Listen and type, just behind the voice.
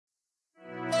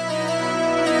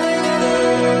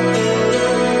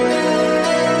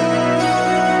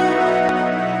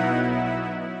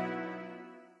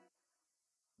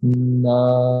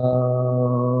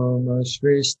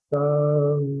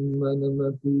Shrishtam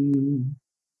Manamati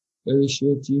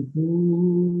Ashati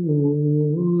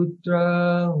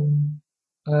Putram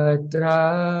Atra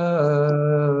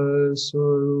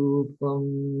Swarupam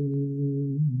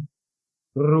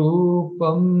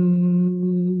Rupam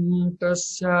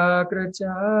Tasya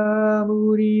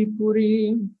Krachamuri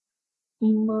Purim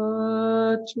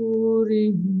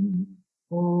Maturim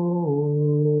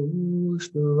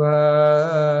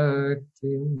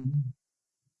Ushvatim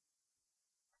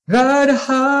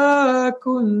Radha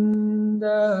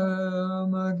Kunda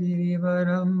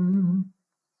Magirivaram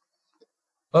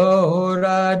O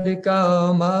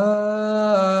Radhika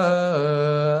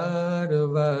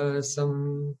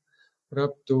Madhavasam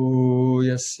Rapto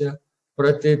Yasya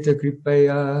Pratita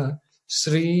Kripaya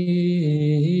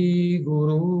Sri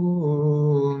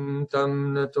Guru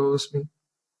Tam Natosmi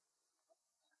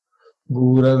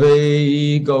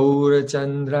Gurave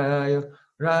Gaurachandraya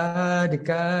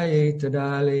Radhikaya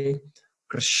Tadale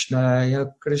Krishnaya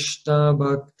Krishna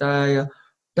Bhaktaya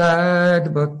Tad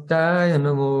Bhaktaya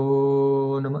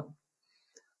Namo Nama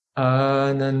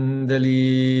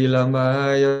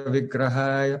Anandalilamaya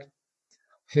Vigrahaya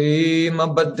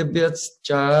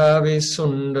Hemabhadvyascha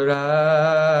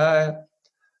Sundaraya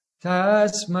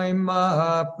Tasmai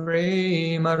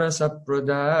Mahaprema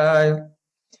Rasapradaya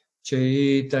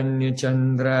Chaitanya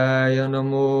Chandraya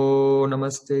Namo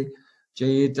Namaste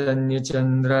Chaitanya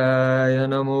Chandraya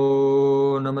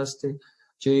Namo Namaste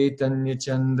Chaitanya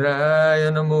Chandraya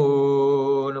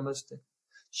Namo Namaste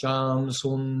Sham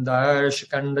Sundar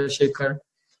Shikanda Shekhar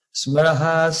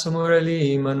Smaraha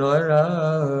Samurali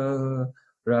Manora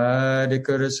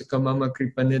Radhikar Sakamama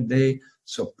Kripanide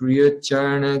Supriya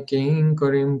Charna King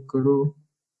Karim Kuru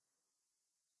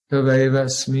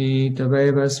Tavaivasmi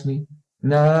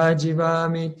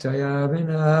Najivami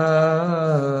Tayavina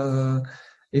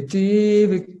Iti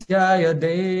Vikyaya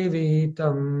Devi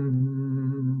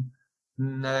Tam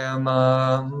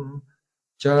Nayamam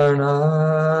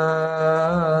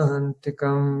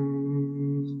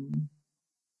Charnantikam.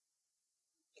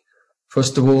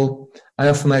 First of all, I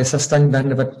offer my Sastang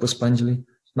Dandavat Puspanjali,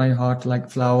 my heart like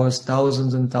flowers,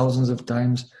 thousands and thousands of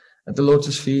times, at the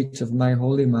lotus feet of my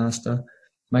holy master,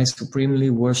 my supremely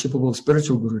worshipable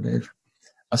spiritual Gurudev.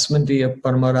 Asmadiya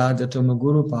Paramaradhatama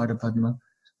Guru Pada Padma,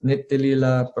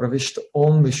 Nityalila Pravishta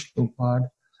Om Vishnu Pad,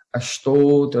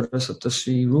 Ashtotarasata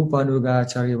Sri Rupanuga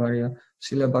Acharyavarya,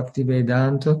 Sila Bhakti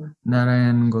Vedanta,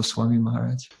 Narayan Goswami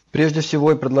Maharaj. Прежде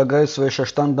всего я предлагаю свои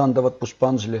Шаштан-Дандават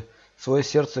Пушпанджали, свое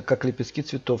сердце, как лепестки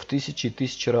цветов, тысячи и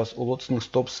тысячи раз у лотосных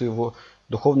стоп своего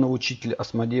духовного учителя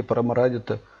Асмадея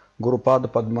Парамарадита, Гурупада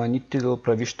Падма, Ниттилила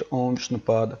Правишта Ом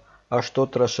Вишнупада,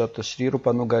 Аштотрашата Шри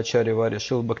Рупануга Ачарья Варя,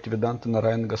 Шила Бхактивиданта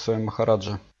Нараяна Госвами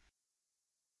Махараджа.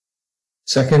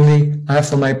 Secondly, I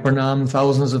offer my pranam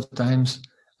thousands of times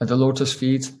at the lotus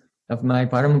feet of my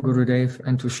Param Gurudev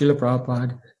and to Srila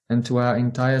Prabhupada and to our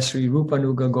entire Sri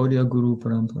Rupanuga Gaudiya Guru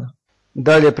Parampara.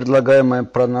 Далее предлагаем мои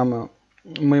пранамы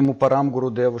моему Парам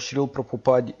Гурудеву, Шрил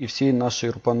Прабхупаде и всей нашей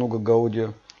Рупануга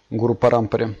Гаудия Гуру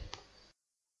Парампаре.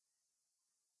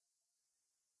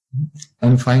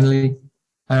 And finally,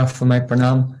 I offer my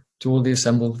pranam to all the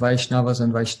assembled Vaishnavas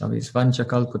and Vaishnavis.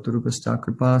 Vanchakalpa Turupasta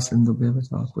Kripa Sindhu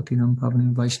Bhevata Kutinam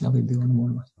Pavani Vaishnavi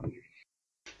Divanamona.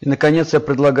 И, наконец, я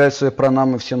предлагаю свои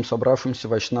пранамы всем собравшимся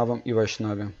Вайшнавам и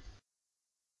Вайшнаве.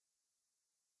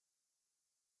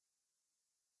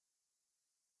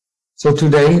 So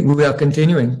today we are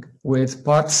continuing with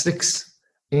part 6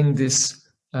 in this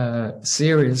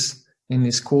series, in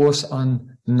this course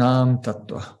on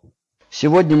Nama-Tattva.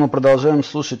 Сегодня мы продолжаем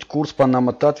слушать курс по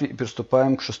Nama-Tattve и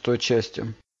приступаем к 6-й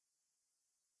части.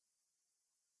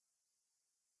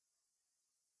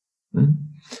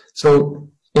 So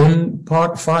in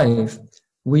part 5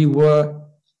 we were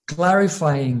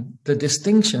clarifying the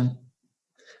distinction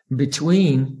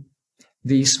between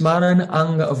the Smaran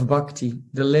Anga of Bhakti,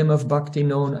 the limb of Bhakti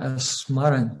known as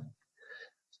Smaran,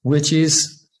 which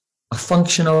is a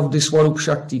function of the Swarup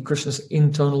Shakti, Krishna's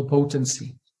internal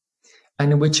potency,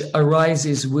 and which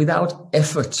arises without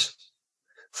effort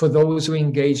for those who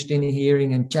engaged in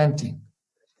hearing and chanting.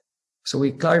 So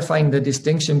we're clarifying the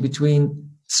distinction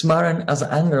between Smaran as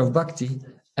Anga of Bhakti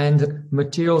and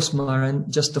material Smaran,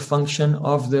 just a function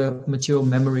of the material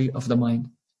memory of the mind.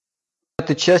 В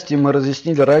этой части мы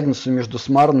разъяснили разницу между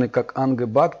смараной как ангой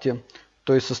бхакти,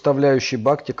 то есть составляющей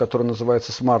бхакти, которая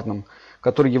называется смарном,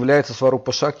 который является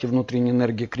сварупа шакти, внутренней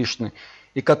энергии Кришны,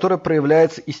 и которая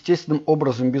проявляется естественным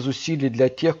образом без усилий для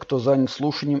тех, кто занят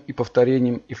слушанием и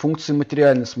повторением, и функцией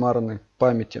материальной смараны,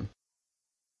 памяти.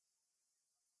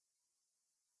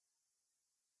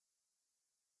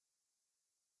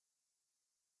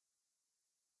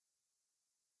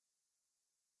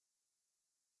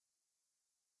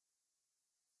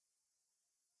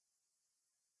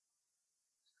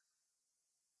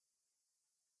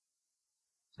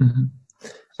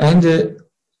 And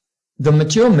the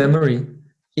mature memory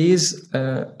is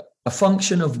a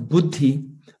function of buddhi,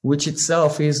 which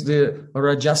itself is the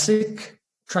rajasic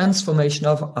transformation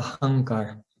of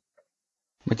ahankar.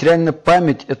 Материальная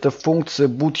память – это функция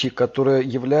будхи, которая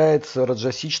является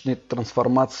раджасичной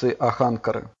трансформацией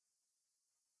аханкары.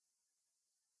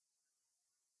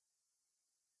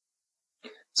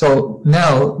 So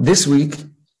now, this week,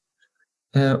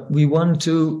 we want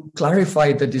to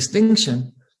clarify the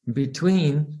distinction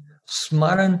between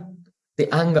smaran, the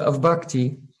anger of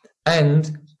bhakti,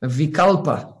 and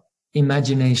vikalpa,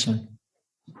 imagination.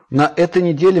 На этой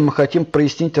неделе мы хотим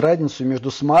прояснить разницу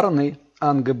между смараной,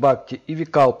 ангой бхакти, и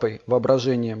викалпой,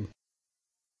 воображением.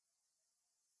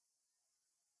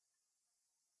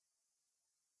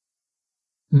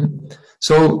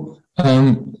 So,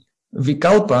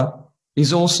 vikalpa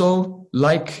is also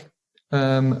like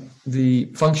the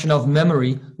function of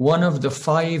memory, one of the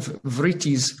 5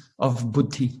 vrittis of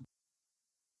buddhi.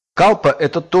 Калпа –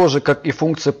 это тоже, как и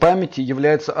функция памяти,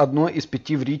 является одной из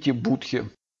 5 врити будхи.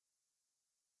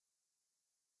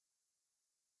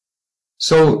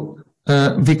 So,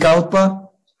 vikalpa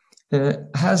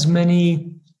has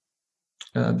many,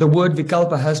 the word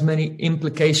vikalpa has many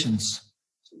implications.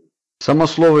 Само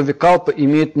слово викалпа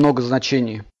имеет много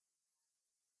значений.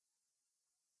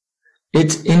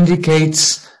 It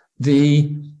indicates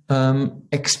the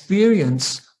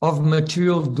experience of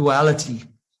material duality.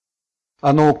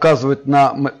 Оно указывает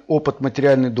на опыт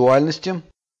материальной дуальности.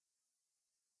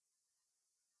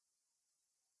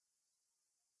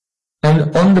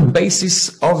 And on the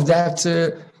basis of that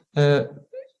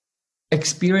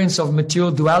experience of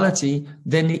material duality,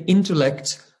 then the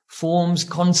intellect forms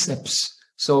concepts.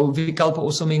 So vikalpa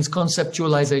also means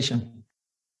conceptualization.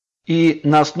 И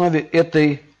на основе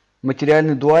этой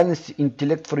материальной дуальности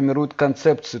интеллект формирует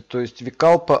концепции, то есть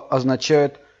викалпа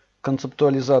означает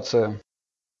концептуализация.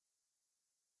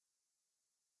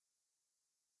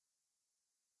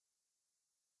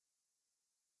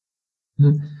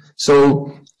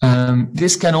 So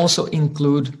this can also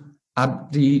include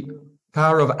the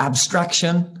power of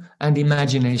abstraction and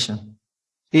imagination.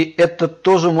 И это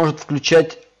тоже может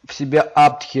включать в себя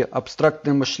абдхи,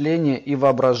 абстрактное мышление и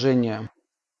воображение.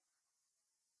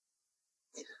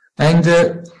 And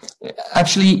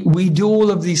actually, we do all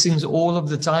of these things all of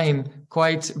the time,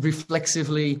 quite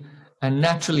reflexively and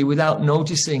naturally, without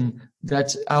noticing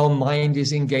that our mind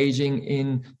is engaging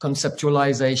in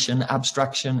conceptualization,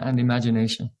 abstraction, and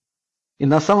imagination. И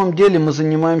на самом деле мы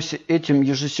занимаемся этим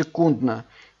ежесекундно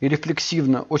и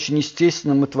рефлексивно. Очень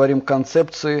естественно мы творим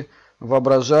концепции,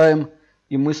 воображаем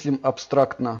и мыслим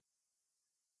абстрактно.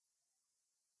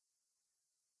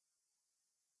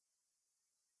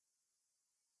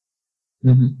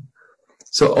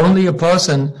 So only a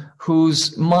person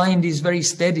whose mind is very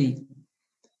steady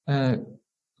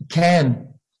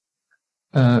can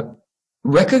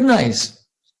recognize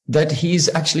that he is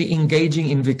actually engaging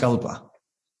in vikalpa.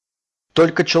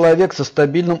 Только человек со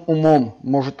стабильным умом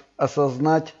может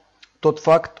осознать тот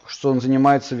факт, что он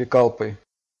занимается викалпой.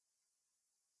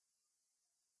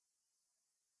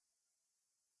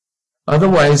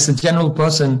 Otherwise, the general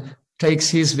person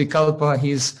takes his vikalpa,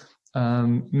 his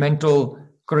mental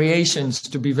creations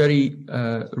to be very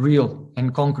real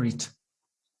and concrete.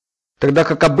 Тогда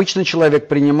как обычный человек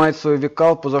принимает свою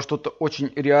викалпу за что-то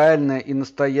очень реальное и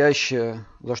настоящее,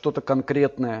 за что-то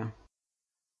конкретное.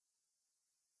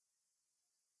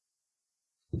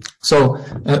 So,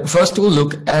 first we'll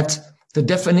look at the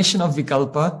definition of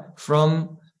vikalpa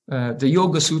from the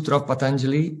Yoga Sutra of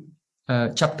Patanjali,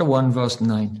 chapter 1, verse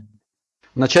 9.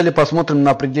 Вначале посмотрим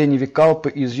на определение викалпы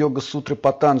из Йога-сутры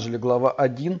Патанджали, глава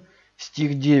 1,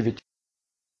 стих 9.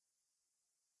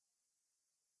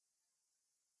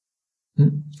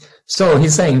 So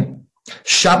he's saying,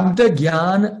 Shabda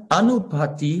Gyan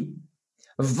Anupati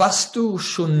Vastu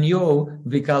Shunyo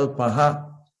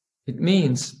Vikalpaha. It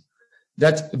means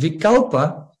that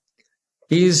vikalpa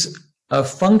is a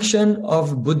function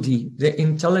of buddhi, the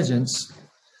intelligence,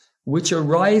 which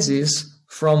arises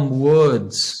from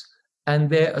words and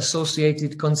their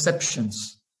associated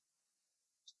conceptions.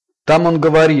 Там он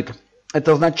говорит,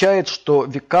 это означает, что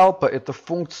викалпа – это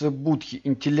функция будхи,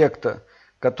 интеллекта,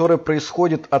 которая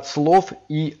происходит от слов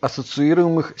и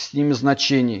ассоциируемых с ними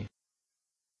значений.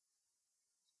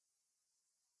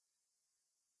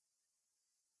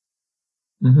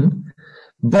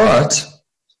 But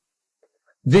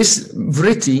this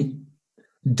vritti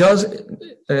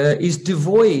is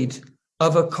devoid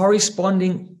of a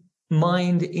corresponding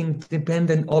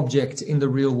mind-independent object in the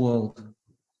real world.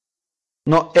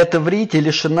 Но эта врити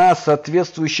лишена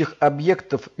соответствующих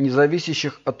объектов, не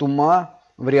зависящих от ума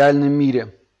в реальном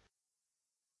мире.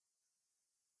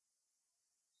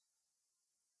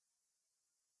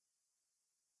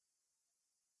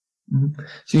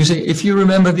 So you see, if you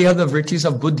remember the other vrittis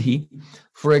of buddhi,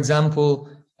 for example,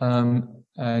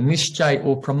 nishchay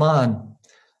or praman,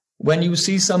 when you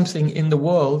see something in the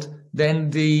world, then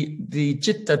the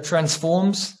chitta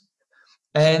transforms,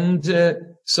 and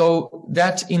so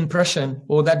that impression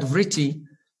or that vritti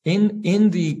in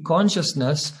the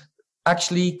consciousness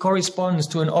actually corresponds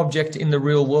to an object in the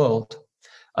real world.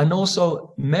 And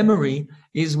also memory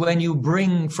is when you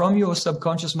bring from your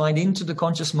subconscious mind into the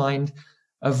conscious mind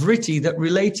a vritti that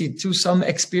related to some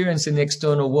experience in the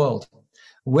external world.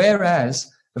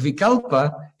 Whereas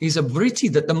Vikalpa is a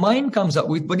vritti that the mind comes up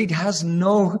with, but it has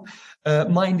no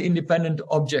mind-independent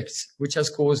object which has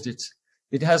caused it.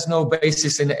 It has no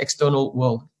basis in the external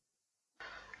world.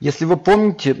 Если вы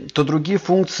помните, то другие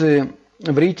функции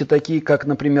врити, такие как,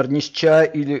 например, нишча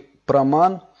или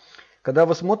праман, когда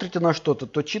вы смотрите на что-то,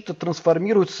 то читта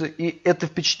трансформируется, и это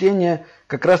впечатление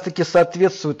как раз-таки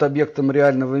соответствует объектам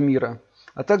реального мира.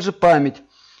 А также память,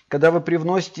 когда вы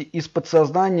привносите из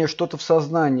подсознания что-то в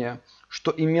сознание,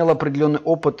 что имело определенный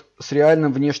опыт с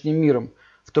реальным внешним миром.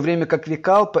 В то время как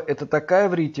викалпа – это такая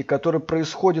врити, которая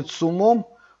происходит с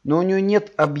умом, но у нее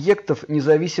нет объектов,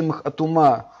 независимых от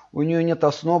ума, у нее нет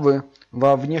основы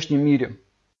во внешнем мире.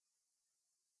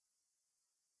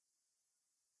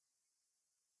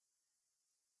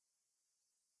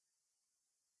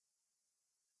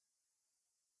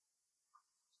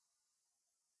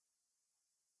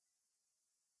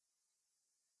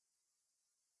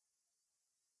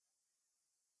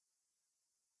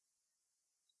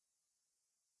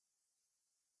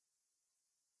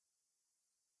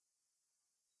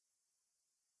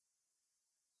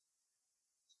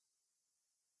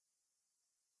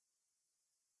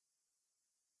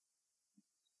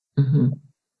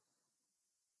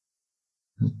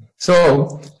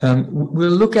 So we'll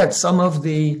look at some of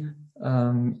the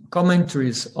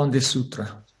commentaries on this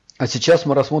sutra. А сейчас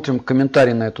мы рассмотрим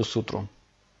комментарий на эту сутру.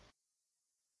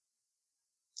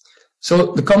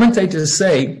 So the commentators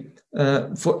say,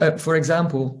 for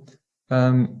example,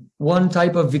 one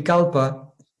type of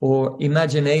vikalpa or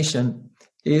imagination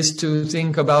is to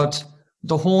think about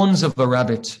the horns of a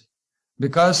rabbit,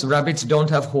 because rabbits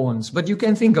don't have horns, but you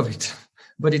can think of it,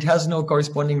 but it has no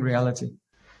corresponding reality.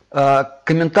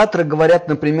 Комментаторы говорят,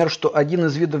 например, что один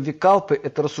из видов викалпы –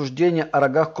 это рассуждение о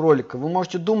рогах кролика. Вы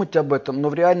можете думать об этом, но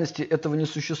в реальности этого не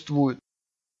существует.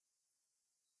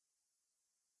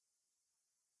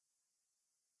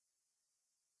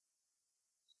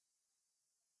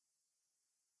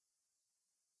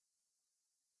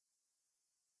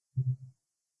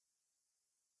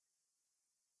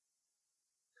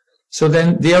 So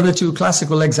then the other two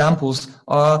classical examples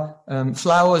are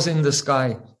flowers in the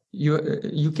sky.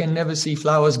 You can never see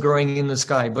flowers growing in the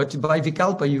sky, but by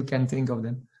vikalpa you can think of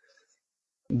them.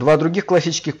 Два других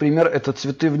классических примера – это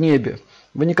цветы в небе.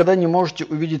 Вы никогда не можете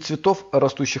увидеть цветов,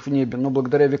 растущих в небе, но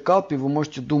благодаря викалпе вы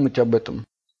можете думать об этом.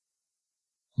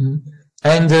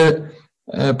 And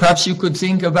perhaps you could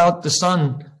think about the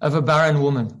son of a barren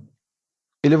woman.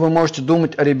 Или вы можете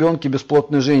думать о ребенке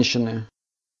бесплодной женщины.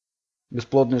 But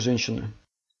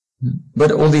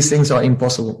all these things are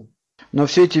impossible. Но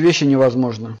все эти вещи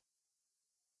невозможны.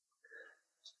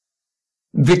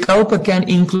 Vikalpa can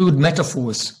include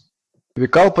metaphors.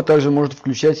 Викалпа также может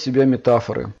включать в себя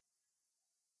метафоры.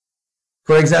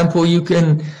 For example, you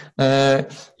can,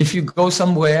 if you go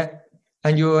somewhere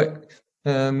and you're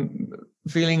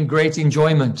feeling great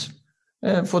enjoyment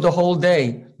for the whole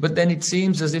day, but then it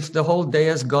seems as if the whole day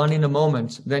has gone in a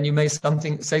moment, then you may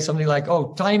say something like,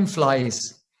 "Oh, time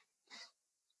flies."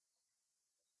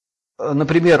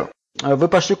 Например, вы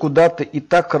пошли куда-то и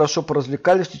так хорошо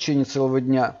поразвлекались в течение целого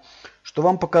дня, что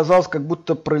вам показалось, как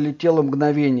будто пролетело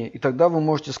мгновение, и тогда вы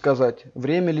можете сказать: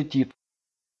 время летит.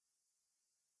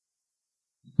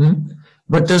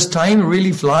 But does time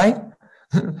really fly?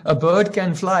 A bird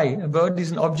can fly. A bird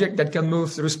is an object that can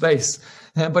move through space.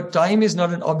 But time is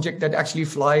not an object that actually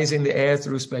flies in the air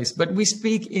through space. But we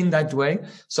speak in that way.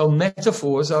 So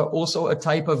metaphors are also a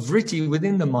type of vritti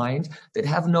within the mind that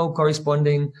have no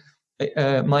corresponding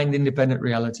mind-independent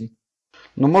reality.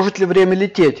 Но может ли время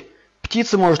лететь?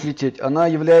 Птица может лететь. Она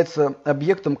является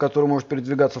объектом, который может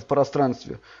передвигаться в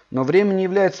пространстве. Но время не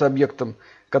является объектом,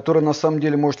 который на самом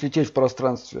деле может лететь в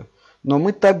пространстве. Но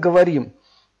мы так говорим.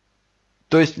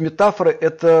 То есть метафоры –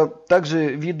 это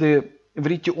также виды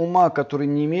врити ума, которые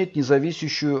не имеют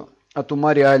независящую от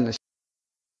ума реальность.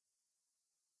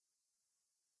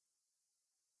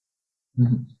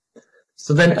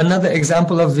 So then another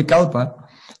example of vikalpa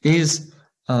is,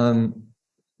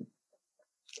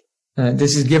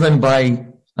 this is given by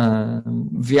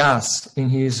Vyas in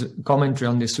his commentary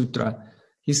on the sutra.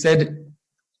 He said,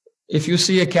 if you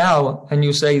see a cow and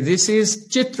you say, this is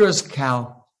Chitra's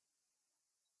cow.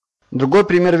 Другой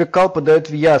пример Викалпа дает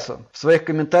Вьяса. В своих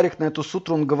комментариях на эту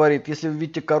сутру он говорит, если вы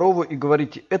видите корову и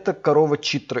говорите, это корова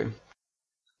Читры.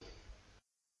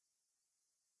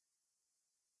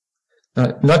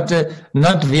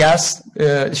 Not Vyas,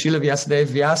 Srila Vyasadeva,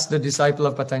 Vyas, the disciple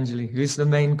of Patanjali, who is the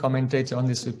main commentator on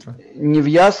this sutra. Не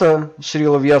Вьяса,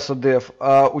 Шрила Вьясадев,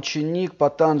 а ученик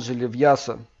Патанджали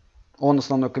Вьяса. Он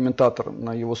основной комментатор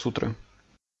на его сутры.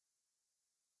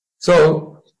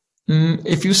 So,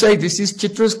 if you say this is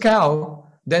Chitra's cow,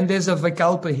 then there's a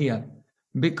Vikalpa here,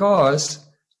 because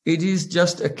it is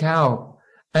just a cow.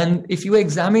 And if you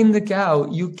examine the cow,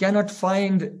 you cannot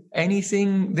find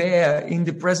anything there in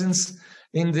the presence,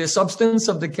 in the substance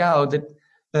of the cow that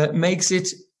makes it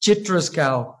Chitra's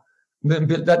cow.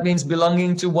 That means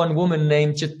belonging to one woman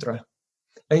named Chitra.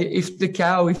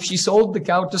 If she sold the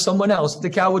cow to someone else, the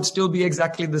cow would still be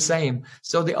exactly the same.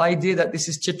 So the idea that this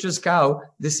is Chitra's cow,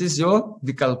 this is your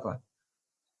Vikalpa.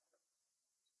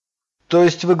 То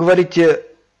есть вы говорите,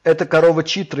 это корова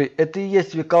Читры, это и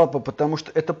есть Викалпа, потому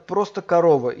что это просто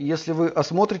корова. И если вы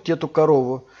осмотрите эту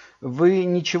корову, вы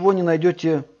ничего не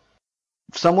найдете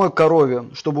в самой корове,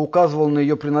 чтобы указывало на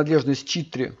ее принадлежность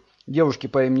Читре, девушке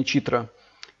по имени Читра.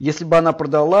 Если бы она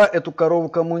продала эту корову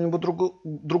кому-нибудь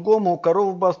другому,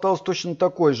 корова бы осталась точно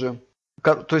такой же.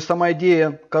 То есть сама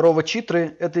идея корова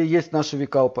Читры, это и есть наша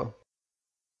Викалпа.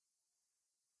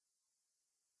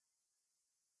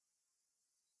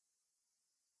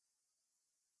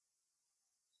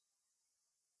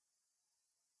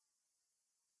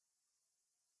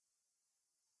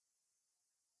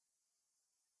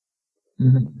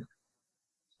 Mm-hmm.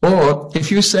 Or if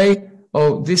you say,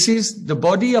 oh, this is the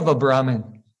body of a Brahmin.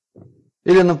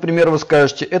 Или, например, вы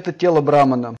скажете, это тело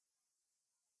Брахмана.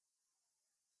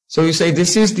 So you say,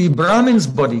 this is the Brahmin's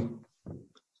body.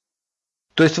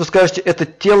 То есть вы скажете, это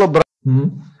тело Брахмана.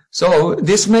 Mm-hmm. So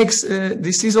this makes,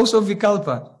 this is also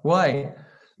Vikalpa. Why?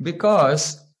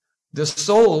 Because the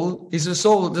soul is a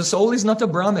soul. The soul is not a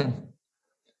Brahmin.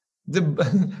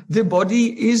 The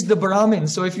body is the Brahmin.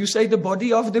 So if you say the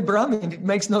body of the Brahmin, it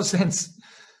makes no sense.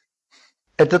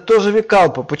 Это тоже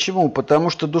Викалпа. Почему? Потому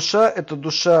что душа – это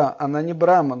душа, она не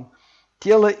Брахман.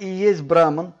 Тело и есть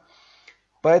Брахман.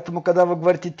 Поэтому, когда вы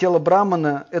говорите тело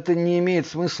Брахмана, это не имеет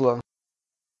смысла.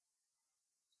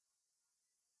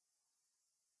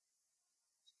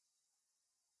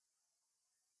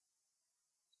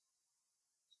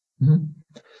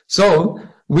 So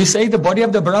we say the body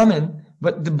of the Brahmin,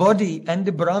 but the body and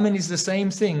the Brahmin is the same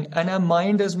thing, and our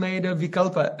mind has made a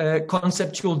Vikalpa, a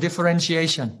conceptual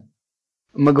differentiation.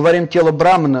 Мы говорим тело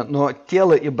Брахмана, но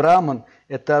тело и Брахман –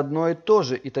 это одно и то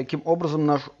же, и таким образом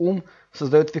наш ум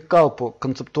создает Викалпу,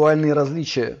 концептуальные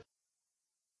различия.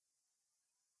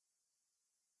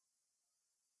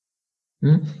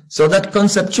 So that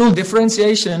conceptual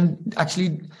differentiation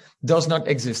actually does not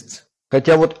exist.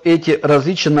 Хотя вот эти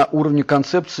различия на уровне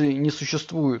концепции не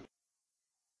существуют.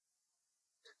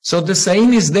 So the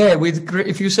same is there with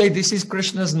if you say this is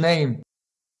Krishna's name.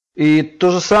 И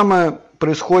то же самое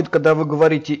происходит, когда вы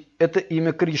говорите это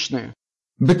имя Кришны.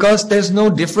 Because there's no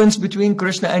difference between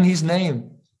Krishna and his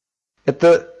name.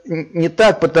 Это не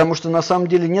так, потому что на самом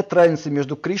деле нет разницы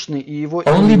между Кришной и его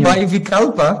Only именем. by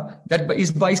Vikalpa, that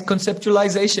is by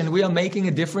conceptualization, we are making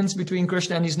a difference between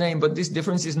Krishna and his name, but this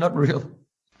difference is not real.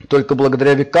 Только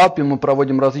благодаря Викалпе мы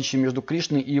проводим различия между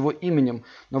Кришной и его именем,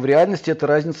 но в реальности этой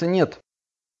разницы нет.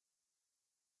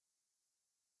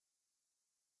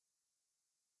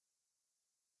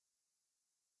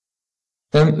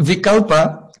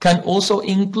 Vikalpa can also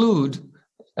include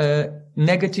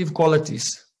negative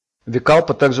qualities.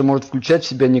 Викалпа также может включать в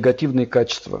себя негативные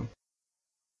качества.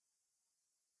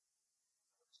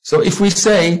 So if we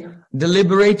say the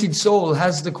liberated soul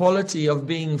has the quality of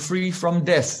being free from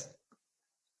death,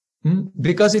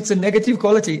 because it's a negative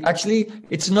quality, actually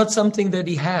it's not something that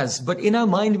he has, but in our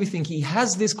mind we think he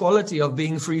has this quality of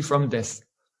being free from death.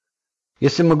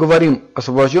 Если мы говорим,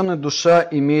 освобожденная душа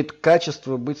имеет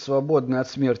качество быть свободной от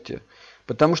смерти,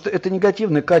 потому что это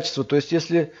негативное качество, то есть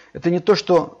если это не то,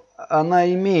 что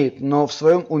она имеет, но в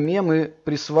своем уме мы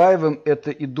присваиваем это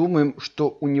и думаем,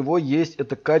 что у него есть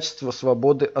это качество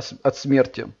свободы от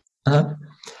смерти.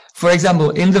 For example,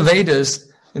 in the Vedas,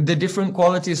 the different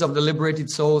qualities of the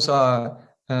liberated souls are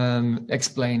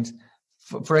explained.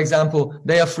 For example,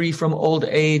 they are free from old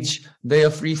age, they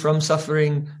are free from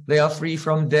suffering, they are free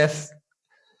from death.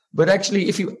 But actually,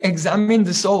 if you examine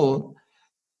the soul,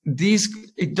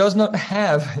 it does not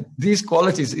have these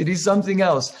qualities. It is something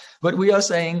else. But we are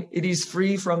saying it is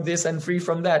free from this and free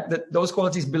from that. That those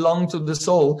qualities belong to the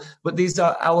soul, but these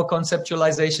are our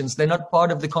conceptualizations. They're not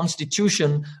part of the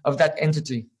constitution of that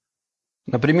entity.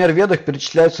 Например, в Ведах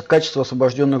перечисляются качества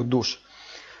освобожденных душ.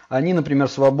 Они, например,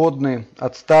 свободны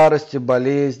от старости,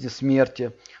 болезни,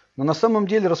 смерти. Но на самом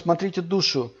деле рассмотрите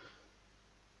душу,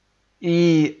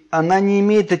 и она не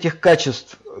имеет этих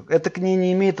качеств, это к ней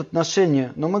не имеет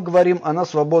отношения, но мы говорим, она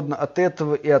свободна от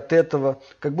этого и от этого,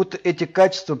 как будто эти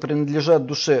качества принадлежат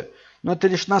душе. Но это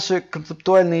лишь наши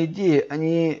концептуальные идеи,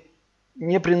 они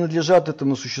не принадлежат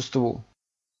этому существу.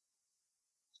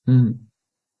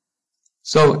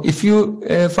 So if you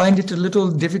find it a little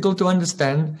difficult to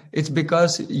understand, it's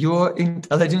because your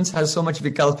intelligence has so much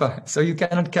vikalpa, so you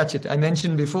cannot catch it. I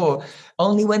mentioned before,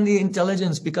 only when the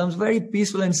intelligence becomes very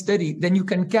peaceful and steady, then you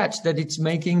can catch that it's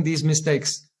making these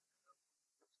mistakes.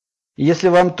 Если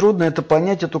вам трудно это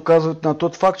понять, это указывает на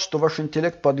тот факт, что ваш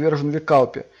интеллект подвержен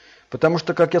викалпе. Потому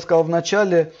что, как я сказал в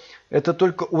начале, это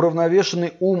только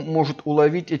уравновешенный ум может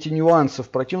уловить эти нюансы, в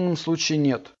противном случае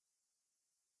нет.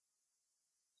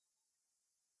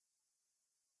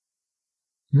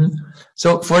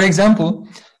 So, for example,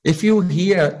 if you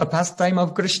hear a pastime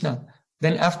of Krishna,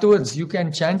 then afterwards you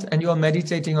can chant and you are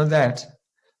meditating on that.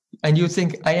 And you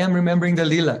think, I am remembering the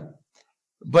Leela.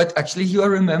 But actually you are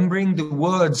remembering the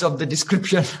words of the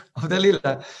description of the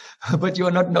Leela. But you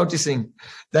are not noticing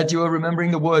that you are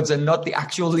remembering the words and not the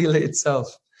actual Leela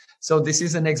itself. So this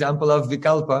is an example of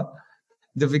Vikalpa.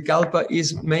 The Vikalpa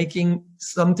is making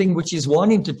something which is one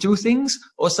into two things,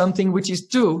 or something which is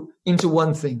two into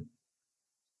one thing.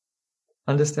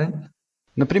 Understand?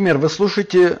 Например, вы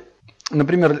слушаете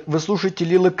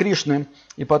лилы Кришны,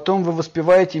 и потом вы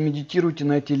воспеваете и медитируете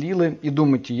на эти лилы и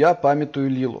думаете, я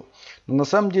памятую лилу. Но на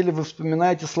самом деле вы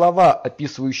вспоминаете слова,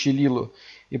 описывающие лилу,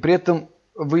 и при этом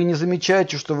вы не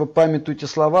замечаете, что вы памятуете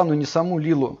слова, но не саму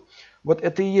лилу. Вот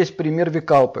это и есть пример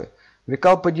викалпы.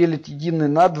 Викалпа делит единое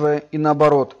надвое и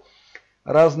наоборот.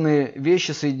 Разные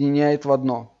вещи соединяет в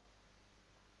одно.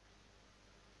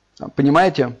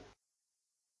 Понимаете?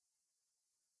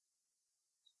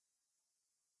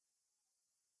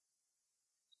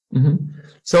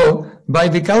 So, by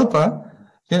Vikalpa,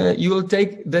 you will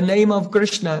take the name of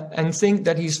Krishna and think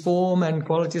that his form and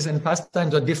qualities and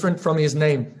pastimes are different from his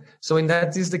name. So, in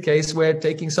that is the case where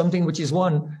taking something which is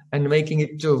one and making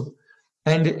it two.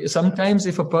 And sometimes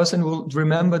if a person will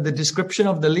remember the description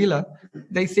of the Leela,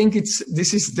 they think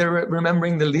they're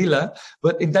remembering the Leela,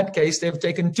 but in that case, they've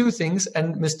taken two things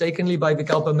and mistakenly by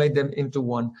Vikalpa made them into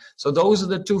one. So, those are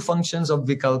the two functions of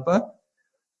Vikalpa,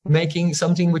 making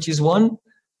something which is one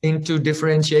into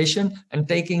differentiation and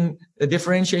taking the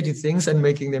differentiated things and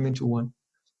making them into one.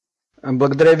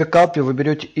 Благодаря викалпе вы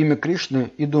берете имя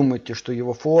Кришны и думаете, что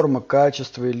его форма,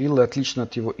 качество и лилы отличны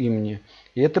от его имени.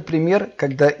 И это пример,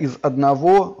 когда из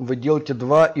одного вы делаете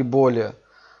два и более.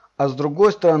 А с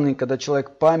другой стороны, когда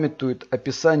человек памятует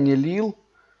описание лил,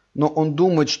 но он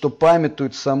думает, что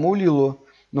памятует саму лилу,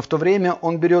 но в то время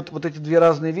он берет вот эти две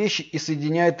разные вещи и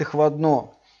соединяет их в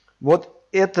одно. Вот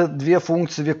это две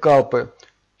функции викалпы.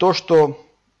 То, что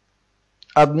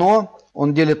одно,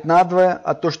 он делит надвое,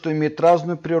 а то, что имеет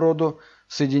разную природу,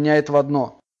 соединяет в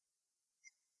одно.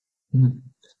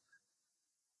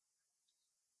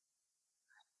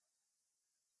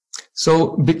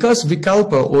 So, because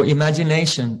Vikalpa or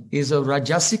imagination is a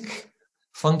rajasic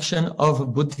function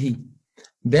of buddhi,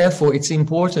 therefore it's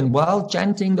important while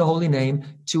chanting the holy name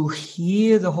to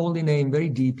hear the holy name very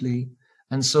deeply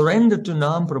and surrender to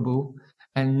Nam Prabhu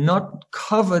and not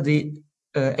cover the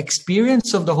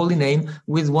experience of the holy name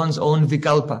with one's own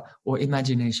vikalpa or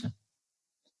imagination.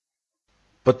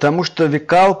 Потому что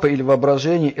викалпа или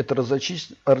воображение – это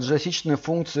раджасичная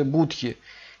функция будхи.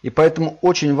 И поэтому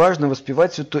очень важно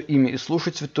воспевать Святое Имя и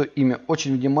слушать Святое Имя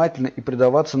очень внимательно и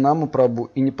предаваться Наму Прабху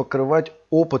и не покрывать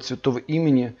опыт Святого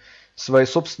Имени своей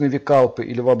собственной викалпой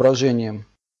или воображением.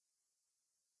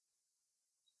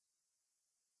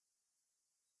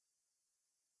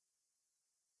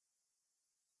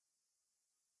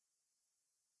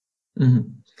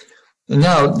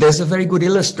 Now, there's a very good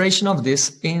illustration of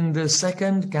this in the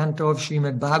second canto of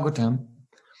Srimad Bhagavatam,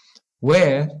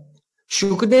 where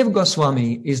Shukadev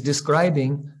Goswami is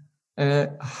describing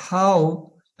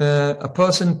how a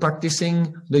person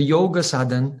practicing the yoga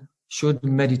sadhana should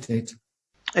meditate.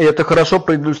 И это хорошо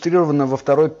проиллюстрировано во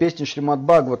второй песне Шримад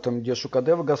Бхагаватам, где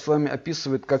Шукадева Госвами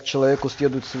описывает, как человеку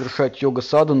следует совершать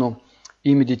йога-садхану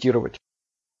и медитировать.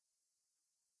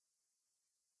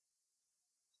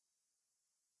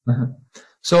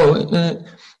 So,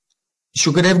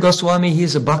 Shukadev Goswami, he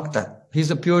is a bhakta. He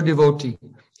is a pure devotee.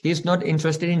 He's not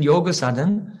interested in yoga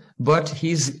sadhana, but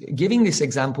he's giving this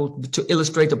example to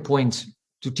illustrate a point,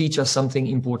 to teach us something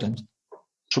important.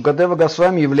 Шукадева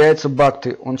Госвами является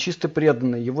бхакти, он чисто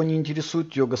преданный, его не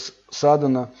интересует йога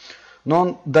садхана, но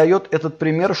он дает этот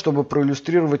пример, чтобы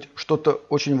проиллюстрировать что-то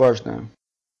очень важное.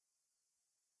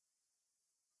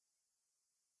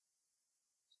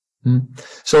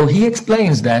 So he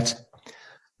explains that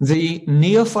the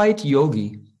neophyte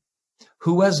yogi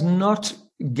who has not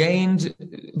gained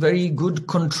very good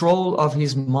control of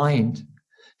his mind,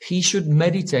 he should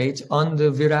meditate on the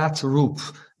Virat Rup,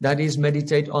 that is,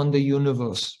 meditate on the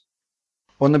universe.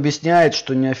 Он объясняет,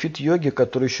 что неофит йоги,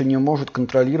 который еще не может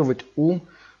контролировать ум,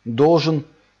 должен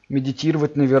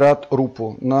медитировать на Вират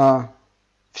Рупу, на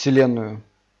Вселенную,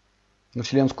 на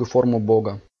вселенскую форму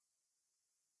Бога.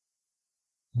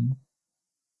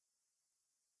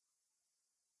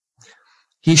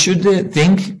 He should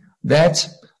think that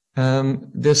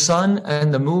the sun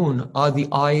and the moon are the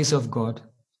eyes of God.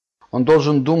 Он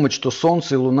должен думать, что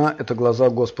Солнце и Луна – это глаза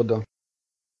Господа.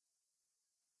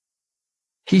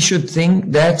 He should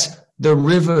think that the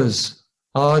rivers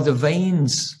are the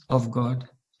veins of God.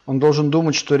 Он должен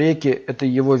думать, что реки – это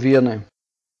его вены.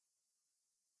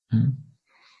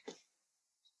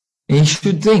 He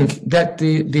should think that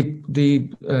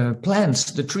the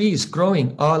plants, the trees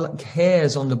growing are like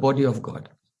hairs on the body of God.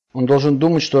 Он должен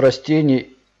думать, что растения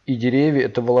и деревья –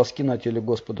 это волоски на теле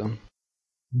Господа.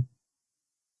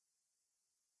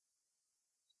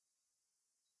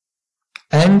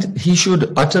 And he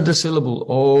should utter the syllable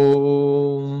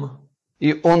Om.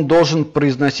 И он должен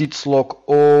произносить слог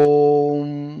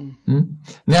Om.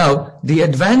 Now, the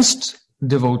advanced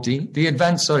devotee, the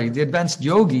advanced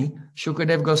yogi,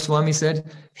 Shukadev Goswami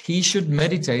said, he should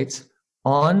meditate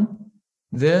on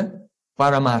the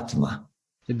Paramatma.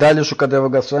 И далее Шукадева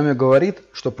Госвами говорит,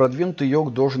 что продвинутый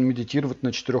йог должен медитировать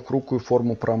на четырехрукую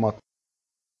форму Параматмы.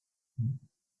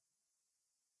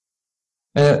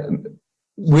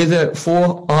 With a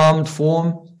four-armed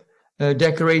form,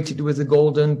 decorated with a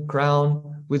golden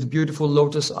crown, with beautiful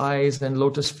lotus eyes and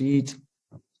lotus feet.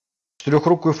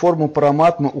 Четырехрукую форму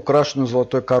Параматмы, украшенную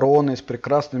золотой короной, с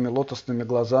прекрасными лотосными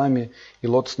глазами и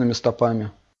лотосными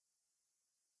стопами.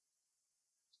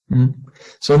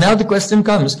 So now the question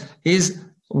comes, is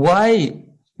why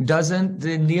doesn't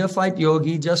the neophyte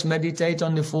yogi just meditate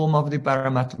on the form of the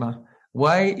Paramatma?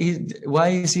 Why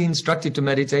is he instructed to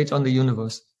meditate on the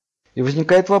universe? И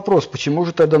возникает вопрос, почему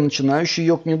же тогда начинающий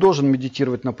йог не должен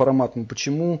медитировать на Параматму?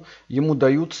 Почему ему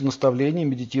даются наставления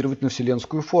медитировать на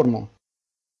вселенскую форму?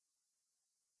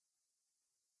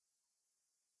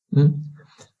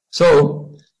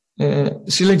 So,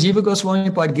 Srila Jiva Goswami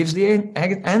Pad gives the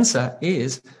answer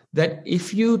is that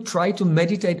if you try to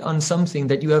meditate on something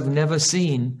that you have never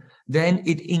seen, then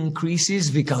it increases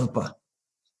Vikalpa.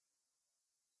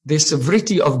 This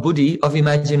vritti of buddhi, of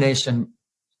imagination.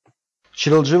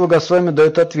 Шрила Джива Госвами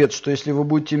дает ответ, что если вы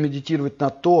будете медитировать на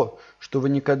то, что вы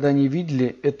никогда не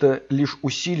видели, это лишь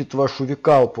усилит вашу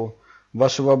викалпу,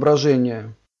 ваше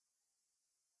воображение.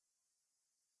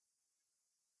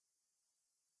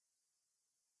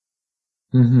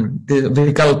 The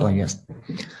Vikalpa, yes.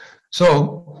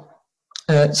 So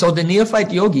the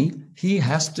neophyte yogi, he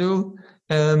has to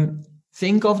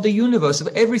think of the universe, of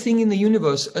everything in the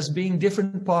universe as being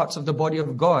different parts of the body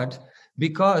of God,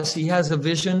 because he has a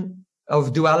vision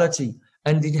of duality,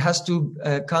 and it has to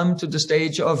come to the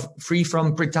stage of free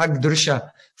from pritag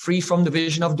drisha, free from the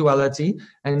vision of duality,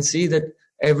 and see that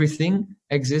everything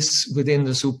exists within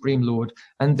the Supreme Lord.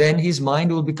 And then his mind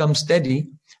will become steady.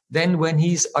 Then when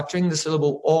he's uttering the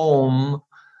syllable Om,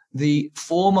 the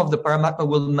form of the Paramatma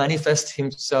will manifest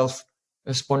himself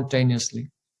spontaneously.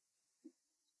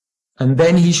 And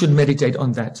then he should meditate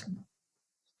on that.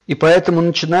 И поэтому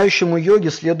начинающему йоге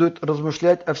следует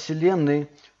размышлять о Вселенной,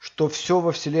 что все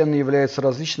во Вселенной является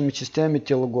различными частями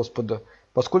тела Господа,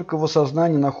 поскольку его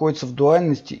сознание находится в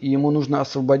дуальности, и ему нужно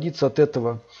освободиться от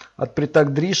этого, от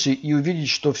притаг-дриши, и увидеть,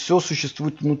 что все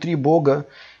существует внутри Бога,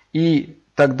 и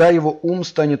тогда его ум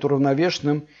станет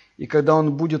уравновешенным, и когда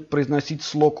он будет произносить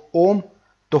слог Ом,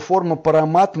 то форма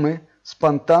Параматмы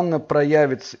спонтанно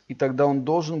проявится, и тогда он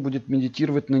должен будет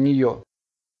медитировать на нее.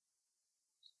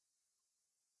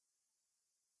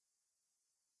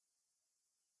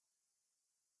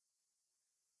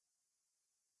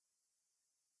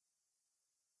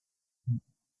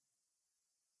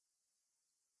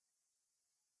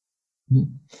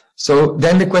 So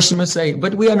then the question must say,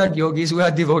 but we are not yogis, we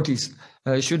are devotees.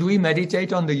 Should we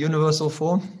meditate on the universal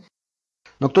form?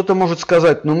 Но кто-то может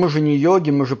сказать, но мы же не йоги,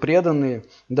 мы же преданные.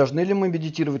 Должны ли мы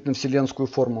медитировать на вселенскую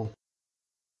форму?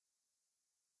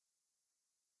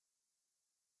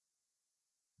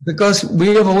 Because we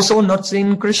have also not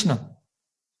seen Krishna.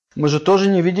 Мы же тоже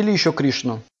не видели еще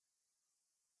Кришну.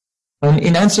 And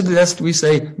in answer to that, we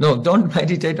say, no, don't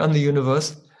meditate on the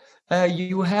universe.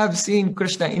 You have seen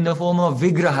Krishna in the form of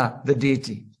Vigraha, the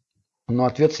deity. Но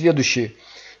ответ следующий.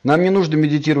 Нам не нужно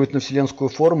медитировать на вселенскую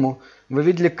форму. Вы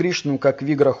видели Кришну как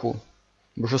Виграху,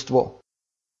 божество.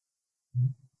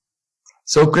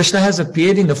 So Krishna has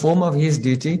appeared in the form of his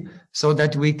deity so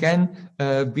that we can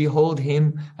behold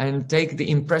him and take the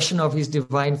impression of his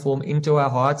divine form into our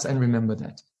hearts and remember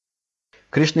that.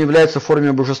 Кришна является в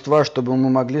форме божества, чтобы мы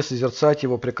могли созерцать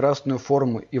его прекрасную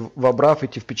форму, и, вобрав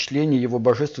эти впечатления его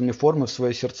божественной формы в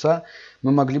свои сердца,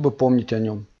 мы могли бы помнить о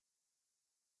нем.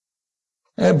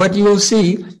 But you will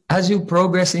see, as you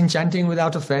progress in chanting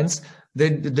without offense,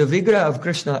 the vigraha of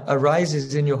Krishna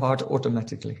arises in your heart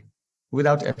automatically,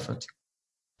 without effort.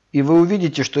 И вы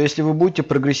увидите, что если вы будете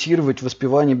прогрессировать в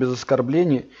воспевании без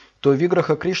оскорблений, то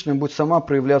Виграха Кришны будет сама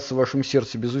проявляться в вашем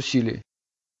сердце без усилий.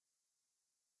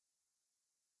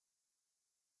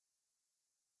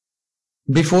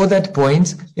 Before that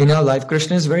point in our life,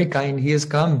 Krishna is very kind. He has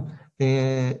come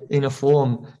in a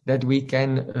form that we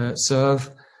can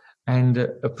serve and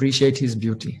appreciate his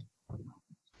beauty.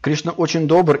 Кришна очень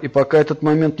добр, и пока этот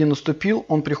момент не наступил,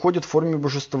 он приходит в форме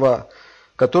божества,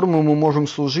 которому мы можем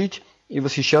служить и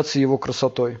восхищаться его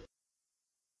красотой.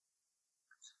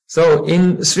 So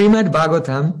in Srimad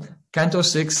Bhagavatam, Canto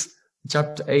 6,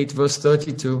 Chapter 8, verse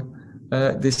 32,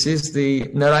 this is the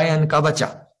Narayan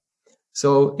Kavacha.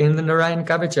 So in the Narayan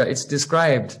Kavacha, it's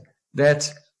described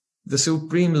that the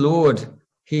Supreme Lord,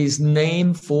 his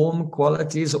name, form,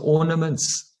 qualities,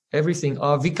 ornaments, everything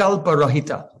are Vikalpa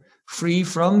Rahita, free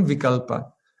from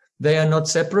Vikalpa. They are not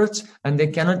separate and they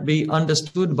cannot be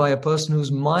understood by a person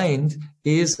whose mind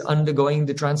is undergoing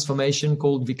the transformation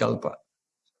called Vikalpa.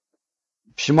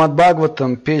 В Шримад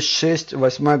Бхагаватам, песнь 6,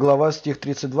 8 глава, стих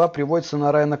 32 приводится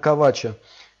Нараяна Кавача,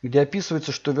 где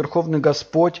описывается, что Верховный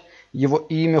Господь, его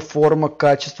имя, форма,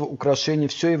 качество, украшение,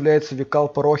 все является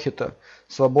Викалпа Рохита,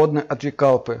 свободной от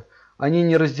Викалпы. Они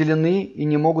не разделены и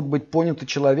не могут быть поняты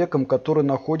человеком, который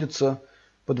находится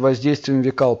под воздействием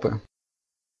Викалпы.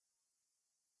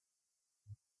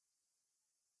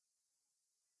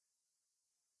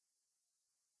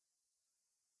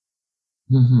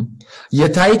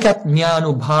 Yataikat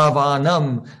jnanu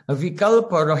bhavanam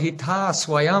vikalpa rahitha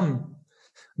swayam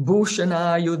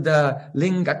bhushanayuda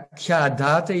lingakya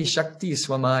date shakti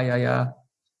swamayaya.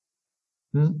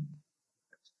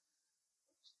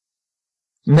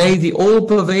 May the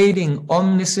all-pervading,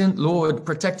 omniscient Lord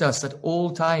protect us at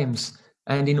all times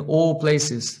and in all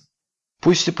places.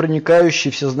 Пусть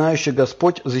всепроникающий, всезнающий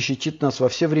Господь защитит нас во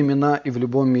все времена и в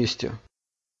любом месте.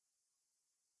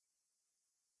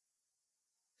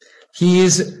 He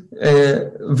is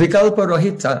Vikalpa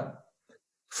Rohita,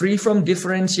 free from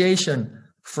differentiation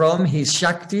from his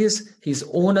Shaktis, his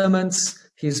ornaments,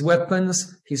 his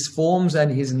weapons, his forms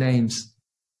and his names.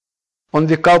 Он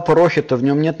Викалпа Рохита, в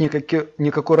нем нет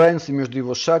никакой разницы между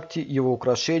его шакти, его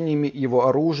украшениями, его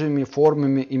оружиями,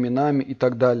 формами, именами и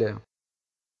так далее.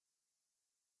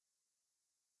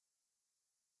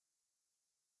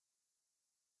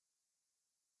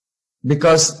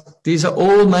 Because these are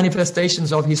all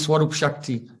manifestations of his Swarup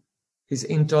Shakti, his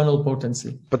internal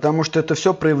potency. Потому что это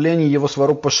все проявление его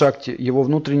Сварупа Шакти, его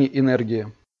внутренней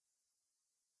энергии.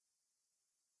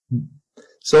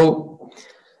 So,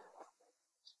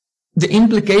 the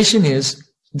implication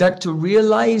is that to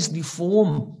realize the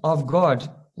form of God,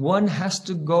 one has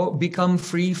to become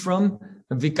free from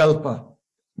Vikalpa.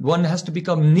 One has to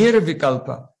become near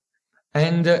Vikalpa.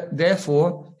 And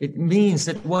therefore, it means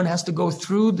that one has to go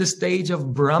through the stage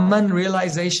of Brahman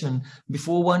realization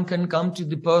before one can come to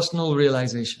the personal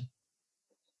realization.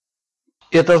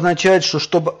 Это означает, что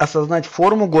чтобы осознать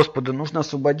форму Господа, нужно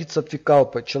освободиться от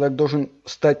Викалпа. Человек должен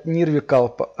стать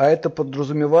нир-Викалпа. А это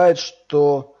подразумевает,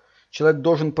 что человек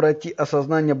должен пройти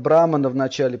осознание Брахмана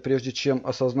вначале, прежде чем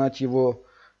осознать его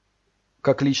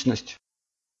как личность.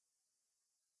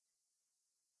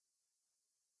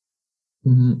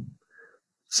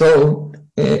 So,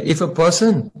 if a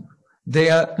person, they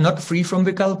are not free from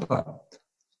Vikalpa,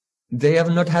 they have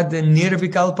not had the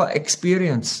Nirvikalpa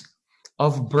experience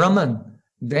of Brahman,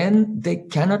 then they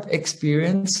cannot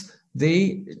experience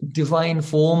the divine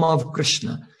form of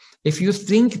Krishna. If you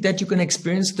think that you can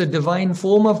experience the divine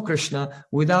form of Krishna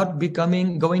without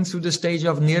going through the stage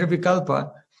of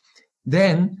Nirvikalpa,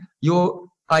 then your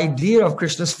idea of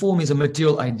Krishna's form is a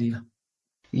material idea.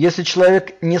 Если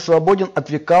человек не свободен от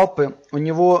Викалпы, у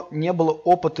него не было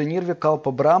опыта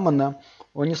нирвикалпа Брахмана,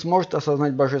 он не сможет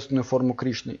осознать божественную форму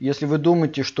Кришны. Если вы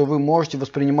думаете, что вы можете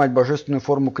воспринимать божественную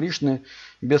форму Кришны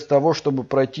без того, чтобы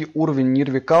пройти уровень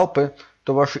нирвикалпы,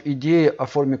 то ваша идея о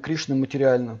форме Кришны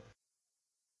материальна.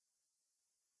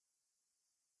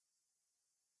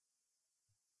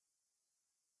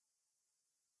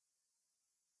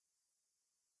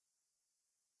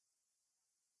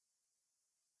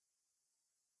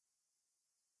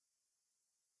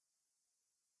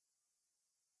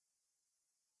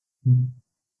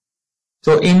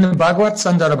 So in Bhagavad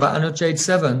Sandarbha Anuchad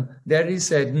 7, there is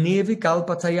said,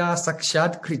 Nevikalpataya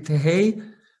Sakshad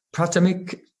Kritehe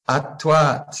Pratamik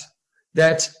Atvat,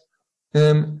 that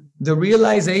the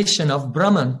realization of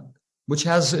Brahman, which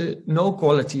has no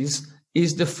qualities,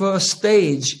 is the first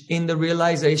stage in the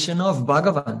realization of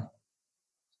Bhagavan.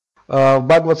 В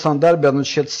Бхагавад Сандарбе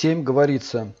Ануччед 7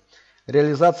 говорится,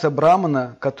 реализация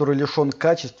Брамана, который лишен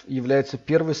качеств, является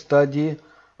первой стадией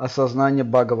осознания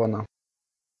Бхагавана.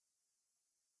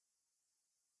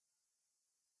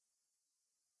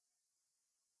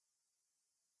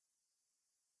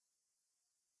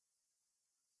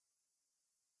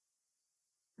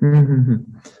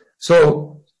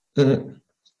 So,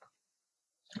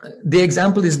 the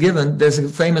example is given. There's a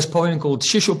famous poem called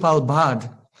Shishupal Bhad.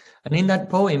 And in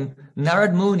that poem,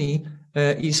 Narad Muni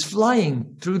is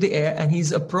flying through the air and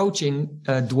he's approaching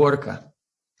Dwarka.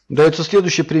 Дается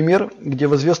следующий пример, где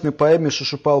в известной поэме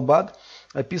Шишупал Бад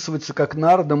описывается, как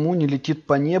Нарада Муни летит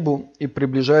по небу и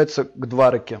приближается к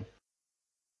Двараке.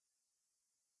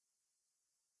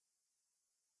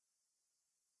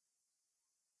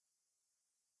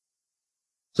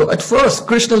 So at first,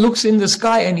 Krishna looks in the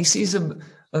sky and he sees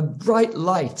a bright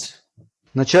light.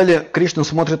 Вначале Кришна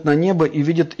смотрит на небо и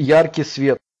видит яркий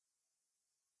свет.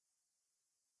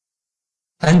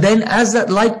 And then as that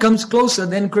light comes closer,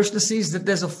 then Krishna sees that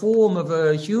there's a form of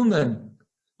a human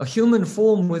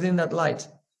form within that light.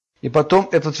 И потом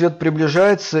этот свет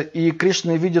приближается, и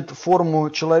Кришна видит форму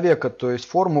человека, то есть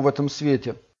форму в этом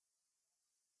свете.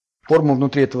 Форму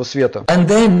внутри этого света. And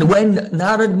then when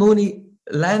Narad Muni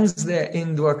lands there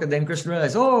in Dwarka, then Krishna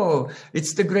realizes, oh,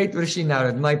 it's the great Rishi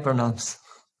Narad, my pranams.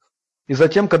 И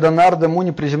затем, когда Нарада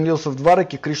Муни приземлился в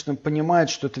Двараке, Кришна понимает,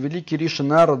 что это великий Риши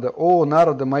Нарада. О,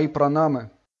 Нарада, мои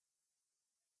пранамы.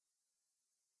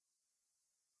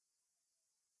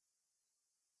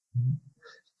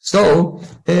 So,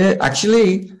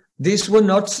 actually, these were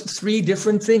not three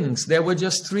different things. There were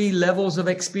just three levels of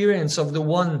experience of the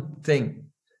one thing.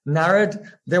 Narad,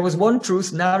 there was one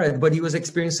truth, Narad, but he was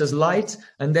experienced as light,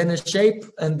 and then a shape,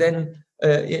 and then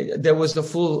there was the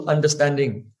full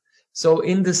understanding. So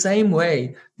in the same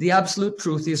way, the absolute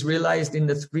truth is realized in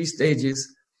the three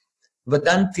stages.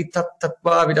 Vadanti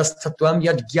tat-tattva vidas-tattvam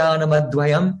yad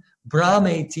jnanam-advayam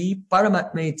brahmeti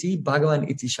paramatmeti bhagavan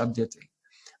iti shabdyate.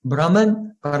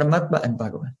 Brahman, Paramatma and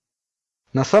Bhagavan.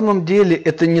 На самом деле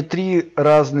это не три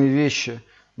разные вещи,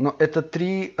 но это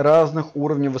три разных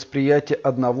уровня восприятия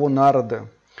одного Нарада.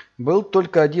 Был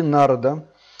только один Нарада,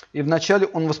 и вначале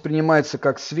он воспринимается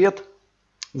как свет,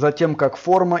 затем как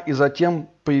форма, и затем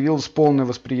появилось полное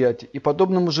восприятие. И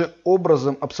подобным же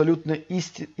образом абсолютно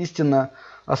истина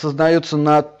осознается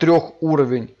на трех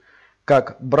уровнях,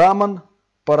 как Браман,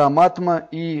 Параматма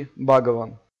и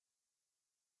Бхагаван.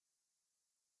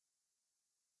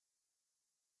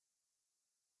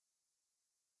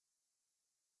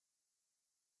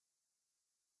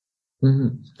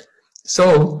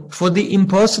 So, for the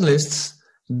impersonalists,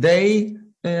 they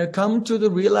come to the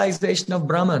realization of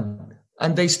Brahman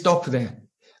and they stop there.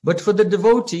 But for the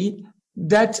devotee,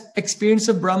 that experience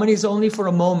of Brahman is only for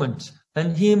a moment,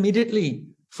 and he immediately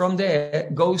from there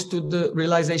goes to the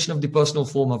realization of the personal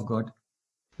form of God.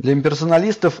 Для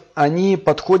имперсоналистов они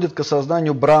подходят к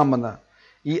осознанию Брамана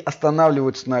и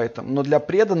останавливаются на этом. Но для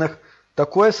преданных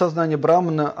такое осознание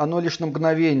Брамана, оно лишь на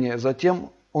мгновение,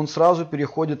 затем он сразу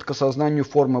переходит к осознанию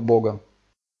формы Бога.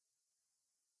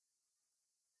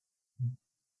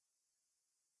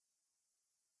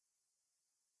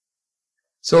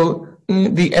 So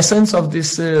the essence of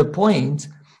this point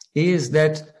is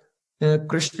that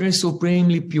Krishna is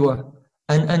supremely pure,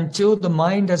 and until the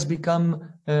mind has become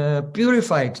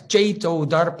purified, Chaito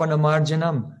Darpana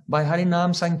Marjanam, by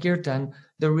Harinam Sankirtan,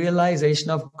 the realization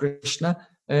of Krishna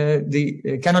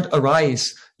cannot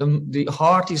arise. The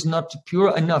heart is not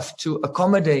pure enough to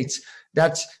accommodate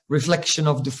that reflection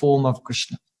of the form of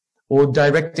Krishna or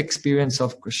direct experience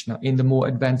of Krishna in the more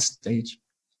advanced stage.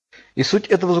 И суть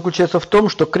этого заключается в том,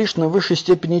 что Кришна в высшей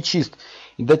степени чист.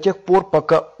 И до тех пор,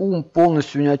 пока ум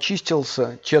полностью не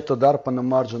очистился Чета Дарпана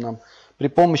Марджанам при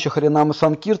помощи Харинамы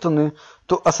Санкиртаны,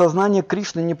 то осознание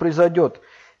Кришны не произойдет.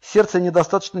 Сердце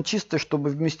недостаточно чистое, чтобы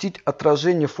вместить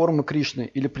отражение формы Кришны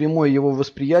или прямое его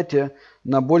восприятие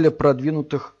на более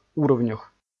продвинутых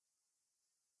уровнях.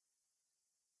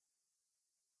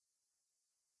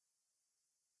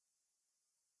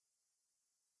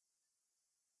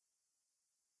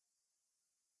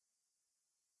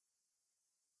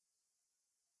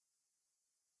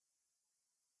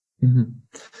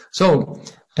 So,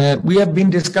 we have been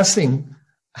discussing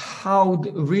how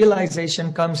the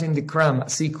realization comes in the Kram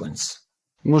sequence.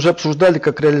 Мы уже обсуждали,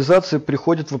 как реализация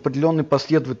приходит в определенной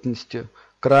последовательности,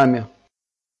 краме.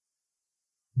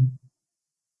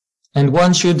 And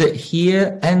one should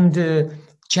hear and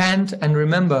chant and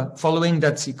remember following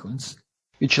that sequence.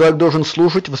 И человек должен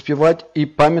слушать, воспевать и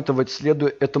памятовать,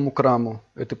 следуя этому краму,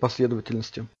 этой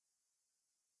последовательности.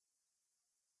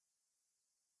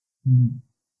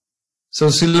 So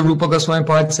Srila Rupa Goswami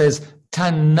Pad says,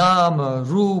 Tannama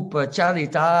Rupa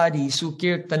Charitadi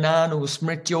Sukirtananu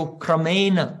Smrityo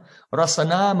Kramena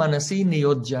Rasana Manasi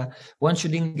Niyodja. One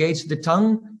should engage the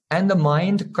tongue and the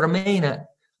mind Kramena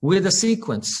with a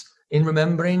sequence in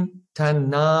remembering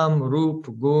Tannam Rup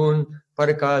Gun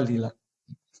Parikal Lila.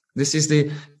 This is the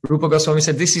Rupa Goswami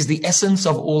said, this is the essence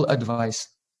of all advice.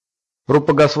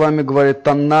 Рупа Госвами говорит,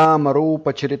 Таннама,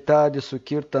 Рупа, Чаритади,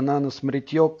 Сукиртанана,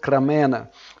 Смритьё, Крамена.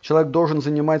 Человек должен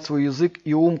занимать свой язык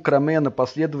и ум Крамена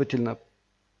последовательно,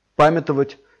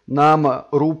 памятовать Нама,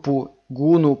 Рупу,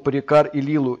 Гуну, Парикар и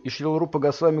Лилу. И Шрила Рупа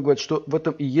Госвами говорит, что в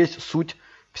этом и есть суть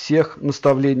всех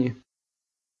наставлений.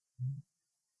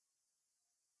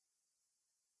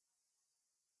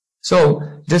 So,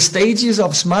 the stages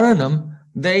of Smaranam,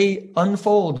 they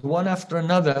unfold one after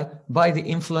another by the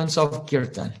influence of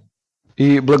Kirtan.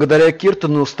 И благодаря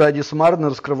Киртану стадии смарны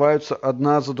раскрываются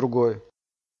одна за другой.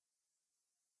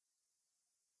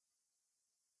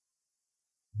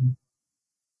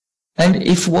 And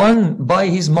if one, by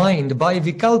his mind, by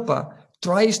Vikalpa,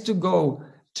 tries to go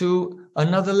to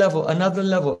another level,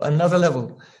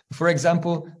 for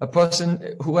example, a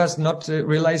person who has not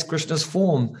realized Krishna's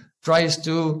form tries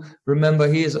to remember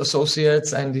his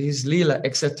associates and his lila,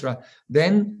 etc.,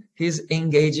 then he's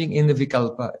engaging in the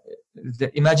Vikalpa,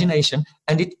 the imagination,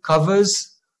 and it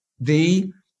covers the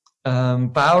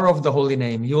power of the holy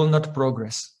name. He will not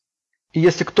progress. И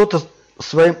если кто-то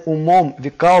своим умом,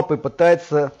 викалпой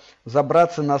пытается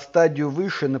забраться на стадию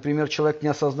выше, например, человек не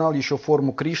осознал еще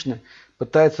форму Кришны,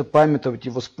 пытается памятовать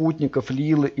его спутников,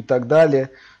 лилы и так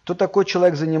далее, то такой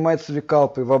человек занимается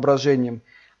викалпой, воображением,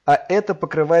 а это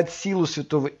покрывает силу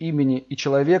святого имени, и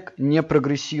человек не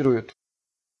прогрессирует.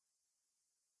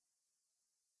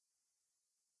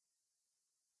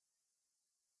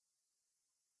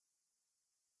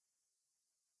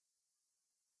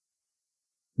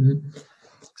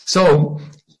 So,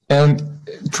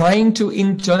 trying to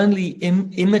internally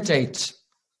imitate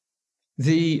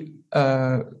the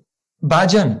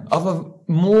bhajan of a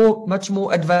much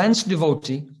more advanced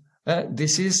devotee,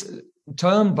 this is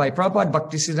termed by Prabhupada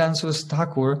Bhaktisiddhanta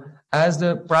Thakur as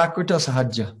the Prakrta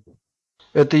Sahajiya.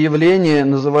 Это явление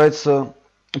называется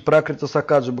Пракрата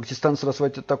Сахаджи. Бхактисиданта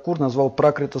Сарасвати Такур назвал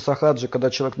Пракрата Сахаджи,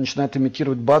 когда человек начинает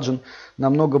имитировать баджан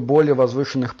намного более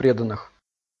возвышенных преданных.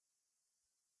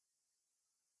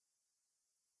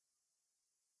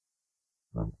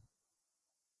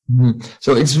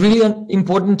 So it's really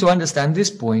important to understand this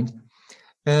point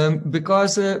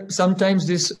because sometimes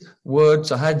this word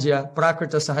Sahajiya,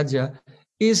 Prakrta Sahajiya,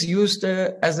 is used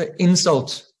as an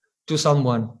insult to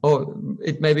someone. Or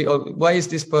it may be, oh, why is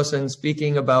this person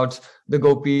speaking about the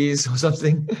gopis or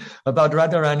something, about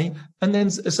Radharani? And then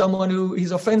someone who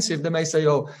is offensive, they may say,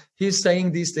 oh, he's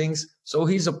saying these things, so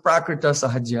he's a Prakrta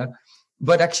Sahajiya.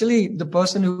 But actually, the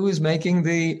person who is making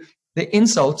the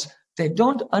insults, they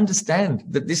don't understand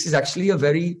that this is actually a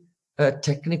very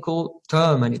technical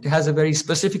term and it has a very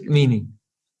specific meaning.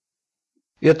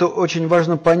 И это очень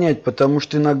важно понять, потому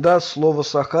что иногда слово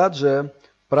сахаджия,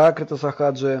 пракрата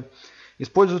сахаджия,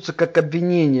 используется как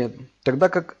обвинение, тогда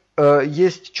как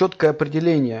есть четкое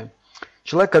определение.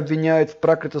 Человек обвиняет в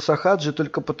пракрата сахаджи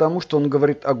только потому, что он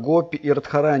говорит о гопи и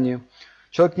радхарани.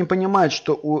 Человек не понимает,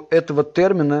 что у этого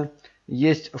термина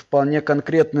есть вполне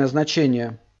конкретное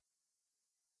значение.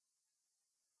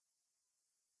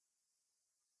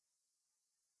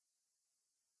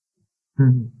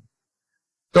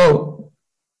 So,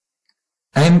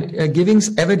 I'm giving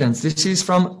evidence. This is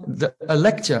from a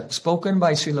lecture spoken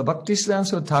by Srila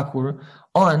Bhaktisiddhanta Thakur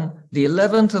on the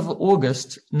 11th of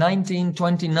August,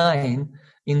 1929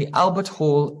 in the Albert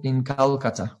Hall in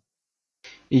Calcutta.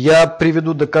 Я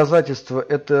приведу доказательства.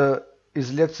 Это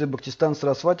из лекции Бхактисиданта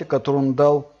Сарасвати, которую он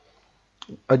дал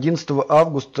 11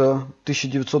 августа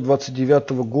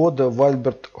 1929 года в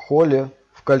Альберт-Холле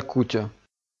в Калькутте.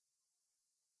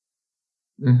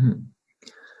 Mm-hmm.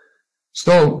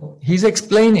 So he's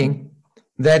explaining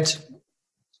that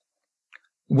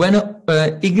when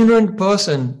an ignorant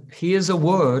person hears a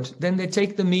word, then they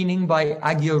take the meaning by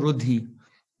agya-ruddhi.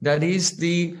 That is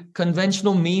the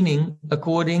conventional meaning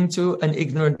according to an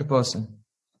ignorant person.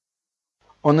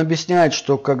 Он объясняет,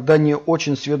 что когда не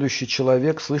очень сведущий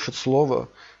человек слышит слово,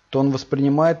 то он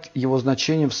воспринимает его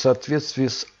значение в соответствии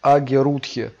с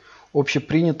агья-рудхи,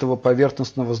 общепринятого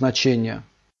поверхностного значения.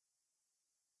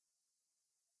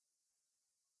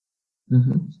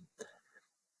 Mm-hmm.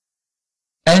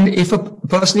 And if a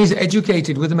person is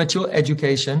educated with a mature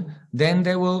education, then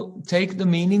they will take the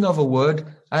meaning of a word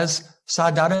as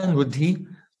sadharan ruddhi,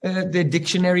 the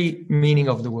dictionary meaning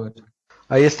of the word.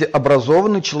 А если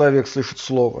образованный человек слышит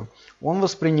слово, он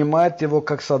воспринимает его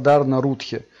как садарна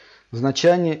рудхи,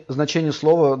 значение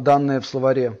слова, данное в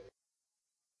словаре.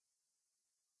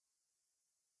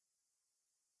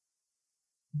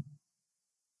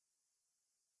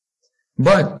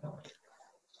 But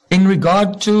in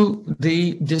regard to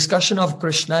the discussion of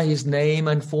Krishna, his name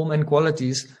and form and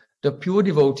qualities, the pure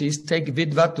devotees take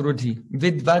vidvat ruddhi.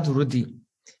 Vidvat ruddhi.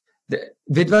 The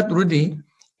vidvat ruddhi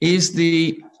is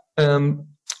the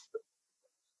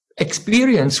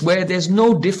experience where there's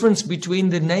no difference between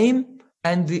the name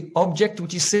and the object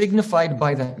which is signified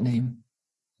by that name.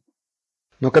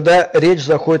 Но когда речь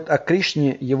заходит о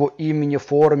Кришне, его имени,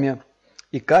 форме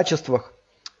и качествах,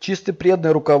 чистый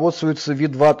преданный руководствуется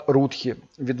видват рудхи.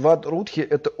 Видват рудхи –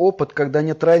 это опыт, когда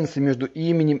нет разницы между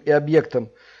именем и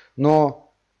объектом,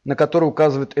 но на который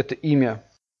указывает это имя.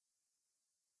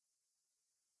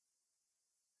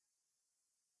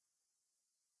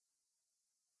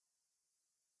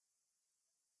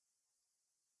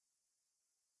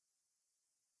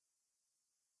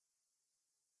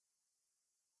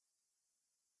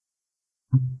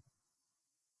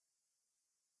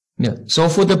 Yeah. So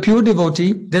for the pure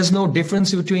devotee, there's no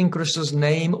difference between Krishna's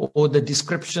name or the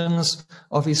descriptions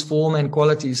of his form and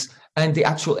qualities and the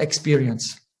actual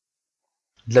experience.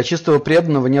 Для чистого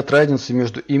преданного нет разницы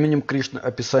между именем Кришны,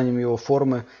 описанием его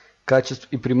формы, качеств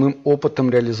и прямым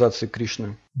опытом реализации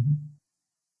Кришны.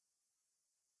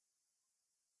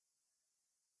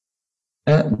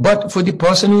 But for the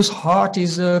person whose heart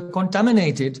is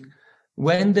contaminated,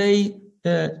 when they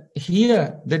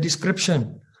hear the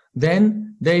description, then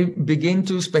they begin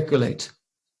to speculate.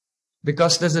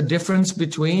 Because there's a difference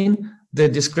between the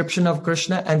description of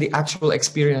Krishna and the actual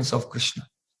experience of Krishna.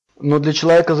 Но для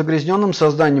человека с загрязненным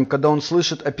сознанием, когда он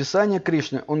слышит описание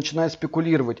Кришны, он начинает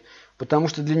спекулировать, потому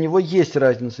что для него есть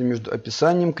разница между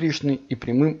описанием Кришны и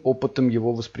прямым опытом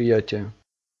его восприятия.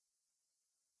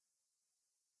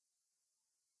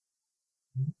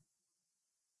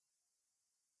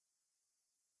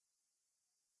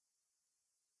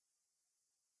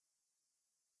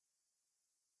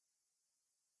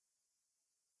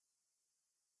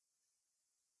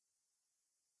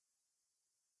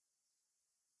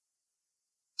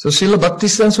 So Srila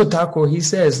Bhaktisiddhanta Thakur, he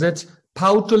says that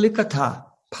pautulikata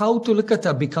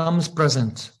becomes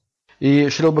present. И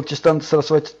Шрила Бхактисиданта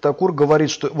Сарасвати Такур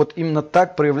говорит, что вот именно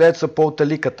так проявляется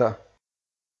пауталиката.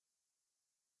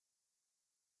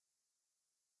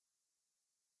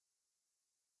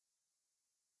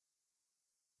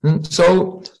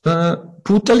 So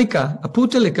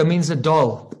putalika means a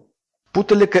doll.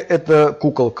 Путалика – это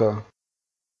куколка.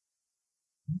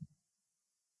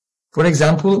 For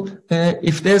example,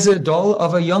 if there's a doll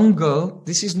of a young girl,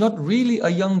 this is not really a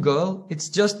young girl, it's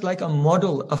just like a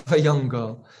model of a young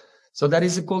girl. So that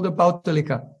is called a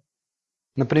pautalika.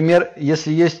 Например,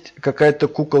 если есть какая-то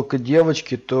куколка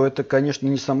девочки, то это, конечно,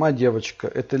 не сама девочка,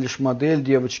 это лишь модель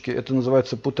девочки, это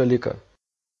называется путалика.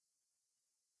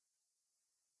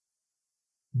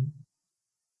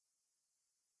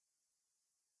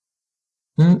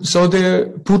 So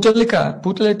the putalika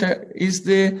is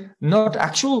the not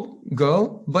actual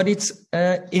girl, but it's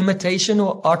imitation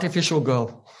or artificial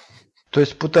girl. То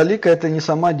есть путалика – это не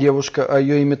сама девушка, а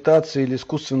ее имитация или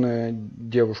искусственная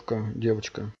девочка.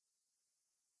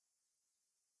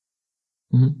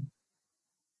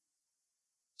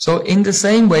 So in the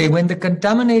same way, when the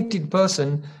contaminated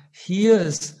person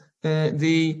hears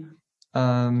the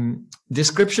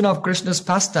description of Krishna's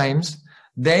pastimes,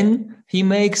 then he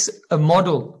makes a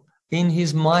model in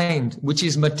his mind, which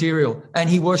is material, and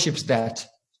he worships that.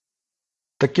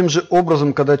 Таким же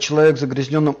образом, когда человек с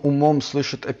загрязненным умом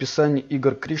слышит описание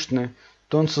игр Кришны,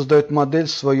 то он создает модель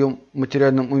в своем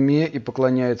материальном уме и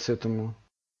поклоняется этому.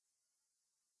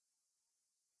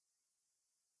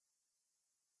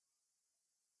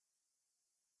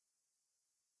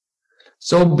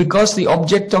 So because the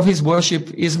object of his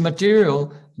worship is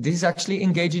material, this is actually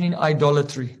engaging in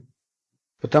idolatry.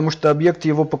 Потому что объект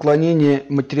его поклонения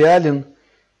материален,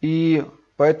 и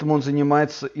поэтому он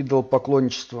занимается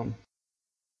идолопоклонничеством.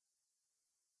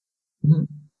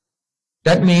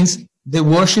 That means the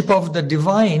worship of the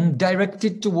divine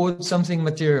directed towards something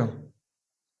material.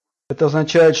 Это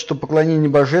означает, что поклонение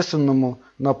божественному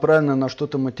направлено на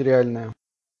что-то материальное.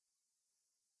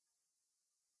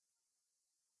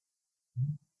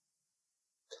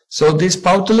 So this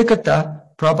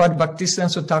Pautalikata, Prabhupada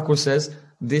Bhaktisiddhanta Thakur says,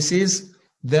 this is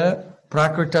the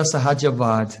Prakrta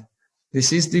Sahajiya.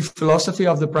 This is the philosophy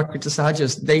of the Prakrta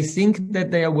Sahajas. They think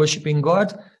that they are worshipping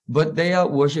God, but they are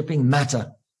worshipping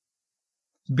matter.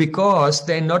 Because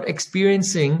they're not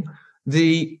experiencing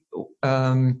the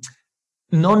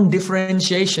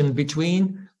non-differentiation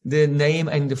between the name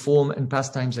and the form and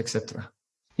pastimes, etc.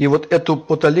 И вот эту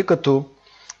Пауталикату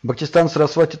Бхактисиданта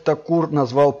Сарасвати Такур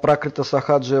назвал Пракрата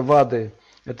Сахаджия Вады.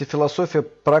 Это философия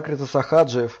Пракрата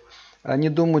Сахаджиев. Они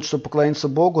думают, что поклоняются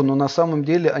Богу, но на самом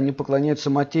деле они поклоняются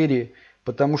материи,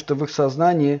 потому что в их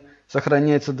сознании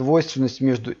сохраняется двойственность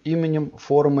между именем,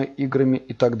 формой, играми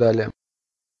и так далее.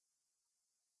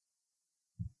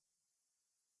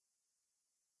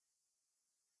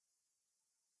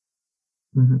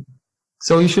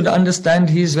 So you should understand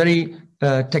his very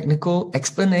technical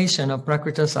explanation of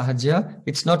Prakrta Sahajiya.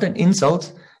 It's not an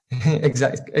insult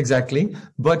exactly,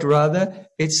 but rather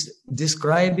it's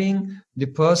describing the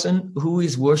person who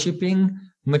is worshipping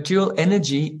material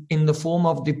energy in the form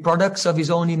of the products of his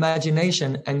own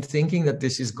imagination and thinking that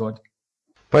this is God.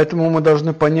 Поэтому мы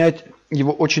должны понять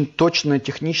его очень точное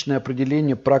техничное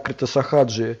определение Пракрата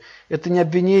Сахаджии. Это не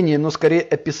обвинение, но скорее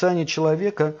описание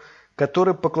человека,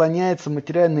 который поклоняется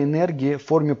материальной энергии в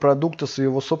форме продукта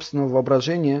своего собственного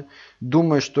воображения,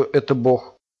 думая, что это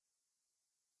Бог.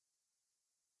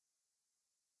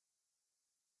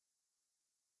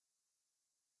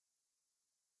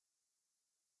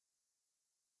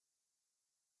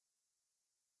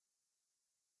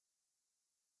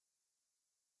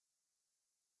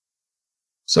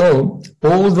 So,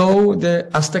 although the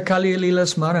Astakali Lila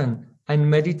Smaran and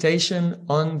meditation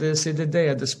on the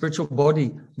Siddhadeha, the spiritual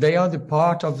body, they are the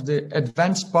part of the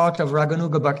advanced part of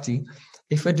Raganuga Bhakti.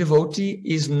 If a devotee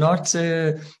is not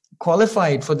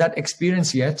qualified for that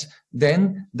experience yet,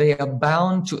 then they are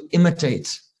bound to imitate.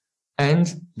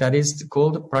 And that is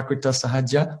called Prakrta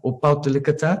Sahajiya or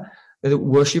Pautalikata, the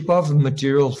worship of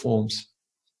material forms.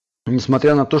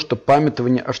 Несмотря на то, что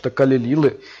памятование Аштакали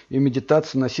Лилы и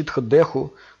медитация на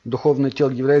Сиддха-Деху, духовное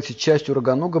тело, является частью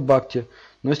Рагануга Бхакти,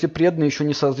 но если преданный еще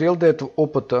не созрел до этого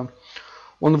опыта,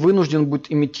 он вынужден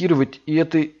будет имитировать, и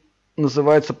это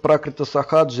называется Пракрата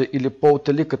Сахаджи или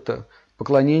Пауталиката,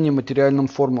 поклонение материальным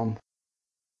формам.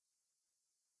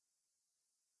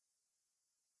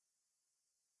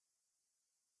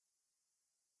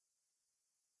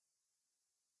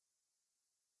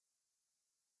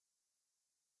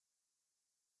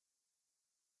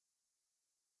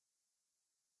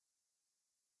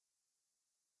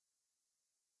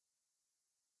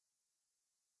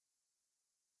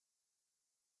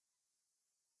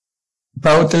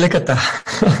 Pautalikata.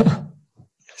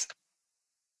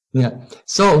 Yeah.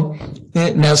 So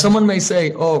now someone may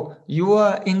say, oh, you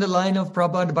are in the line of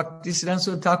Prabhupada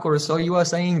Bhaktisiddhanta Thakur, so you are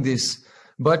saying this.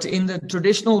 But in the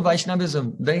traditional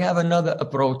Vaishnavism, they have another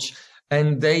approach.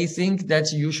 And they think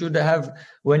that you should have,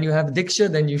 when you have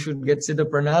Diksha, then you should get Siddha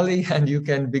Pranali and you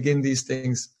can begin these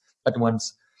things at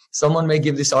once. Someone may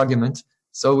give this argument.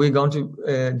 So we're going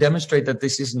to demonstrate that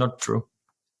this is not true.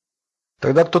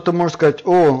 Тогда кто-то может сказать,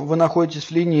 о, вы находитесь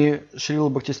в линии Шрила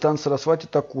Бхактисиданта Сарасвати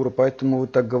Такура, поэтому вы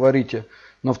так говорите.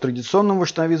 Но в традиционном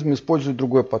вайшнавизме используют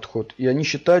другой подход. И они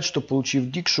считают, что получив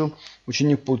дикшу,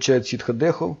 ученик получает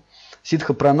сиддха-деху,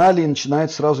 сиддха-пранали и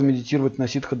начинает сразу медитировать на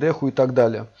сиддха-деху и так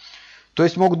далее. То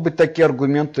есть могут быть такие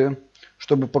аргументы,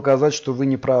 чтобы показать, что вы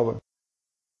не правы.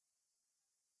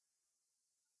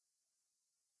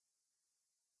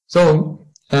 So,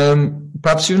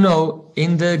 perhaps you know,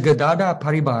 in the Gadada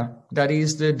Paribar, that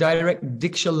is the direct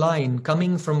Diksha line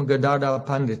coming from Gadada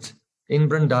Pandit in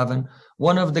Vrindavan,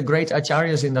 one of the great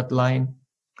acharyas in that line,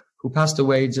 who passed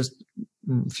away just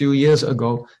a few years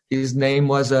ago, his name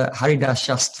was Haridas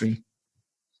Shastri.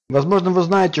 Возможно, вы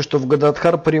знаете, что в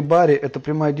Гададхара Парибаре это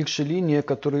прямая дикша линия,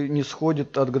 которая не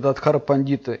сходит от Гададхара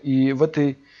Пандита. И в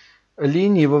этой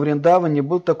линии во Вриндаване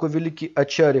был такой великий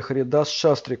ачарья Харидас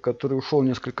Шастри, который ушел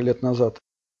несколько лет назад.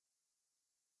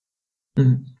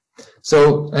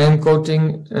 So I am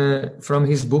quoting from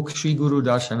his book Shri Guru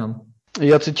Darshanam.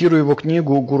 Я цитирую его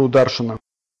книгу Гуру Даршана.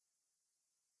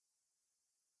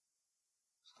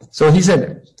 So he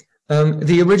said,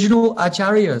 the original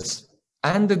acharyas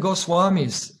and the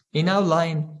Goswamis in our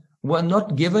line were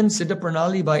not given Siddha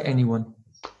Pranali by anyone.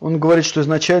 Он говорит, что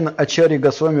изначально ачарьи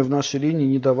Госвами в нашей линии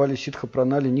не давали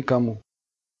ситха-пранали никому.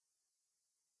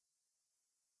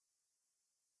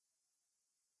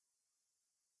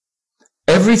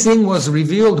 Everything was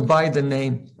revealed by the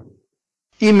name.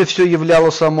 Имя все являло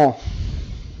само.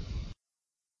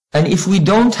 And if we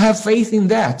don't have faith in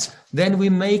that, then we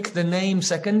make the name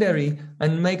secondary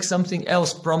and make something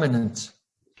else prominent.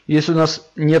 Если у нас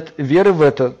нет веры в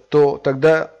это, то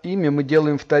тогда имя мы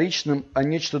делаем вторичным, а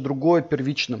нечто другое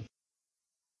первичным.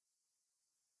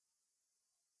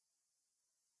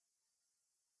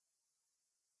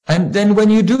 And then when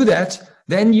you do that,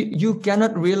 then you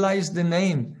cannot realize the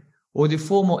name or the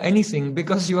form or anything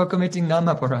because you are committing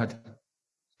nama-parad.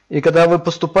 И когда вы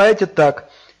поступаете так,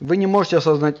 вы не можете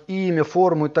осознать имя,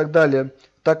 форму и так далее,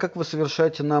 так как вы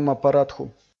совершаете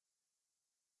нама-парадху.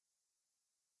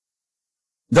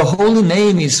 The holy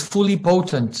name is fully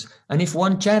potent, and if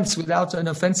one chants without an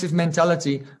offensive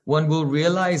mentality, one will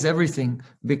realize everything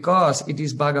because it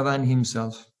is Bhagavan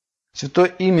himself. Святое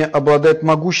имя обладает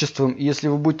могуществом, и если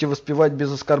вы будете воспевать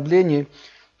без оскорблений,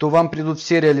 то вам придут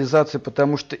все реализации,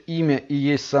 потому что имя и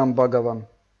есть сам Бхагаван.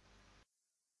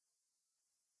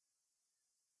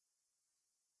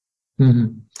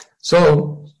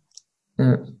 So,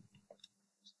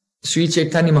 Sri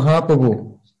Chaitanya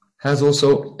Mahaprabhu has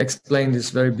also explained this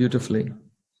very beautifully.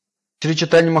 Шри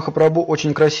Чайтанья Махапрабху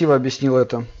очень красиво объяснил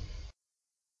это.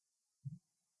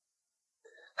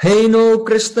 Hey no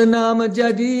Krishna nama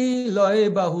jadi loy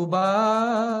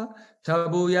bahuba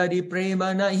tabu yadi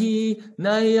prema nahi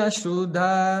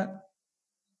ashuddha.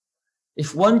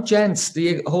 If one chants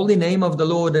the holy name of the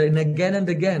Lord and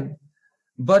again,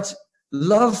 but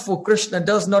love for Krishna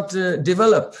does not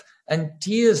develop and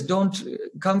tears don't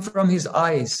come from his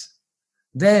eyes,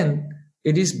 then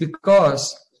it is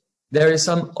because there is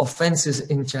some offenses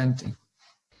in chanting.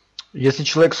 Если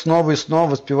человек снова и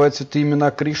снова воспевает святые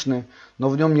имена Кришны, но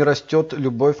в нем не растет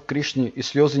любовь к Кришне и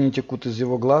слезы не текут из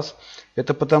его глаз,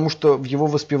 это потому, что в его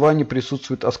воспевании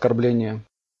присутствует оскорбление.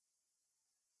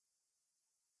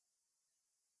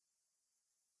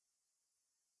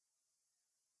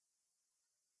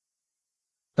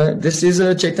 This is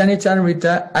Chaitanya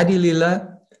Charitamrita Adi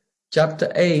Lila,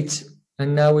 chapter 8,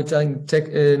 and now we're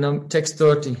taking text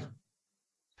 30.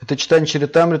 Это читание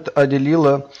Чаритамрита Ади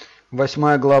Лила,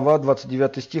 8 глава,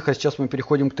 29 стих, а сейчас мы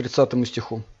переходим к 30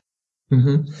 стиху.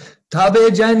 Tabe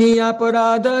jani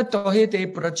aparada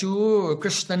tohite prachur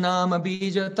Krishna nama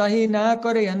bija tahi na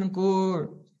kare ankur.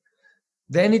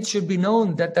 Then it should be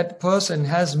known that that person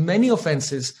has many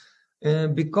offenses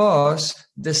because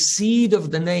the seed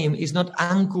of the name is not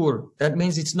ankur. That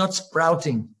means it's not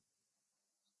sprouting.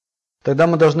 Тогда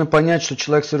мы должны понять, что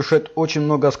человек совершает очень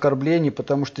много оскорблений,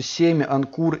 потому что семя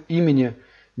анкур имени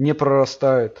не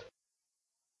прорастает.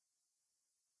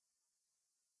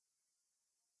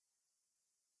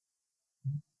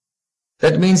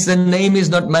 That means the name is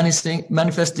not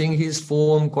manifesting his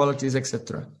form, qualities,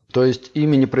 etc. То есть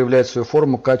имя не проявляет свою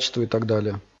форму, качество и так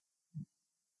далее.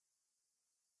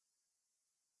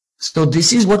 So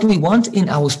this is what we want in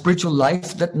our spiritual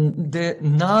life, that the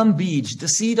Nam Bij, the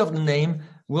seed of the name,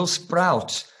 will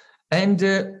sprout.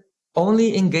 And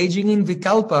only engaging in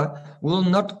Vikalpa will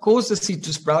not cause the seed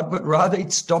to sprout, but rather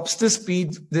it stops the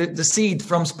seed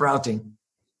from sprouting.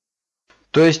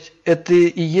 То есть это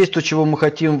и есть то, чего мы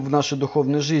хотим в нашей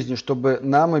духовной жизни, чтобы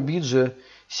Нама-биджа,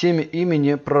 семя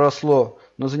имени, проросло.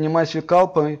 Но занимаясь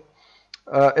викалпой,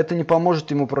 это не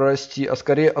поможет ему прорасти, а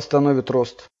скорее остановит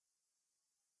рост.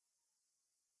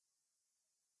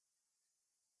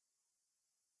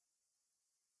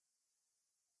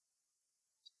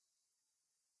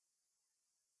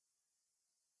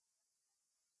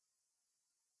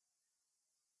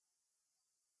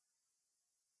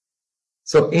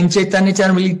 So in Chaitanya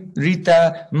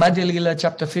Charitamrita Madhya Lila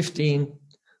chapter 15,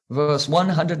 verse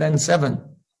 107,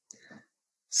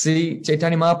 see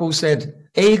Chaitanya Mahaprabhu said,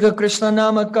 Eka Krishna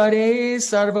nama kare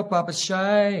sarva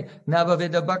papashai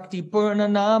navaveda bhakti purna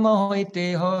nama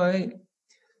hoite hoy.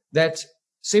 That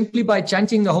simply by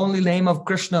chanting the holy name of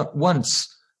Krishna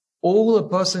once, all a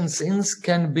person's sins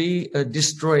can be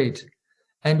destroyed,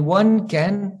 and one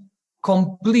can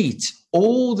complete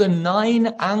all the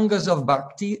 9 angas of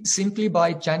bhakti simply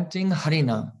by chanting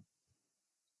Harinam.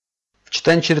 В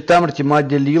читании Чаритамрити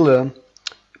Мадья Лила,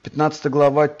 15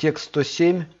 глава, текст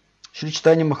 107, Шри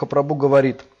Чайтанья Махапрабху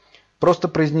говорит: просто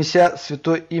произнеся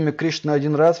святое имя Кришны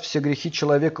один раз, все грехи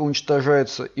человека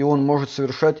уничтожаются, и он может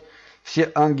совершать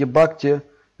все анги бхакти,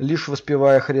 лишь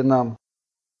воспевая Харинам.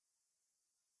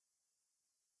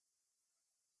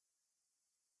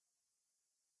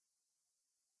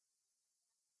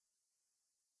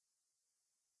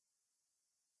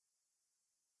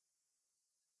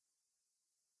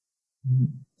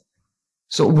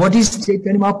 So what is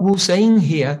Chaitanya Mahaprabhu saying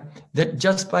here? That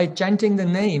just by chanting the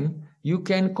name, you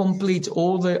can complete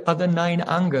all the other 9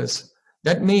 angas.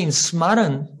 That means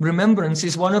smaran, remembrance,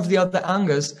 is one of the other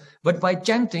angas, but by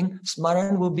chanting,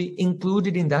 smaran will be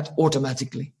included in that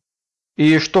automatically.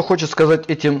 И что хочет сказать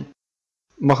этим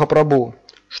Махапрабху?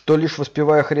 Что лишь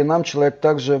воспевая Харинам, человек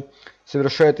также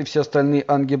совершает и все остальные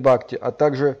анги бхакти. А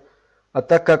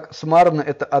так как смарана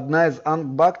это одна из анг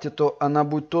бхакти, то она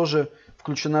будет тоже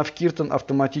включена в киртан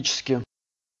автоматически.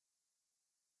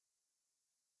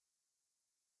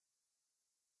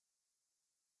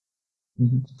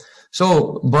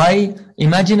 So by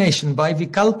imagination, by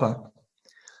Vikalpa,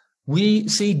 we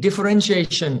see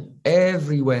differentiation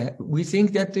everywhere. We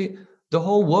think that the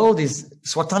whole world is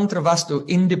swatantra vastu,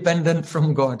 independent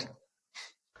from God.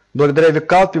 Благодаря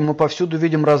Викалпе мы повсюду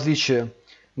видим различия.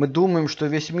 Мы думаем, что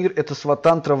весь мир это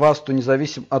сватантра васту,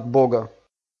 независим от Бога.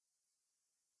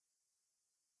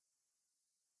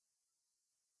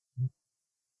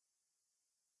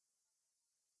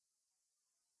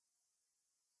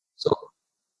 So,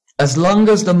 as long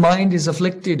as the mind is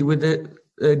afflicted with the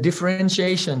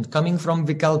differentiation coming from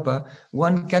Vikalpa,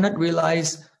 one cannot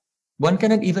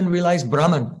even realize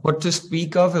Brahman, what to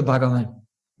speak of a Bhagavan.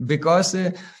 Because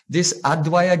this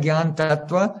Advaya Gyan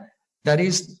Tattva, that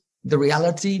is the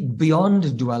reality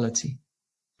beyond duality.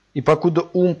 И покуда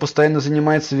ум постоянно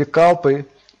занимается викалпой,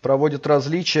 проводит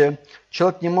различия,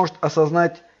 человек не может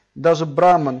осознать даже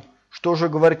Браман, что же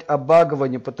говорить о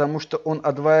Бхагаване, потому что он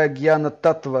Адвая Гьяна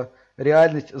Таттва,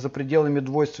 реальность за пределами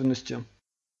двойственности.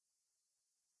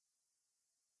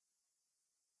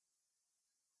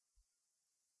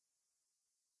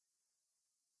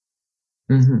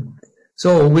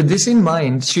 So with this in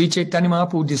mind, Sri Chaitanya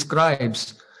Mahaprabhu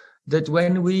describes that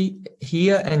when we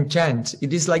hear and chant,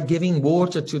 it is like giving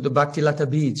water to the Bhaktilata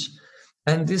Bij.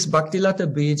 And this Bhaktilata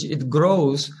Bij, it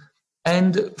grows,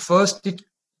 and first it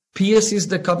pierces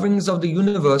the coverings of the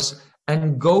universe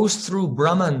and goes through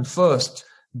Brahman first,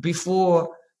 before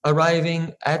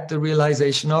arriving at the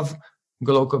realization of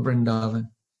Goloka Vrindavan.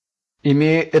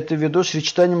 Имея это в виду, Шри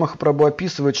Чайтанья Махапрабху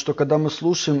описывает, что когда мы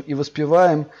слушаем и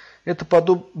воспеваем, это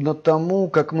подобно тому,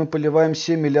 как мы поливаем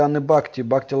семя лианы Бхакти,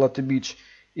 Бхакти-Лата Бидж.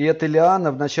 И эта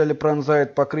лиана вначале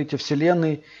пронзает покрытие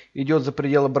Вселенной, идет за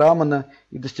пределы Брамана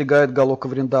и достигает Галока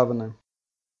Вриндавана.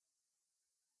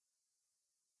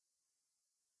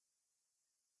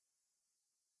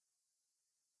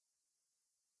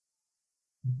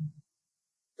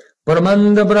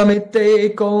 Paramanda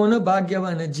Brahmite Kona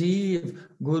Bhagyavana Jeev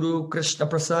Guru Krishna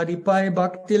Prasadi Pai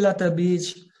Bhakti Lata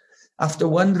Bij. After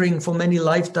wandering for many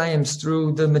lifetimes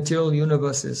through the material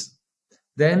universes,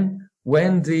 then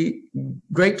when the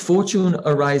great fortune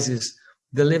arises,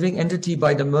 the living entity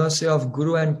by the mercy of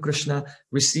Guru and Krishna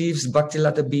receives Bhakti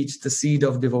Lata Bij, the seed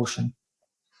of devotion.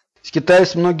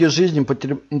 Скитаясь многие жизни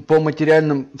по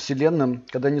материальным вселенным,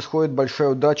 когда не сходит большая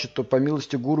удача, то по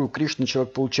милости Гуру и Кришны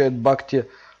человек получает Бхакти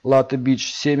Лата Бидж,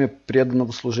 семя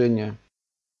преданного служения.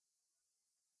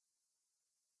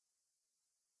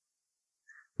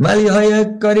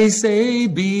 Malihaya kari se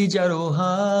bij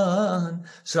arohan,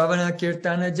 Sravana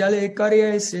Kirtana jale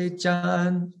kari se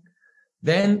chan.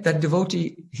 Then that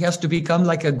devotee, he has to become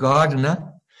like a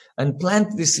gardener and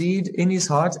plant the seed in his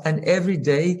heart and every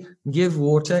day give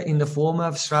water in the form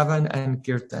of Shravan and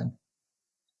Kirtan.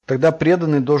 Тогда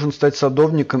преданный должен стать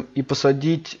садовником и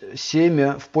посадить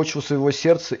семя в почву своего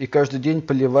сердца и каждый день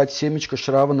поливать семечко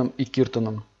Шраваном и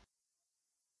Киртаном.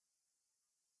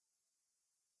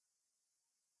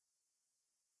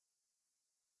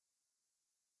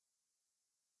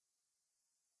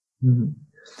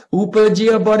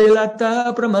 Upajya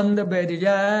Bodhilata Pramanda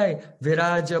Bedijai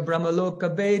Viraja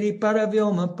Brahmaloka Bedi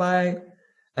Paravyoma Pai.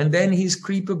 And then his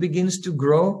creeper begins to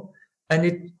grow and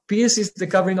it pierces the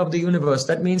covering of the universe.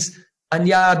 That means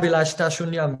Anya Bilashta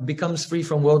Shunyam becomes free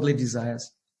from worldly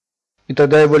desires. И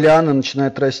тогда его лиана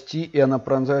начинает расти, и она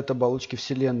пронзает оболочки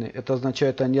Вселенной. Это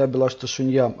означает Анья Билашта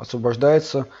Шуньям,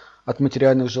 освобождается от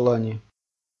материальных желаний.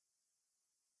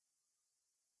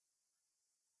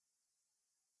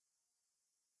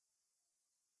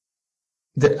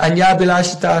 The Anya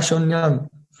Bilashta Shunyam,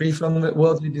 free from the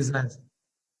worldly desires.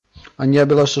 Анья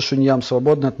Билашта Шуньям,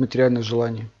 свободна от материальных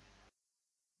желаний.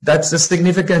 That's the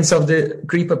significance of the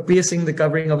creeper piercing the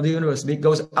covering of the universe. It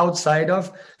goes outside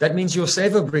of, that means your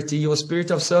seva vritti, your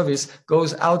spirit of service,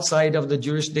 goes outside of the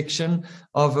jurisdiction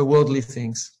of worldly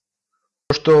things.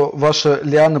 То, что ваша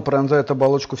лиана пронзает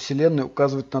оболочку Вселенной,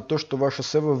 указывает на то, что ваша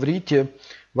сева врити,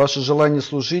 ваше желание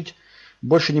служить,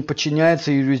 больше не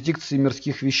подчиняется юрисдикции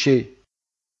мирских вещей.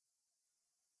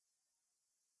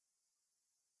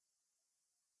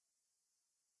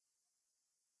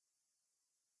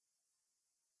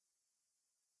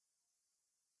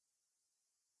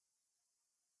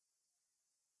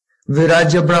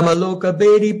 Viraja Brahmaloka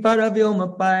Bedi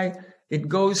Paravyoma Pai. It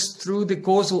goes through the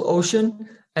causal ocean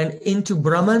and into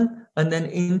Brahman and then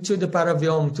into the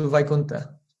Paravyom to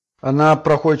Vaikuntha. Она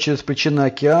проходит через причинный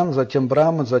океан, затем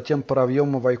Брахман, затем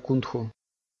Паравьома Вайкунтху.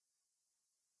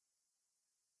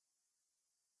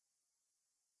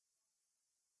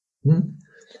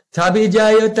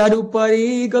 Tabijaya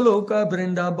Tadupari Galoka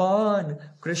Vrindavan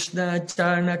Krishna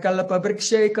Charna Kalapa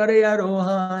Vrikshe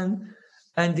Karyarohan.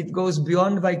 And it goes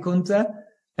beyond Vaikuntha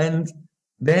and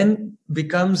then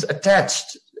becomes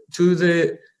attached to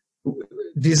the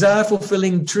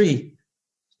desire-fulfilling tree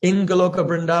in Goloka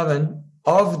Vrindavan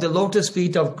of the lotus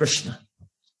feet of Krishna.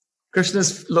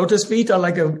 Krishna's lotus feet are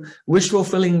like a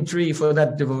wish-fulfilling tree for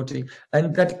that devotee,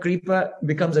 and that creeper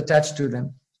becomes attached to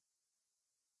them.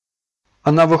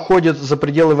 Она выходит за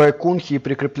пределы Вайкунтхи и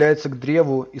прикрепляется к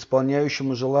древу,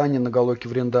 исполняющему желание на Галоке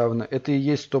Вриндавана. Это и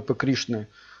есть стопы Кришны.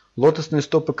 Лотосные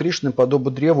стопы Кришны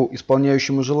подобны древу,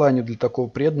 исполняющему желание для такого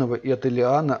преданного, и эта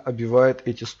лиана обвивает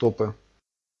эти стопы.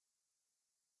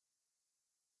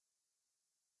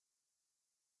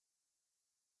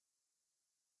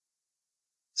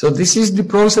 So this is the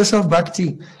process of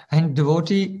bhakti, and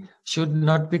devotee should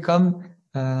not become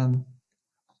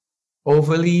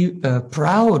overly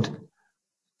proud,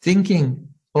 thinking,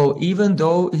 oh, even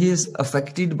though he is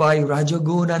affected by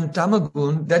Rajagun and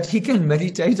Tamagun, that he can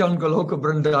meditate on Goloka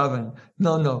Vrindavan.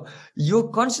 No. Your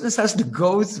consciousness has to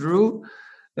go through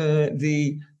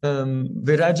the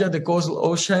Viraja, the causal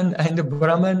ocean, and the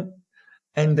Brahman,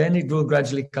 and then it will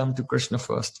gradually come to Krishna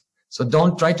first. So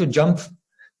don't try to jump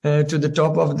to the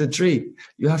top of the tree.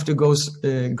 You have to go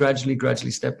gradually,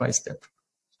 step by step.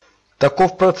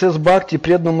 Таков процесс бхакти.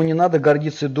 Преданному не надо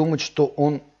гордиться и думать, что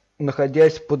он,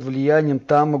 находясь под влиянием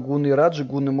Тама, Гуны и Раджи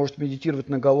Гуны, может медитировать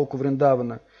на Галоку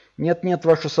Вриндавана. Нет,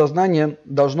 ваше сознание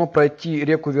должно пройти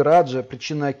реку Вираджа,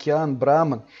 причинный океан,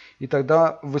 Брахман, и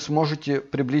тогда вы сможете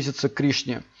приблизиться к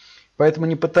Кришне. Поэтому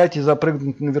не пытайтесь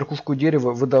запрыгнуть на верхушку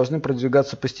дерева, вы должны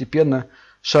продвигаться постепенно,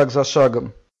 шаг за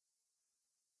шагом.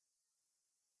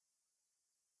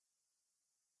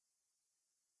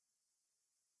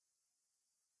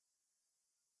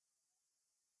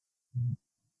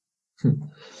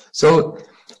 So,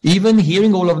 even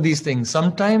hearing all of these things,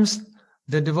 sometimes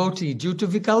the devotee, due to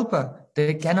Vikalpa,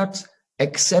 they cannot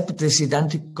accept the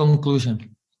Siddhantic conclusion.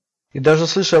 И даже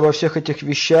слыша обо всех этих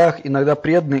вещах, иногда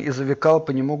преданные из-за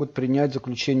Викалпы не могут принять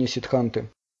заключение Сиддханты.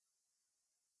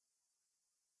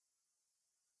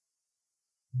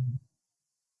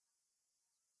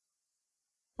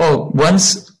 Oh,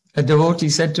 once a devotee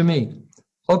said to me,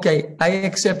 okay, I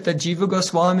accept that Jiva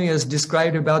Goswami has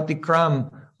described about the kram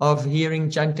of hearing,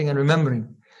 chanting and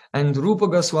remembering. And Rupa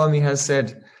Goswami has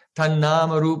said,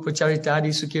 Tannama Rupa Charitadi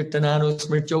Sukirtanano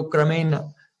Smrityo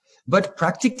Kramena. But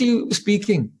practically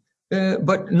speaking,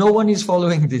 but no one is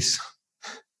following this.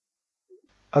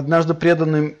 Однажды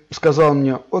преданный сказал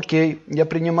мне, окей, я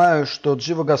принимаю, что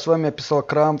Джива Госвами описал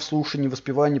крам в слушании,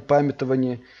 воспевании,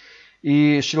 памятовании.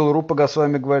 И Шрила Рупа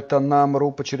Госвами говорит, Таннама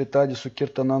Рупа Чаритади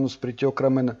Сукиртанану Смритьо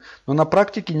Крамена. Но на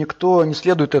практике никто не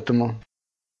следует этому.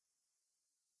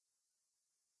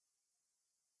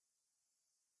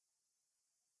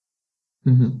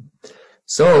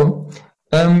 So,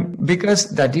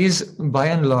 because that is by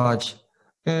and large,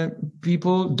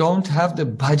 people don't have the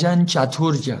bhajan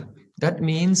chaturya. That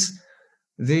means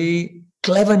the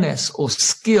cleverness or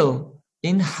skill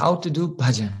in how to do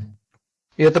bhajan.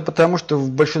 И это потому, что в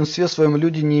большинстве своем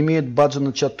люди не имеют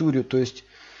баджана чатурью, то есть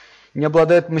не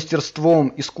обладают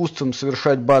мастерством, искусством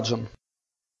совершать баджан.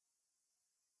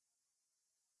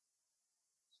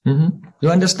 You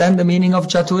understand the meaning of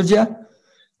chaturya?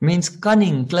 Means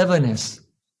cunning, cleverness.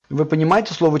 Вы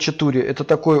понимаете слово чатурья? Это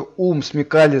такой ум,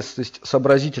 смекалистость,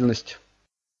 сообразительность.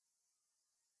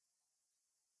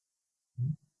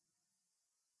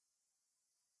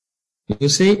 You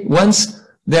see, once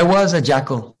there was a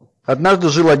jackal. Однажды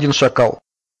жил один шакал.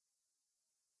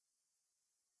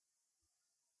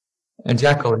 A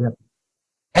jackal, yeah.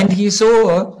 And he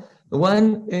saw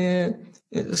one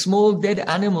small dead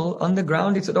animal on the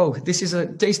ground. He said, oh, this is a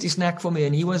tasty snack for me.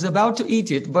 And he was about to eat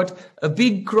it, but a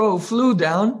big crow flew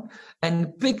down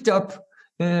and picked up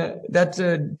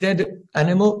that dead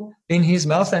animal in his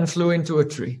mouth and flew into a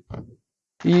tree.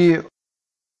 И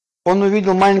он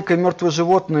увидел маленькое мертвое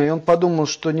животное, и он подумал,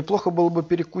 что неплохо было бы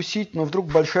перекусить, но вдруг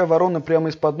большая ворона прямо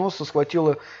из-под носа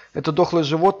схватила это дохлое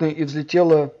животное и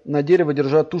взлетела на дерево,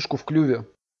 держа тушку в клюве.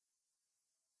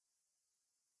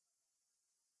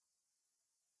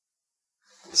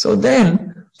 So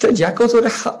then the jackal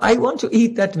thought, I want to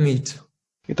eat that meat.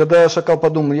 И тогда шакал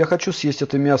подумал, я хочу съесть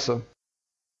это мясо.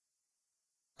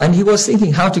 And he was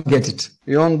thinking how to get it.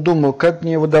 И он думал, как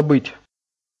мне его добыть.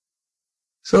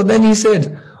 So then he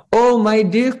said, "Oh, my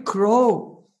dear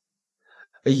crow,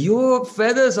 your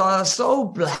feathers are so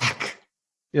black."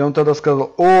 И он тогда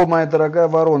сказал: «О, моя дорогая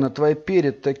ворона, твои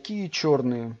перья такие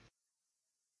черные».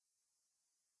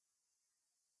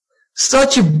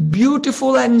 Such a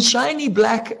beautiful and shiny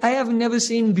black I have never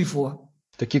seen before.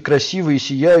 Такие красивые,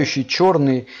 сияющие,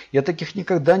 черные. Я таких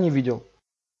никогда не видел.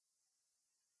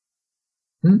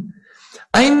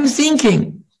 I'm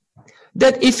thinking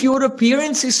that if your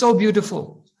appearance is so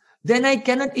beautiful, then I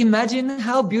cannot imagine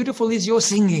how beautiful is your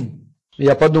singing.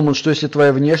 Я подумал, что если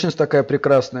твоя внешность такая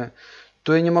прекрасная,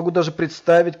 то я не могу даже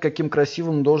представить, каким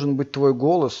красивым должен быть твой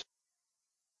голос.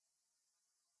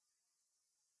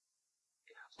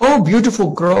 Oh,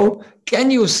 beautiful crow, can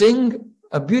you sing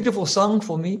a beautiful song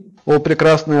for me? О,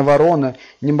 прекрасная ворона,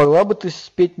 не могла бы ты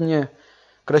спеть мне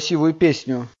красивую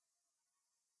песню?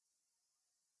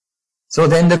 So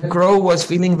then the crow was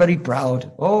feeling very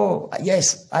proud. Oh,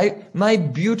 yes, my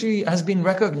beauty has been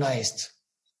recognized.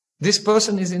 This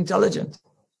person is intelligent.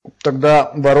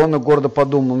 Тогда ворона гордо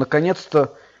подумал: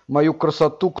 наконец-то мою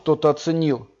красоту кто-то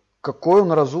оценил. Какой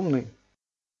он разумный.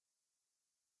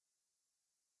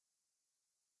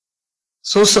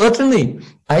 So certainly,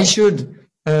 I should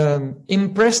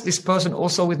impress this person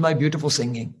also with my beautiful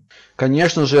singing.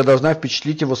 Конечно же, я должна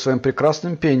впечатлить его своим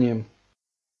прекрасным пением.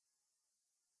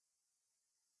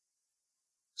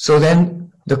 So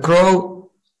then the crow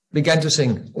began to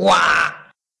sing. Wah!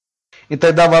 И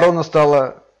тогда ворона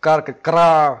стала каркать: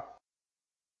 кра.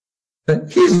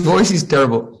 His voice is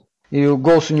terrible. И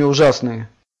голос у нее ужасный.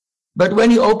 But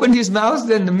when he opened his mouth,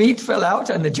 then the meat fell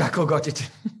out and the jackal got it.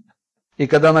 И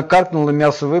когда она каркнула,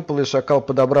 мясо выпало, и шакал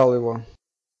подобрал его.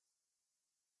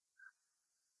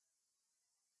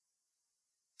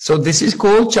 So this is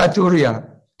called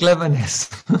chaturya, cleverness.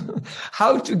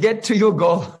 How to get to your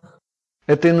goal.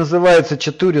 Это и называется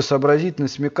чатурья,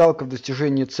 сообразительность, смекалка в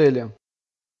достижении цели.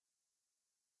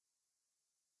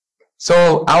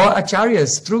 So our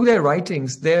acharyas, through their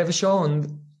writings, they have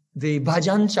shown the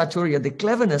bhajan chaturya, the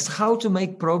cleverness, how to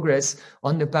make progress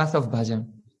on the path of bhajan.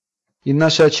 И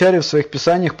наши ачарьи в своих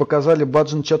писаниях показали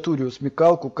баджан чатурью,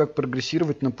 смекалку, как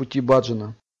прогрессировать на пути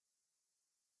баджана.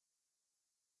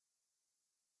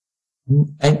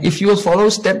 And if you will follow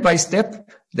step by step,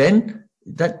 then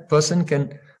that person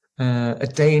can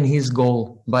attain his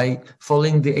goal by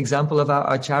following the example of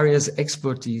our acharya's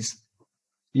expertise.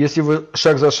 Если вы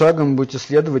шаг за шагом будете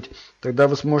следовать, тогда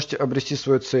вы сможете обрести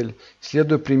свою цель,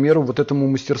 следуя примеру вот этому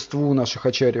мастерству наших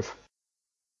ачарьев.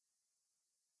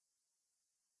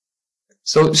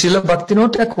 So Srila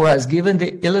Bhaktivinoda Thakur has given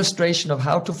the illustration of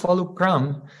how to follow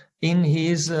Prem in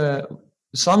his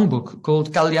songbook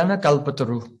called Kalyana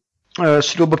Kalpataru.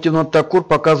 Шрила Бхактивинода Такур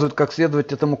показывает, как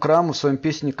следовать этому краму в своем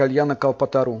песне Кальяна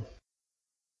Калпатару.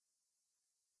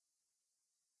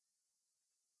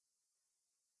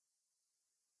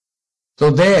 So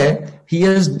there he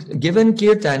has given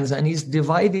kirtans and he's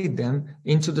divided them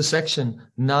into the section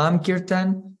Nam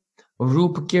Kirtan,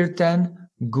 Rup Kirtan,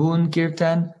 Gun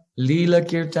Kirtan, Lila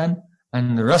Kirtan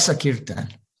and Rasa Kirtan.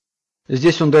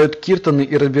 Здесь он дает киртаны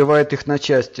и разбивает их на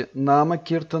части. Нама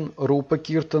Киртан, Рупа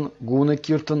Киртан, Гуна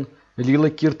Киртан, Лила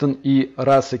Киртан и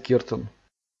Раса Киртан.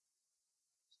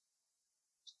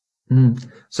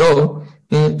 So,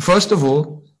 first of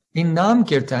all, in Nam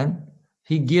Kirtan,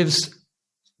 he gives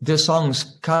the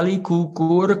songs Kali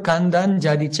Kukur Kandan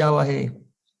Jadi Chawahe.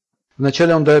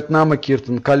 Вначале он дает Нама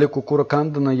Киртан, Кали Кукура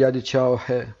Кандана Яди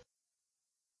Чаохе.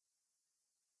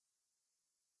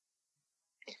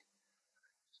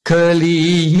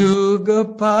 Kali Yuga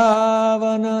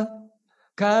Pavana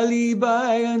Kali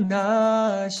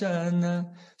Bayanashana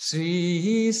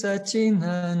Sri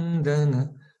Sachinandana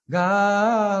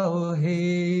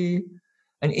Gaohe.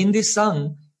 And in this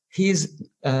song, he's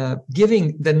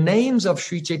giving the names of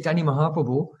Sri Chaitanya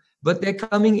Mahaprabhu, but they're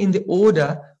coming in the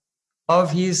order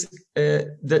of his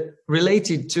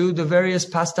related to the various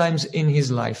pastimes in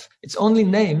his life. It's only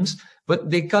names, but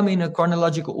they come in a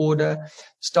chronological order,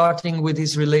 starting with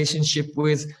his relationship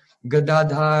with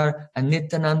Gadadhar and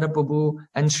Nityananda Prabhu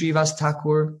and Srivas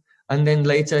Thakur, and then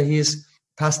later his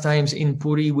pastimes in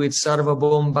Puri with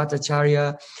Sarvabhaum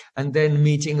Bhattacharya, and then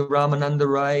meeting Ramananda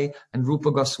Rai and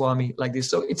Rupa Goswami, like this.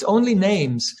 So it's only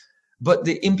names, but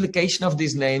the implication of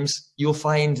these names, you'll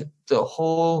find the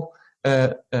whole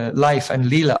life and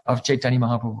lila of Chaitanya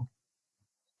Mahaprabhu.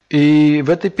 И в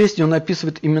этой песне он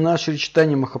описывает имена Шри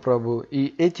Чайтаньи Махапрабху.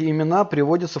 И эти имена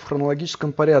приводятся в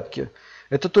хронологическом порядке.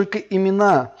 Это только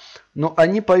имена, но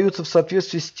они поются в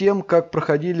соответствии с тем, как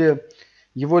проходили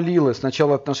его лилы.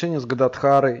 Сначала отношения с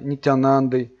Гададхарой,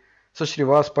 Нитянандой, со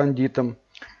Шривас Пандитом,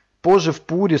 Позже в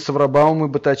Пури с Аврабаумом и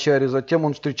Бхаттачарьей, затем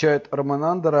он встречает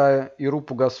Рамананда Рая и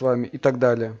Рупу Госвами и так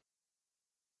далее.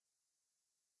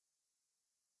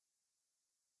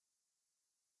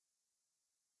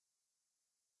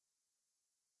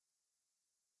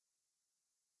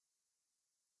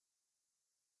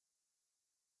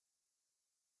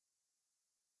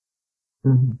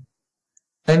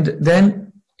 And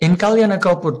then in Kalyana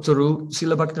Kalpataru,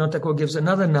 Srila Bhaktivinoda Thakur gives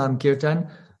another Nam Kirtan,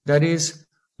 that is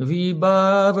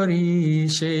Vibhavari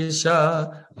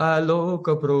Shesha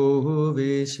Aloka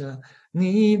Provesha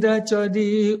Nida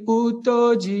Chadi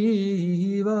Uto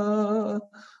Jiva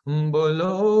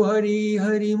Bolo Hari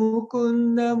Hari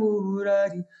Mukunda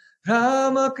Murari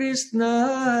Rama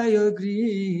Krishna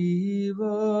Yagriva.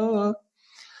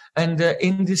 And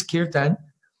in this Kirtan,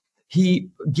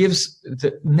 he gives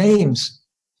the names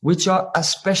which are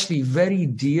especially very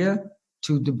dear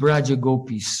to the Braja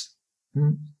Gopis.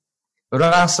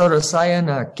 Rasa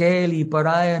Rasayana, Keli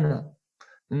Parayana,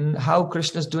 how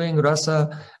Krishna is doing rasa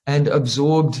and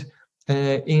absorbed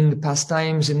in the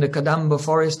pastimes in the Kadamba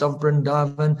forest of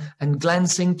Vrindavan and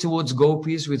glancing towards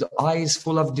gopis with eyes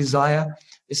full of desire.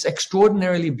 It's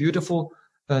extraordinarily beautiful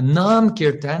Nam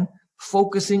Kirtan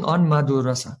focusing on Madhur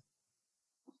Rasa.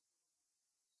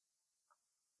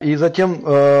 И затем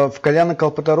в Каляна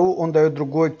Калпатару он дает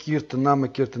другой киртан, Нама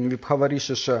Киртан, Вибхавари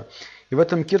Шиша. И в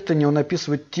этом киртане он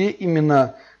описывает те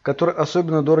имена, которые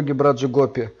особенно дороги Браджа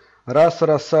Гопи. Раса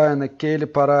Расаяна, Кейли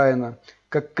Параяна.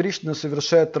 Как Кришна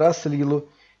совершает раса лилу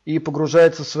и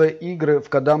погружается в свои игры в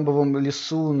Кадамбовом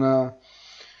лесу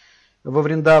во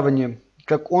Вриндаване.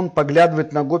 Как он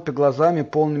поглядывает на Гопи глазами,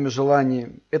 полными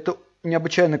желаний. Это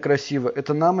необычайно красиво.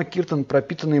 Это Нама Киртан,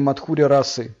 пропитанный Мадхури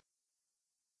расой.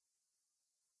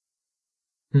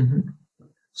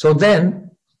 So then,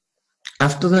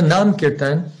 after the Nam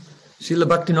Kirtan, Srila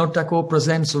Bhaktivinoda Thakur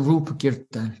presents Rupa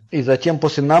Kirtan. И затем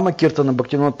после Нама Киртана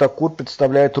Бхактивинода Такур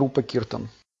представляет Рупа Киртан.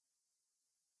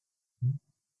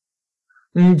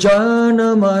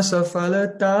 Janamasa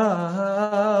Falata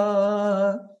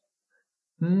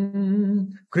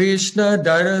Krishna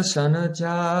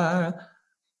Darasanachar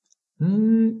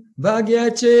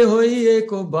Bhagyache Hoye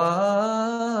Koba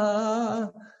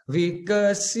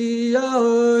Vikasiya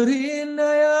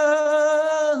Horinaya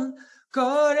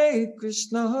Kare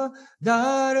Krishna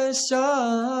Darashan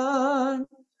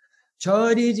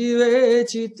Chari Jive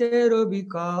Chitero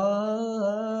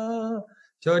Bika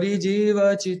Chari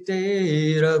Jiva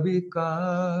Chitera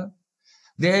Bika.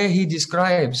 There he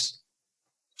describes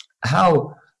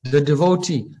how the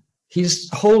devotee, his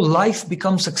whole life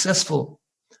becomes successful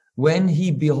when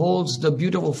he beholds the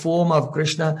beautiful form of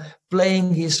Krishna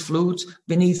playing his flute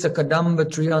beneath the Kadamba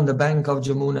tree on the bank of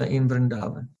Jamuna in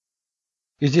Vrindavan.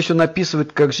 И здесь он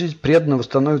описывает, как жизнь преданного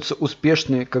становится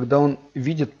успешной, когда он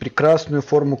видит прекрасную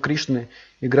форму Кришны,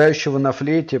 играющего на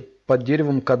флейте под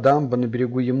деревом Кадамба на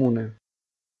берегу Ямуны.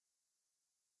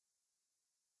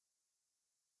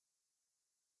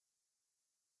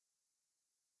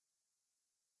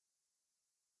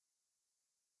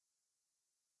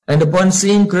 And upon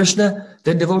seeing Krishna,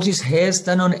 the devotee's hair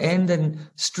stand on end and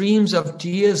streams of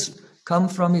tears come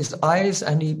from his eyes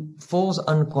and he falls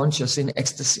unconscious in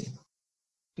ecstasy.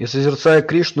 И созерцая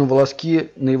Кришну, волоски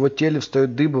на его теле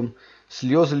встают дыбом,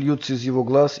 слезы льются из его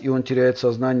глаз, и он теряет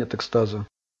сознание от экстаза.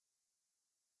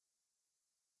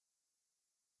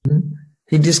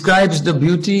 He describes the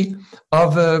beauty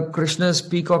of Krishna's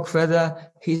peacock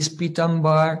feather, his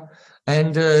pitambar,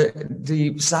 and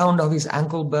the sound of his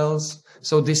ankle bells.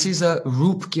 So this is a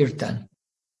Rup Kirtan.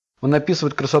 Он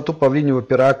описывает красоту павлиньего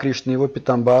пера Кришны, его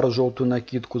питамбару, желтую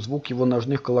накидку, звук его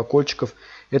ножных колокольчиков.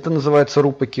 Это называется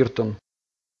Рупа Киртан.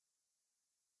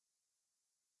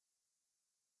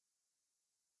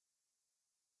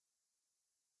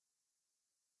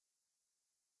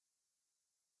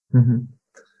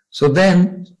 So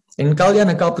then, in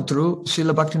Kalyana Kalpataru,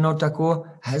 Srila Bhaktivinoda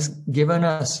Thakur has given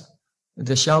us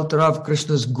the shelter of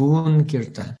Krishna's Gun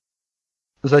Kirtan.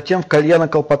 Затем в Кальяна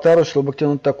Калпатару Шрила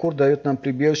Бхактивинода Такур дает нам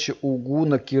прибежище у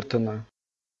Гуна Киртана.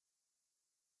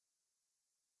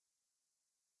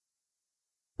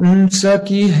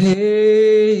 Saki he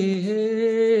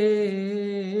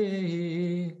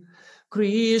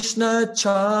Krishna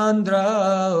Chandra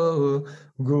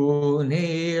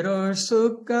Gunera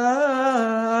Sukha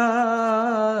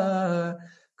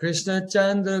Krishna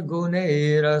Chandra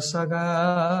Gunera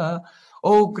Saga.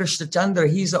 Oh, Krishna Chandra,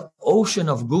 he's an ocean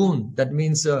of gun. That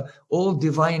means all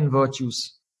divine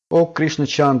virtues. О, Кришна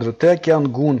Чандра, ты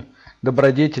океан гун,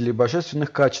 добродетелей,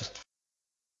 божественных качеств.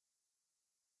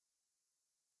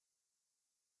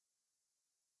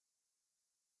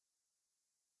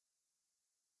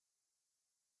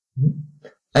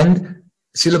 And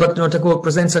Srila Bhaktivinoda Thakur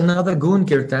presents another Gun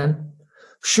Kirtan.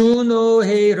 Shuno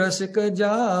he rasika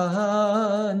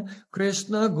jan,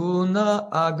 Krishna guna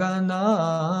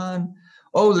aganan.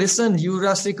 Oh, listen, you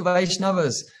Rasik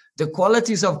Vaishnavas, the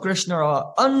qualities of Krishna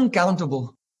are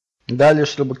uncountable. Далее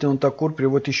Шрила Бхактивинода Такур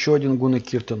приводит еще один гуна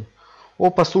Киртан.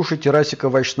 О, послушайте, Расика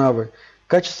Вайшнавы,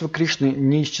 качество Кришны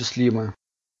неисчислимо.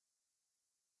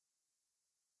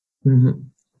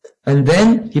 And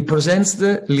then he presents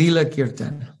the Lila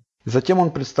Kirtan. Затем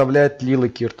он представляет Лила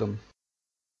Киртан.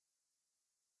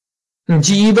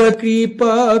 Jiva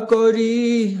kripa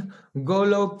kori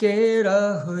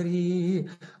golokera hari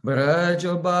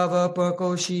brajo bhava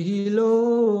pakoshilo.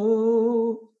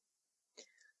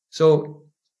 So,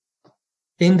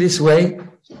 in this way,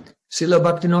 Srila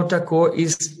Bhaktivinoda Thakur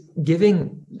is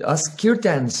giving us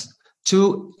kirtans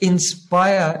to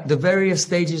inspire the various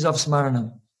stages of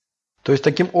smaranam. То есть,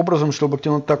 таким образом, Шрила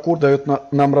Бхактивинода Такур дает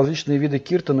нам различные виды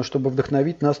киртана, чтобы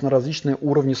вдохновить нас на различные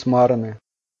уровни смараны.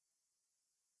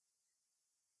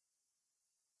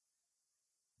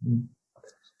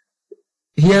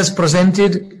 He has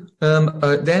presented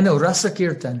then a Rasa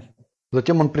Kirtan.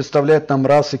 Затем он представляет нам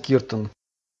расы киртан.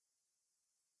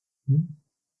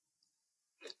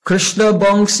 Krishna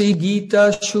Bangsi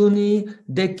Gita Shuni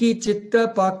Deki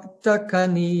Chitta Pakta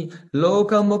Kani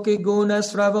Loka Mukhi Guna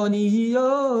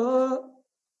Sravaniya.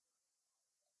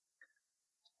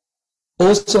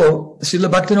 Also, Srila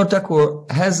Bhaktivinoda Thakur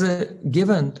has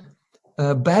given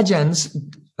bhajans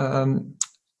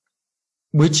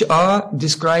which are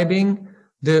describing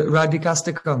the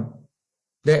Radhikastakam.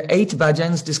 There are 8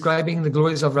 bhajans describing the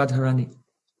glories of Radharani.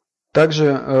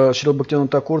 Также Шрила Бхактивинода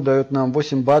Такур дает нам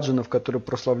 8 баджанов, которые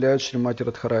прославляют Шримати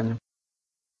Радхарани.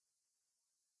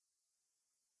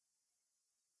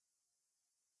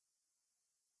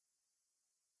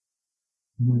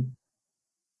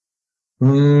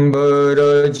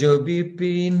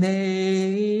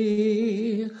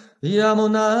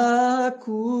 Yamuna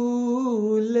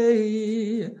Kule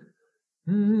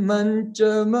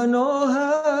Mancha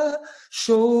Manoha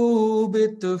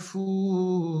Shobit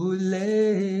Fule.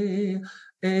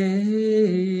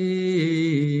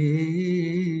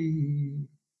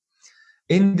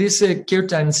 In this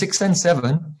Kirtan 6 and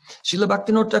 7, Srila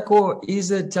Bhaktivinoda Thakur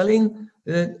is telling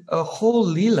a whole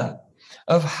Leela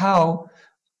of how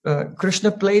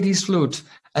Krishna played his flute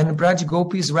and Braj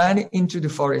Gopis ran into the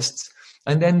forests.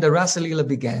 And then the Rasa Leela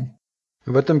began.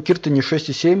 В этом Киртане 6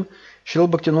 и 7 Шрила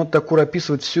Бхактивинода Такур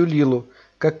описывает всю Лилу,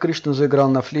 как Кришна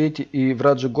заиграл на флейте, и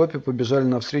Враджа Гопи побежали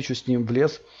навстречу с ним в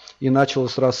лес, и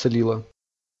началась Раса Лила.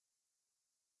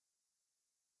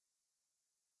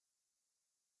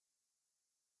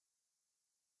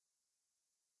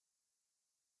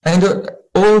 And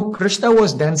all Krishna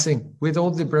was dancing with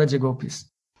all the Braja Gopis.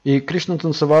 И Кришна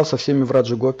танцевал со всеми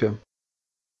Враджа Гопи.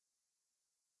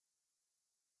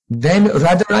 Then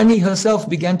Radharani herself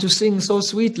began to sing so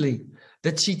sweetly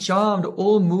that she charmed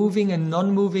all moving and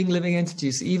non-moving living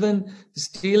entities, even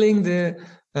stealing the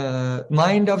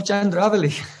mind of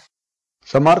Chandravali.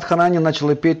 Сама Радхарани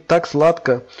начала петь так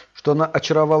сладко, что она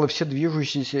очаровала все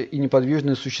движущиеся и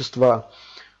неподвижные существа,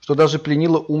 что даже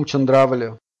пленила ум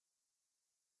Чандравали.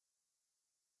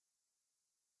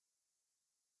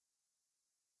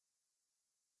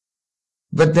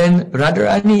 But then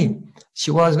Radharani,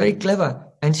 she was very clever.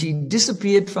 And she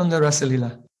disappeared from the Rasa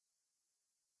Leela.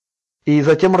 И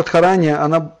затем Радхарани,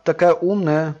 она такая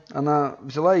умная, она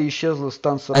взяла и исчезла с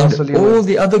танца Раса And all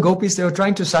the other gopis, they were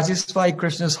trying to satisfy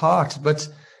Krishna's heart, but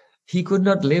he could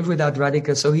not live without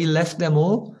Radhika, so he left them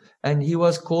all, and he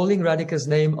was calling Radhika's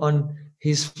name on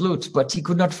his flute, but he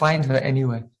could not find her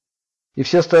anywhere. И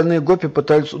все остальные гопи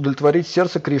пытались удовлетворить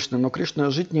сердце Кришны, но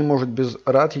Кришна жить не может без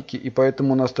Радхики, и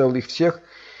поэтому он оставил их всех,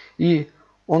 и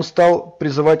он стал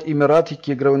призывать имя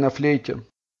Радхики, играя на флейте,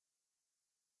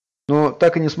 но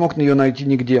так и не смог ее найти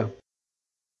нигде.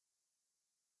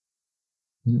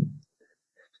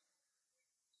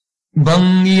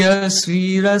 Bangya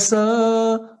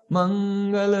Svirasa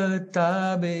Mangala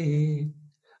Tabe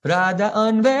Radha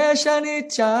Anveshani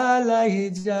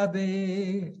Chalai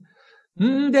Jabe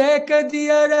Deka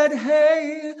Diya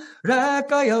Radhe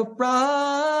Rakaya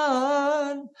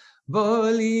Pran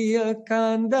Boliya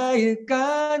Kandai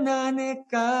Kanane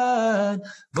Kan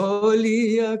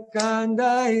Boliya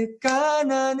Kandai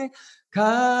Kanane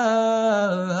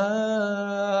Kan.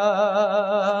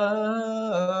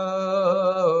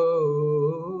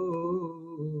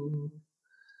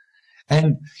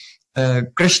 And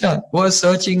Krishna was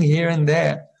searching here and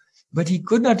there, but he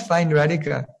could not find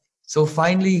Radhika. So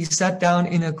finally he sat down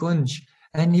in a kunj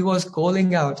and he was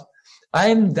calling out, I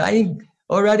am dying.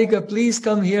 Oh Radhika, please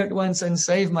come here at once and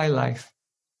save my life.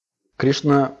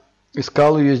 Кришна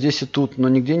Искал ее здесь и тут, но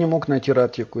нигде не мог найти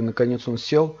Радхику, и наконец он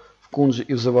сел в кунджи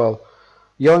и взывал: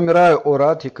 «Я умираю, о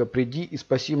Радхика, приди и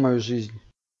спаси мою жизнь».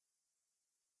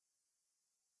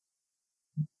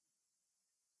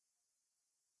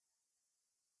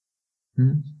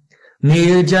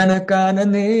 Nirjana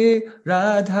kanane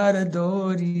radhara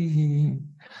dori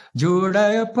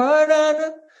jodaya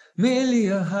parana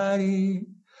miliya hari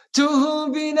tu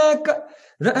bina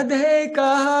radhe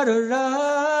ka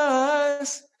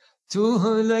ras tu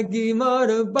lagi mar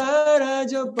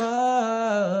baraja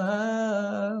pas.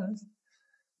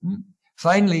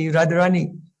 Finally,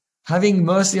 Radharani, having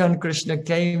mercy on Krishna,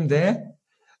 came there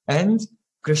and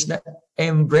Krishna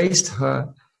embraced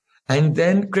her. And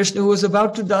then Krishna, who was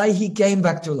about to die, he came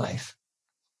back to life.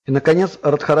 И, наконец,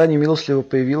 Радхарани милостливо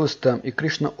появилась там, и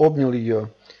Кришна обнял ее.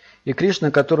 И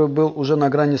Кришна, который был уже на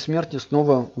грани смерти,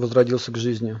 снова возродился к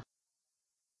жизни.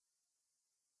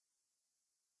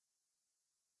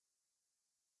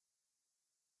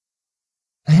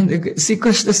 And see,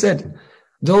 Krishna said,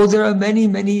 though there are many,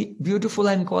 many beautiful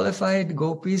and qualified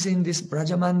gopis in this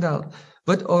Brajamandal,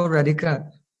 but, oh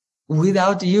Radhika,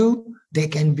 without you, there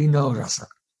can be no rasa.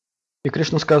 И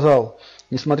Кришна сказал: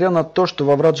 несмотря на то, что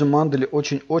во Враджа-мандале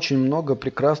очень-очень много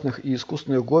прекрасных и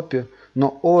искусных гопи,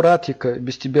 но, о Радхика,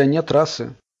 без тебя нет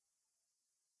расы.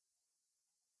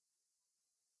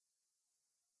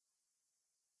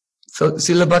 So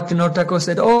Srila Bhaktivinoda Thakur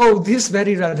said, oh, this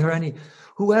very Radharani,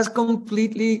 who has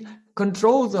completely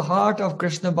controlled the heart of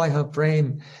Krishna by her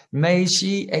prem, may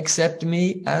she accept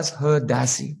me as her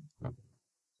dasi.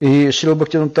 И Шрила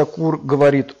Бхактивинода Тхакур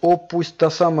говорит: о, пусть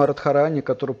та самая Радхарани,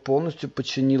 которая полностью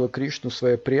подчинила Кришну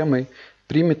своей премой,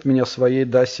 примет меня своей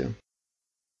даси.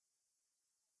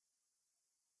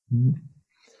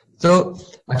 So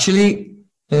actually,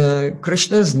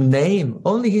 Krishna's name,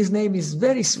 only his name is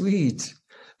very sweet.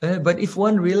 But if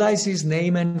one realizes his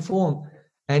name and form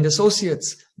and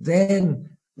associates,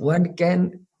 then one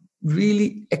can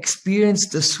really experience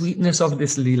the sweetness of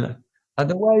this lila.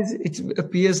 Otherwise, it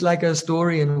appears like a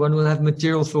story and one will have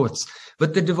material thoughts.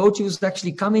 But the devotees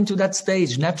actually come into that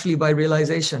stage naturally by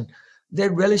realization. They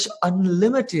relish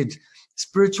unlimited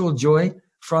spiritual joy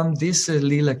from this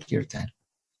lila kirtan.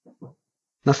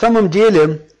 На самом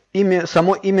деле,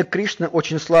 само имя Кришны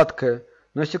очень сладкое.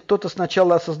 Но если кто-то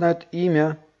сначала осознал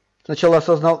имя,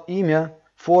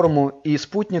 форму и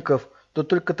спутников, то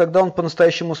только тогда он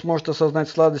по-настоящему сможет осознать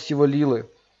сладость его лилы.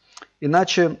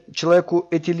 Иначе человеку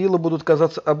эти лилы будут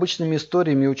казаться обычными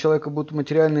историями, и у человека будут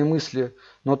материальные мысли.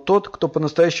 Но тот, кто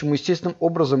по-настоящему естественным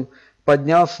образом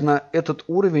поднялся на этот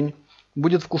уровень,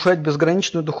 будет вкушать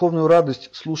безграничную духовную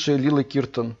радость, слушая лилы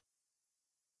Киртан.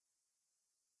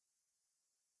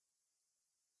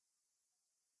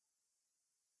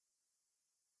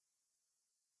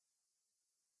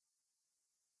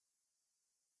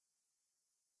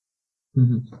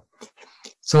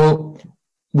 So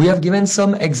we have given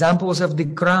some examples of the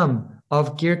Kram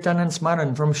of Kirtan and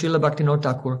Smaran from Srila Bhaktivinoda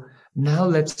Thakur. Now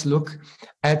let's look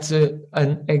at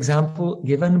an example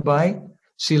given by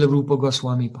Srila Rupa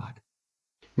Goswami Pad.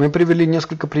 Мы привели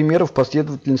несколько примеров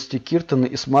последовательности Киртаны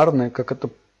и Смараны, как это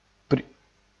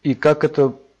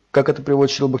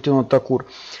приводит Шрила Бхактивинода Тхакур.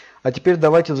 А теперь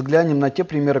давайте взглянем на те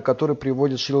примеры, которые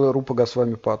приводит Шрила Рупа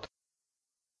Госвами Пад.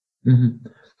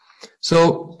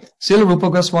 So, Srila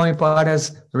Rupa Goswami Pad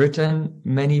has written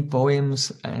many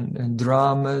poems and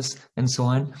dramas and so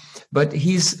on, but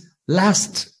his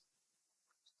last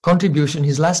contribution,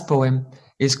 his last poem,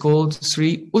 is called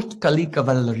Sri Utkalika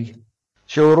Vallari.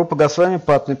 Шрила Рупа Госвами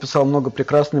Пад написал много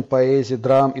прекрасной поэзии,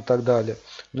 драм и так далее,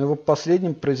 но его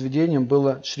последним произведением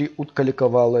было Шри Уткалика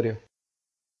Валлари.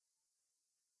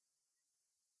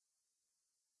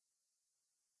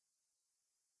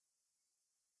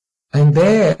 And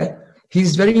there,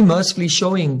 he's very mercifully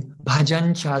showing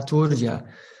bhajan chaturya,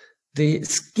 the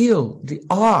skill, the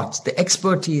art, the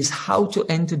expertise, how to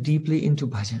enter deeply into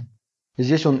bhajan.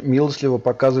 Здесь он милостливо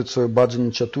показывает свою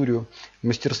баджану чатурью,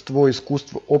 мастерство,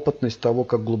 искусство, опытность того,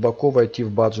 как глубоко войти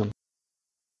в баджан.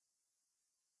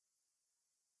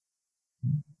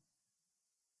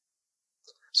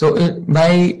 So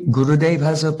my Gurudev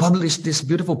has published this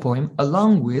beautiful poem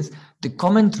along with the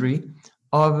commentary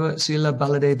of Srila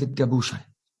Baladev Vidyabhushan.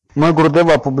 Мой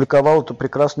Гурудева опубликовал эту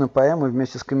прекрасную поэму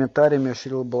вместе с комментариями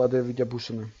Шрила Баладева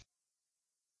Видябхушана.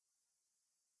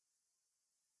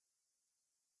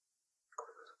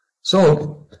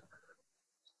 So,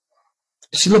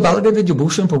 Srila Baladev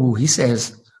Vidyabhushan Prabhu, he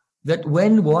says that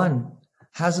when one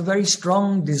has a very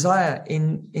strong desire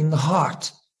in the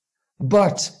heart,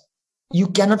 but you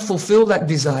cannot fulfill that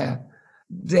desire,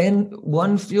 then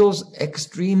one feels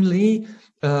extremely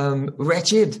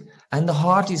wretched and the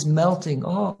heart is melting.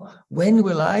 Oh, when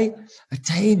will I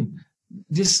attain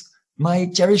this, my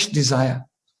cherished desire?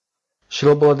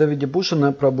 Шрила Баладевиди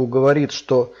Бхушана Прабху говорит,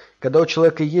 что когда у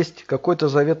человека есть какое-то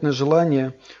заветное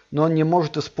желание, но он не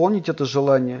может исполнить это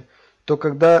желание, то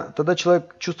тогда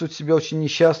человек чувствует себя очень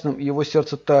несчастным, и его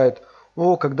сердце тает.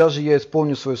 О, когда же я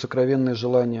исполню свое сокровенное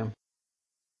желание?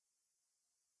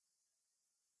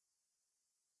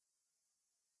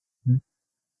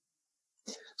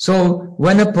 So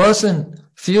when a person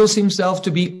feels himself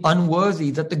to be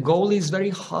unworthy, that the goal is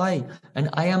very high and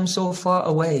I am so far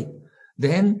away,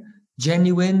 then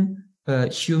genuine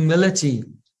humility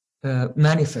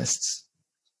manifests.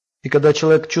 И когда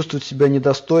человек чувствует себя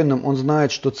недостойным, он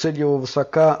знает, что цель его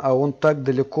высока, а он так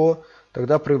далеко,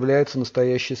 тогда проявляется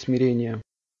настоящее смирение.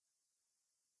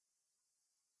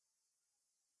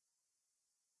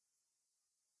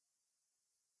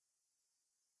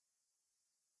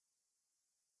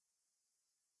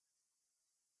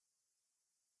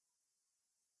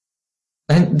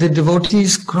 And the devotee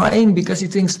is crying because he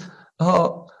thinks,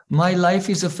 oh, my life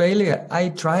is a failure. I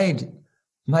tried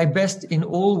my best in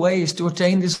all ways to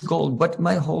attain this goal, but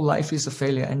my whole life is a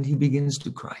failure. And he begins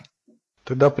to cry.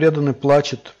 Тогда преданный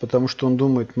плачет, потому что он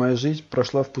думает, моя жизнь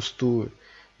прошла впустую.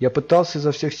 Я пытался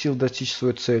изо всех сил достичь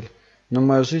свою цель, но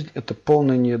моя жизнь – это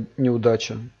полная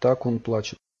неудача. Так он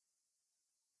плачет.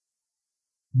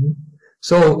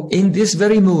 So in this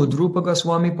very mood, Rupa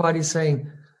Goswami Pad is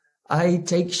saying, I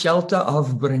take shelter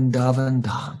of Vrindavan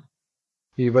Dham.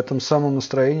 И в этом самом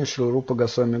настроении Шрила Рупа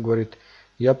Госвами говорит,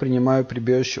 я принимаю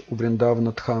прибежище у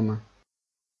Вриндавана Дхамы.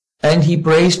 And he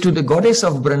prays to the goddess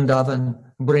of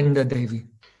Vrindavan, Brinda Devi.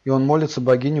 И он молится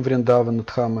богине Вриндавана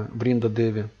Дхамы, Бринда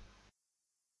Деви.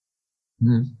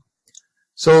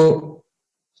 So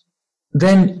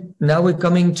then now we're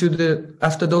coming to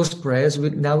after those prayers,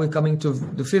 now we're coming to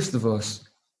the 5th verse.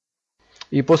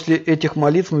 И после этих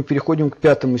молитв мы переходим к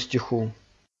 5 стиху.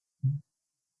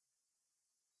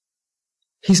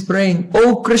 He's praying,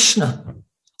 "O Krishna,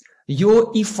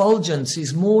 your effulgence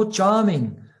is more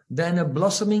charming than a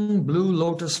blossoming blue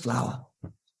lotus flower."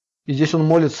 И здесь он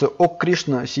молится, «О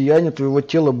Кришна, сияние твоего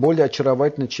тела более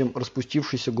очаровательно, чем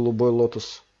распустившийся голубой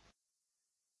лотос».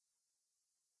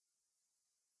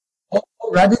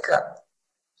 "O Radhika,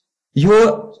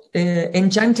 your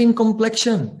enchanting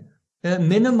complexion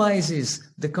minimizes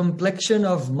the complexion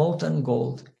of molten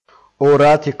gold." «О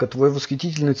Радхика, твой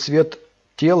восхитительный цвет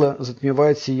тела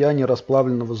затмевает сияние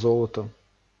расплавленного золота».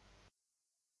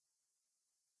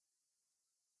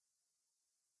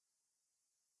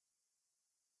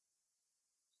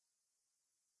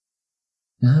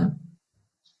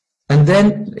 And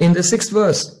then in the 6th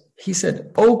verse, he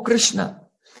said, "O Krishna,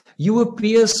 you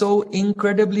appear so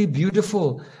incredibly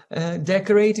beautiful,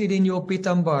 decorated in your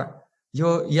pitambar,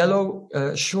 your yellow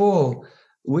shawl,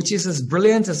 which is as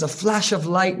brilliant as a flash of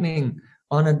lightning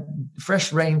on a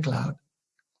fresh rain cloud."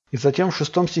 И затем в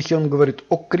 6 стихе он говорит,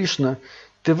 «О Кришна,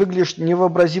 ты выглядишь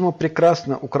невообразимо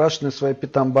прекрасно, украшенный своей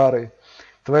питамбарой.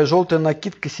 Твоя желтая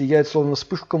накидка сияет, словно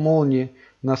вспышка молнии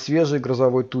на свежей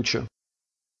грозовой туче».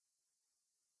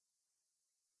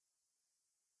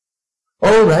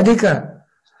 "O Radhika,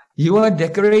 you are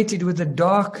decorated with a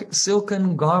dark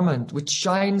silken garment which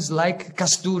shines like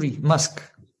kasturi, musk."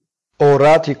 «О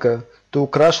Радхика, ты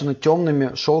украшена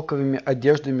темными шелковыми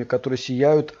одеждами, которые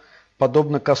сияют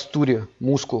подобно кастуре,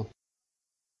 муску».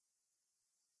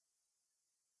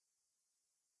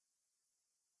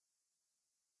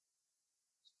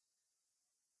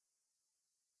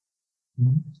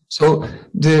 So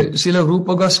the Srila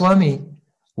Rupa Goswami,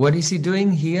 what is he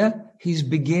doing here? He's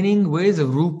beginning with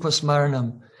Rupa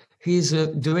Smaranam. He's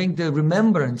doing the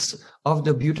remembrance of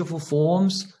the beautiful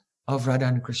forms of Radha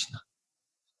and Krishna.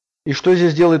 И что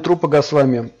здесь делает Рупа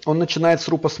Госвами? Он начинает с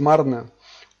Рупа Смарана.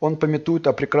 Он памятует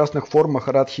о прекрасных формах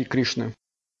Радхи и Кришны.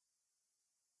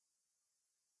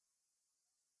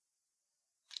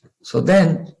 So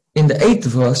then, in the 8th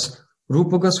verse,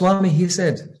 Rupa Goswami, he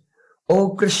said,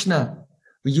 "O Krishna,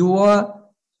 you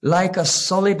are like a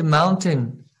solid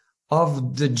mountain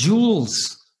of the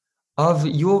jewels of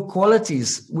your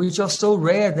qualities, which are so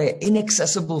rare, they're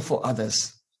inaccessible for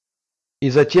others." И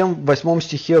затем в 8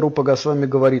 стихе Рупа Госвами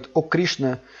говорит, «О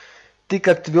Кришна, ты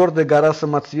как твердая гора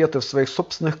самоцветов своих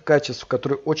собственных качеств,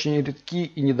 которые очень редки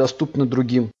и недоступны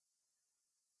другим».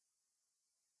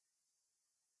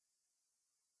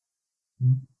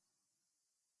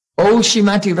 "O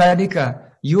Shrimati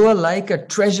Radhika, you are like a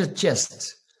treasure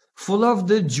chest, full of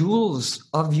the jewels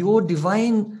of your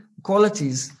divine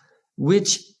qualities,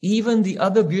 which even the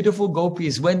other beautiful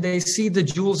gopis, when they see the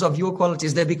jewels of your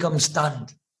qualities, they become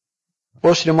stunned."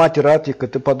 О Шримати Радхика,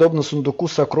 ты подобна сундуку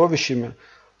с сокровищами,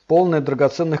 полная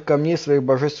драгоценных камней своих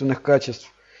божественных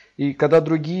качеств. И когда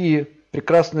другие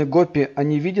прекрасные гопи,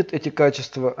 они видят эти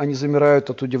качества, они замирают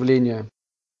от удивления.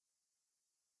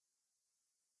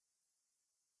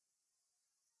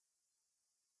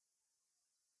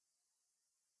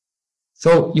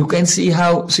 So you can see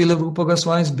how Srila Rupa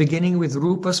Goswami is beginning with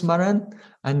Rupa Smaran,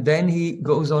 and then he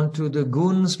goes on to the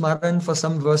Gun Smaran for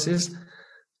some verses.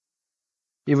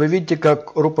 И вы видите,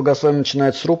 как Рупа Госвами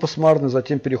начинает с Рупа Смарны,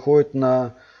 затем переходит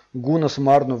на Гуна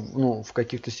Смарну, в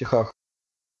каких-то стихах.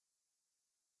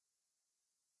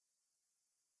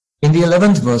 In the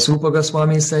 11th verse, Rupa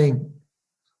Goswami is saying,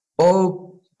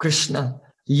 "O Krishna,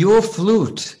 your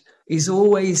flute is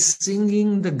always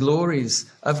singing the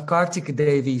glories of Kartika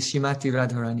Devi Shrimati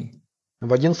Radharani."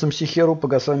 В 11 стихе Рупа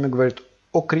Госвами говорит: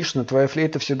 «О Кришна, твоя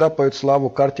флейта всегда поет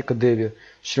славу Картика Деви,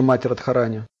 Шримати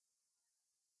Радхарани».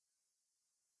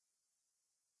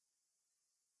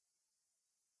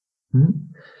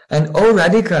 And O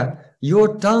Radhika,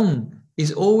 your tongue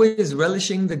is always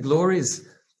relishing the glories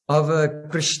of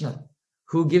Krishna,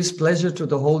 who gives pleasure to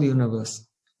the whole universe.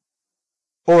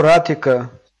 О Радхика,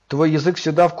 твой язык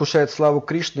всегда вкушает славу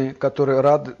Кришны, который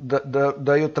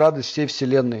дает радость всей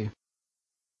вселенной.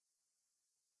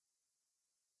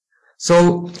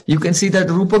 So you can see that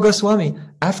Rupa Goswami,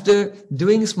 after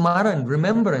doing smaran,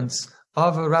 remembrance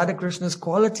of Radha Krishna's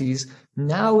qualities,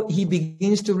 now he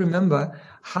begins to remember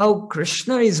how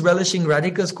Krishna is relishing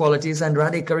Radhika's qualities and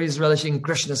Radhika is relishing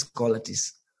Krishna's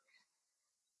qualities.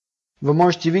 Вы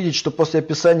можете видеть, что после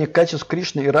описания качеств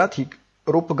Кришны и Радхи,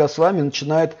 Рупа Госвами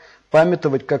начинает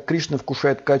памятовать, как Кришна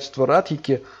вкушает качество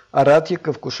Радхики, а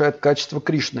Радхика вкушает качество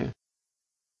Кришны.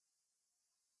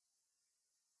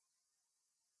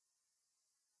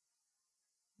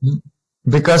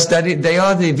 Because they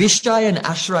are the Vishaya and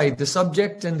Ashray, the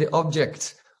subject and the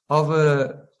object of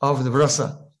the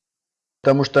rasa.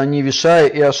 Потому что они Вишая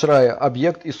и Ашрая,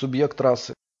 объект и субъект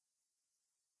расы.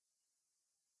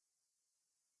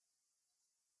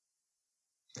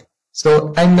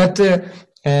 So I'm not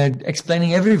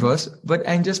explaining every verse, but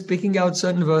I'm just picking out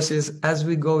certain verses as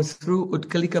we go through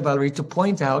Utkalika Balari to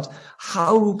point out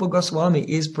how Rupa Goswami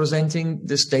is presenting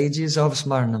the stages of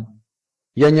Smaranam.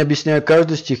 Я не объясняю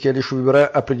каждый стих, я лишь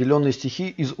выбираю определенные стихи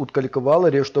из Уткалика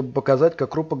Валари, чтобы показать,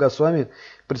 как Рупа Госвами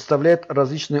представляет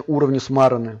различные уровни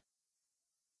смараны.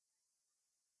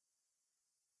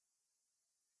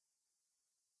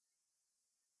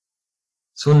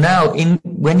 So now,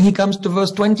 when he comes to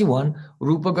verse 21,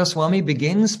 Rupa Goswami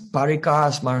begins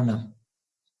Parikara Smaranam,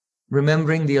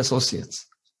 remembering the associates.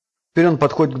 Теперь он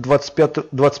подходит к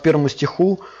 21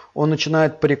 стиху, он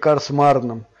начинает Парикар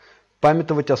Смараном,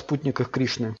 памятовать о спутниках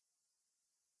Кришны.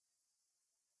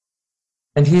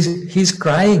 And he's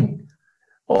crying,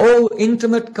 "O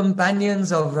intimate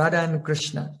companions of Radha and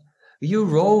Krishna, you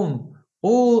roam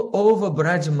all over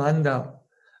Brajmandal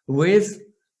with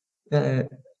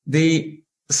the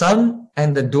son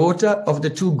and the daughter of the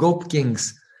two Gop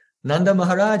kings, Nanda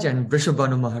Maharaj and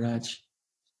Vrishabhanu Maharaj."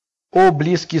 О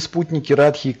близкие спутники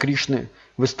Радхи и Кришны,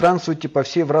 вы странствуете по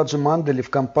всей Враджа-мандале в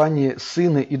компании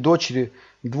сына и дочери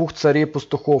двух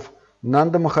царей-пастухов,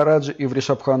 Нанда Махараджа и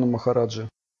Вришабхану Махараджа.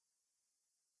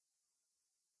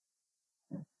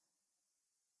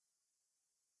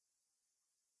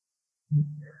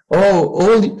 Oh,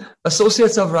 all the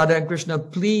associates of Radha and Krishna,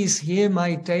 please hear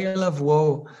my tale of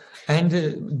woe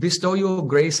and bestow your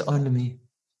grace on me.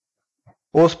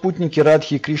 О спутники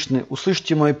Радхи и Кришны,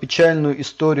 услышьте мою печальную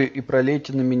историю и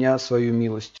пролейте на меня свою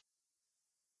милость.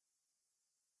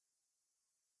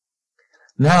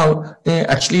 Now,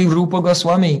 actually, Rupa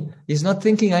Goswami is not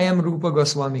thinking I am Rupa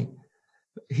Goswami.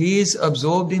 He is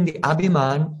absorbed in the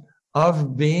abhiman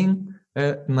of being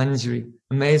Manjari,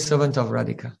 a maid servant of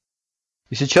Radhika.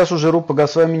 И сейчас уже Рупа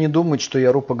Госвами не думает, что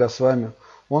я Рупа Госвами.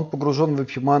 Он погружен в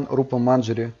абхиман Рупа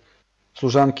Манджари,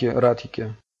 служанки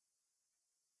Радхики.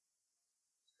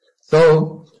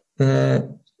 So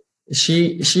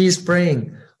she is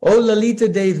praying, "Oh Lalita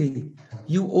Devi,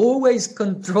 you always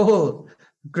control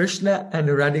Krishna and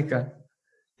Radhika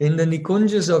in the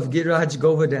Nikunjas of Giraj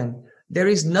Govardhan. There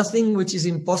is nothing which is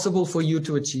impossible for you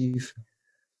to achieve.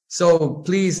 So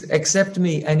please accept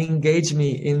me and engage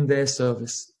me in their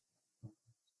service."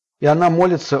 И она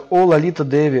молится: «О Лалита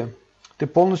Деви, ты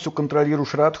полностью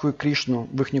контролируешь Радху и Кришну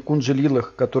в их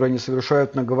Никунджа-лилах, которые они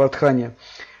совершают на Гавардхане.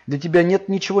 Для тебя нет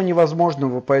ничего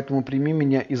невозможного, поэтому прими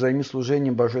меня и займи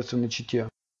служением божественной чете».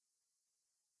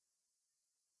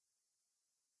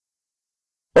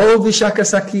 Oh Vishaka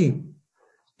Sakhi,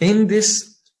 in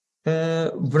this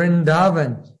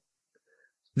Vrindavan,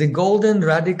 the golden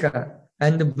Radhika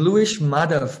and the bluish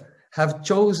Madhav have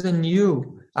chosen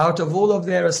you out of all of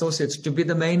their associates to be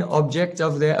the main object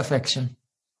of their affection.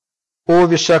 О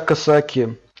Вишакха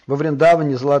Сакхи, во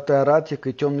Вриндаване Золотая Ратика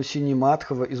и темно-синий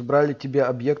Мадхава избрали тебя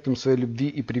объектом своей любви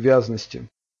и привязанности.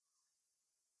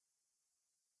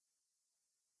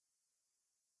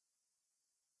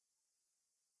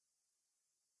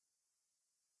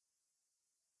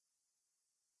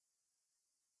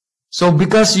 So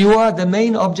because you are the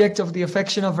main object of the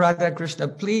affection of Radha Krishna,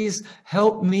 please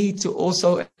help me to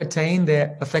also attain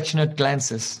their affectionate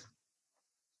glances.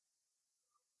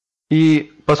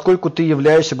 И поскольку ты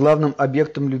являешься главным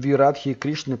объектом любви Радхи и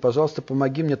Кришны, пожалуйста,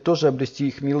 помоги мне тоже обрести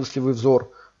их милостливый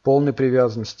взор, полной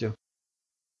привязанности.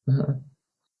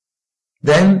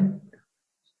 Then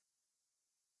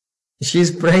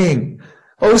she's praying,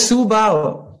 "Oh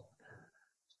Subal,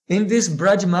 in this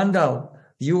Braj Mandal,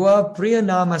 you are Priya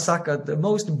Nama-Saka, the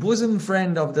most bosom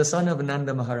friend of the son of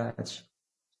Nanda Maharaj."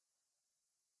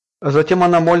 А затем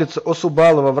она молится: «О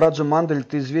Субала, во Враджа Мандале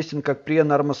ты известен как Прия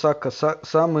Нармасака,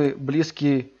 самый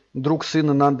близкий друг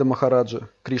сына Нанда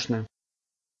Махараджа, Кришны».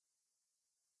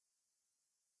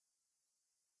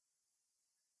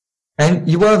 And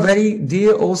you are very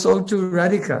dear also to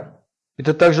Radhika. И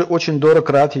ты также очень дорог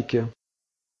Радхике.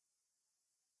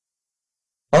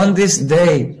 On this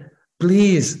day,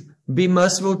 please be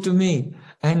merciful to me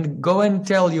and go and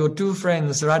tell your two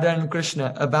friends, Radha and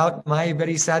Krishna, about my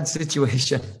very sad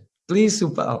situation. Please,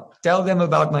 Supal, tell them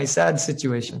about my sad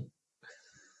situation.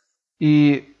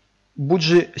 И будь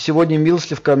же сегодня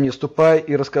милостлив ко мне, ступай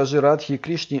и расскажи Радхе и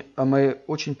Кришне о моей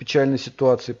очень печальной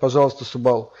ситуации. Пожалуйста,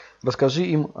 Субал, расскажи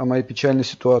им о моей печальной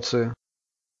ситуации.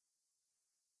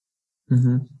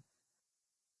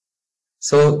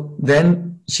 So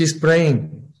then she's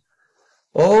praying,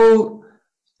 "Oh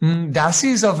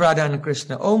Dasis of Radha and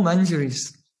Krishna, oh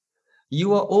Manjaris,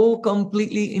 you are all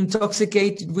completely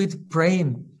intoxicated with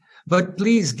Prem. But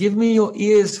please give me your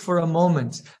ears for a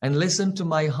moment and listen to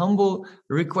my humble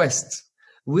request.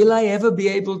 Will I ever be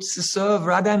able to serve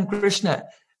Radha and Krishna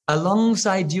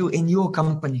alongside you in your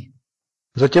company?"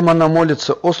 Затем она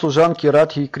молится: «О служанки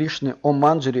Радхи и Кришны, о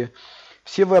Манджари,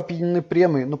 все вы опьянены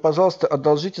премой, но, пожалуйста,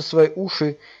 одолжите свои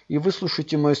уши и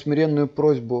выслушайте мою смиренную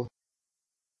просьбу.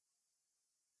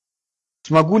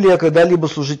 Смогу ли я когда-либо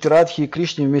служить Радхе и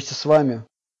Кришне вместе с вами?»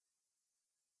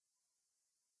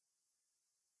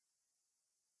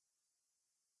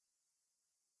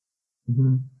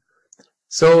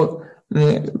 So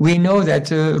we know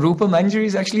that Rupa Manjari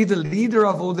is actually the leader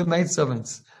of all the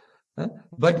maidservants.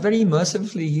 But very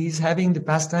mercifully, he is having the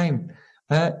pastime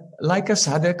like a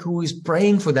sadhak who is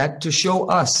praying for that to show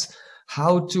us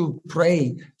how to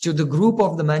pray to the group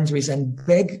of the Manjaris and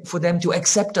beg for them to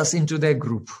accept us into their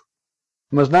group.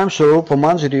 Мы знаем, что Рупа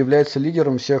Манджари является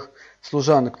лидером всех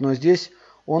служанок, но здесь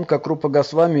он, как Рупа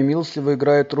Госвами, милостливо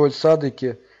играет роль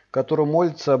садхаки, который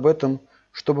молится об этом,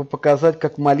 чтобы показать,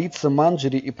 как молиться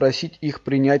Манджари и просить их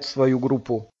принять в свою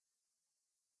группу.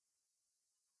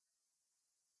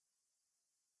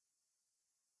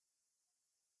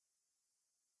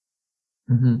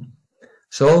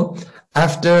 So,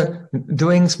 after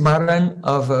doing smaran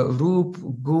of Rup,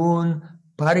 Gun,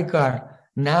 Parikar,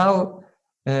 now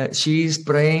she is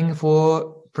praying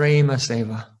for Prema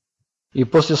Seva. И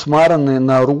после смараны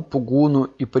на Рупу, Гуну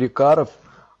и Парикаров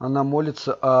она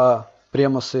молится о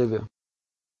Према Севе.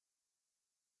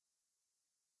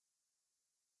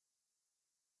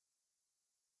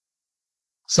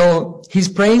 So he's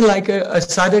praying like a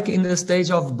sadhak in the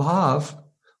stage of bhav,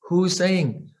 who's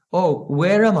saying, "Oh,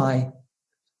 where am I?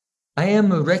 I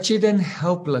am wretched and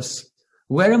helpless.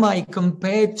 Where am I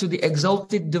compared to the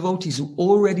exalted devotees who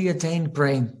already attained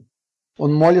prem?"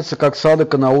 Он молится как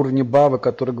садхака на уровне бхавы,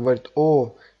 который говорит: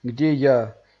 «О, где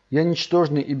я? Я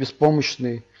ничтожный и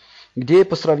беспомощный. Где я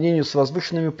по сравнению с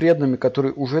возвышенными преданными,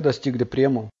 которые уже достигли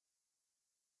прему?»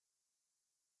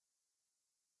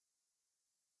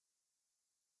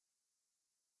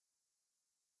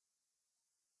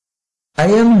 I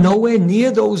am nowhere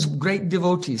near those great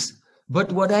devotees,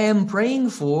 but what I am praying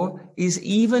for is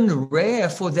even rare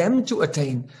for them to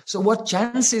attain. So what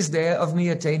chance is there of me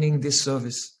attaining this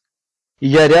service? И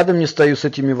я рядом не стою с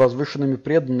этими возвышенными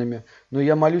преданными, но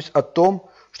я молюсь о том,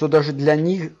 что даже для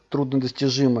них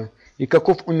труднодостижимо, и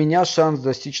каков у меня шанс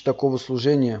достичь такого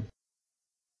служения.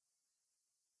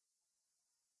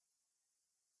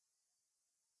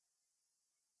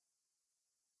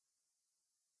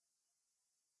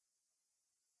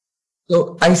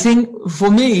 So I think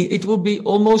for me it will be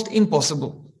almost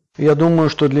impossible. Я думаю,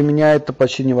 что для меня это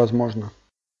почти невозможно.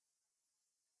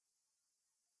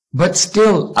 But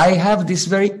still, I have this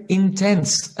very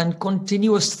intense and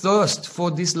continuous thirst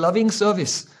for this loving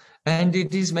service. and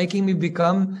it is making me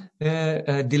become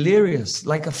delirious,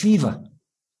 like a fever.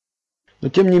 Но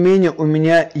тем не менее у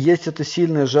меня есть эта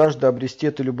сильная жажда обрести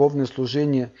это любовное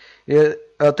служение, и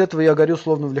от этого я горю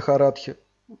словно в лихорадке.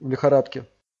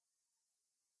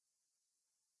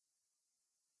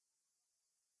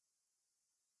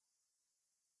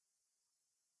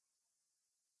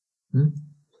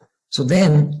 So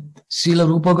then, Srila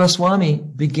Rupa Goswami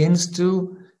begins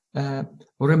to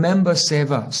remember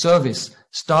seva, service,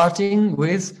 starting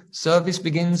with service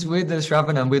begins with the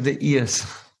Shravanam, with the ears.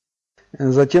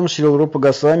 Затем Шрила Рупа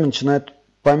Госвами начинает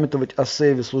памятовать о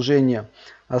севе, служении.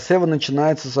 А сева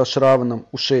начинается со Шраваном,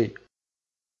 ушей.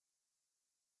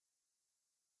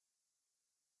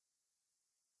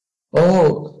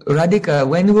 Oh, Radhika,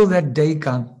 when will that day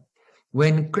come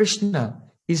when Krishna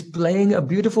is playing a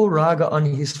beautiful raga on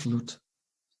his flute?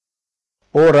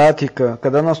 О, Радхика,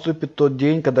 когда наступит тот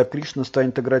день, когда Кришна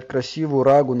станет играть красивую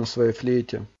рагу на своей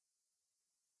флейте?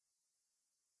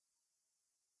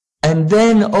 And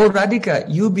then, oh Radhika,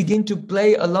 you begin to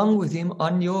play along with him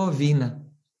on your veena.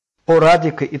 О,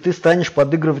 Радхика, и ты станешь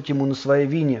подыгрывать ему на своей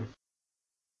вине.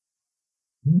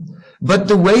 But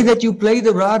the way that you play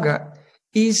the raga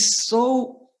is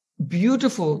so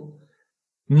beautiful,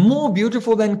 more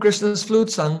beautiful than Krishna's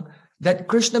flute song, that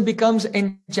Krishna becomes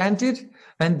enchanted,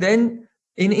 and then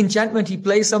in enchantment he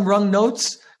plays some wrong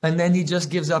notes, and then he just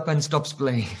gives up and stops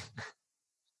playing.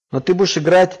 Но ты будешь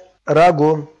играть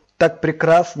рагу так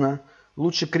прекрасно,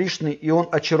 лучше Кришны, и он,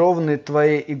 очарованный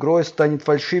твоей игрой, станет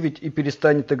фальшивить и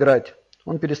перестанет играть.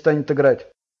 Он перестанет играть.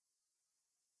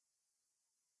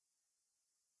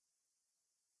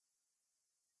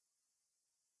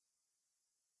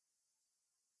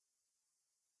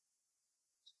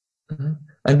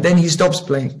 And then he stops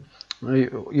playing.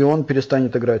 И он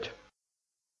перестанет играть.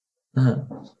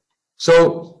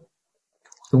 So,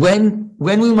 when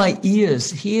will my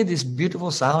ears hear this beautiful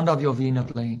sound of your veena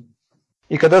playing?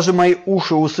 И когда же мои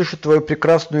уши услышат твою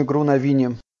прекрасную игру на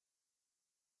вине?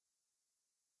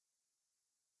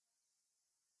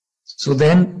 So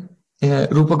then,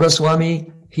 Rupa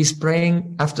Goswami, he's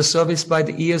praying after service by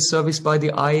the ears, service by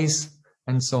the eyes,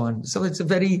 and so on. So it's a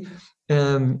very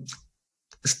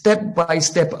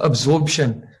step-by-step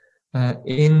absorption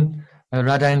in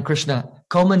Radha and Krishna,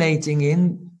 culminating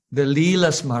in the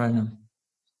Leela Smaranam.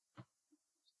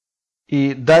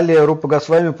 И далее Рупа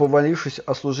Госвами, повалившись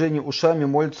о служении ушами,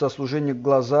 молится о служении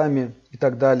глазами и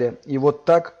так далее. И вот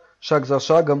так, шаг за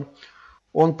шагом,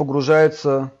 он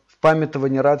погружается в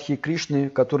памятование Радхи и Кришны,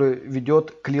 который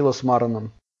ведет к Лила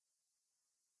Смаранам.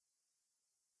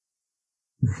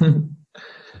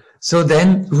 So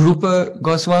then Rupa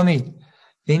Goswami,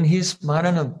 in his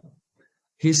Smaranam,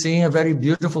 he's seeing a very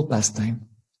beautiful pastime.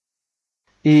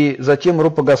 И затем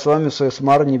Рупа Госвами в своей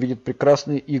Смаране видит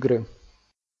прекрасные игры.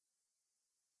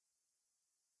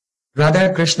 Radha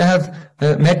and Krishna have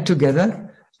met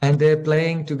together and they're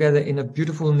playing together in a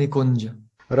beautiful Nikunja.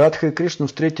 Радха и Кришна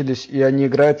встретились, и они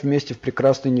играют вместе в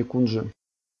прекрасной Никунже.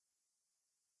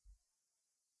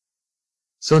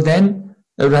 So then,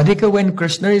 Radhika, when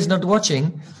Krishna is not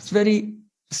watching, very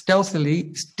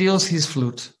stealthily steals his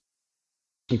flute.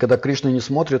 И когда Кришна не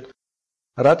смотрит,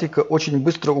 Радхика очень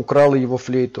быстро украла его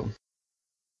флейту.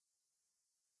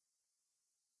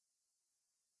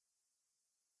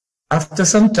 After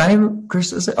some time,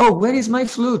 Krishna said, "Oh, where is my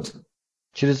flute?"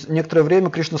 Через некоторое время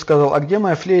Кришна сказал: «А где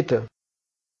моя флейта?»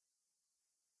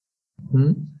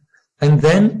 And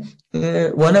then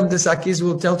one of the Sakhis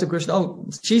will tell to Krishna, "Oh,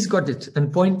 she's got it,"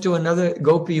 and point to another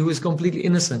gopi who is completely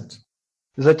innocent.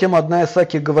 Затем одна из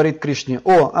Саки говорит Кришне: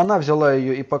 «О, она взяла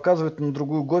ее», и показывает на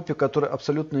другую гопи, которая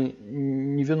абсолютно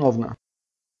невиновна.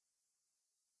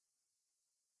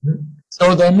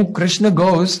 So then Krishna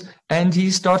goes and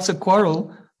he starts a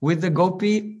quarrel with the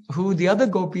gopi who the other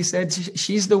gopi said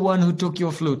she's the one who took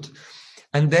your flute.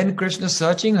 And then Krishna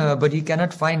searching her, but he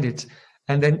cannot find it.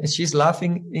 And then she's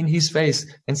laughing in his face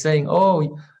and saying,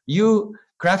 "Oh, you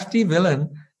crafty villain,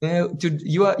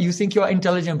 you think you are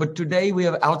intelligent, but today we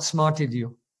have outsmarted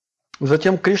you."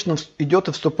 Затем Кришна идет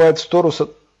и вступает в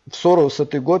ссору с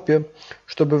этой гопи,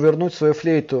 чтобы вернуть свою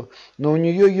флейту. Но у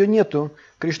нее ее нету.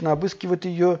 Кришна обыскивает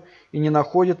ее и не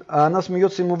находит, а она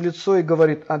смеется ему в лицо и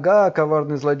говорит: «Ага,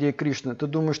 коварный злодей Кришна, ты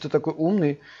думаешь, ты такой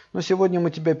умный, но сегодня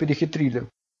мы тебя перехитрили».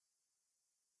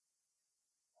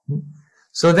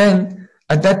 So then,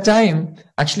 at that time,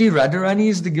 actually Radharani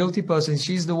is the guilty person.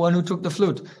 She's the one who took the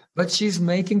flute. But she's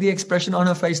making the expression on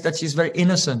her face that she's very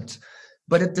innocent.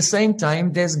 But at the same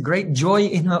time, there's great joy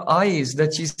in her eyes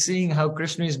that she's seeing how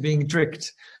Krishna is being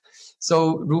tricked.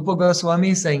 So Rupa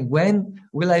Goswami is saying, when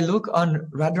will I look on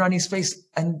Radharani's face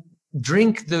and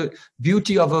drink the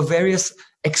beauty of her various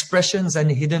expressions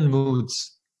and hidden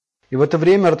moods. И в это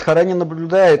время Радхарани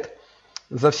наблюдает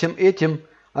за всем этим.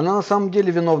 Она на самом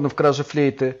деле виновна в краже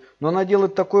флейты, но она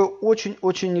делает такое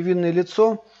очень-очень невинное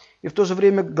лицо, и в то же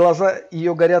время глаза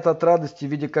ее горят от радости,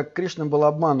 видя, как Кришна был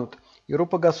обманут. И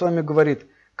Рупа Госвами говорит: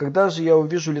 когда же я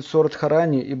увижу лицо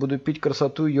Радхарани и буду пить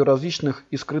красоту ее различных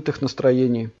и скрытых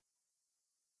настроений?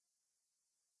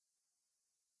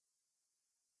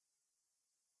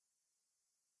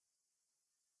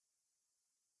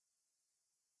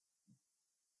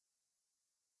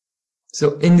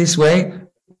 So in this way,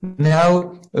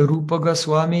 now Rupa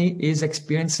Goswami is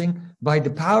experiencing, by the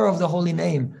power of the holy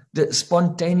name, the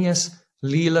spontaneous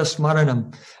Leela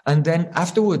Smaranam. And then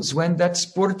afterwards, when that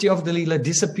spurti of the Leela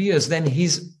disappears, then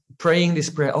he's praying this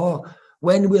prayer: oh,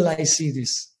 when will I see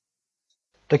this?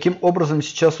 Таким образом,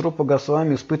 сейчас Рупа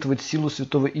Госвами испытывает силу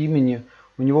святого имени,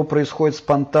 у него происходит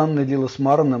спонтанный Лила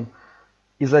Смаранам,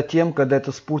 и затем, когда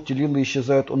эта спурти Лила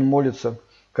исчезает, он молится: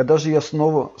 когда же я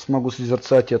снова смогу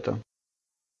созерцать это?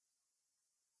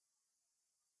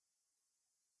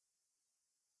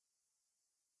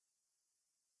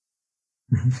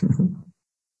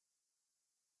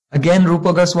 Again,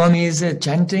 Rupa Goswami is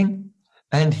chanting,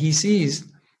 and he sees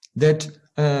that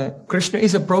Krishna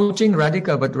is approaching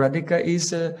Radhika, but Radhika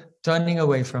is turning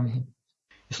away from him.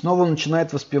 И снова он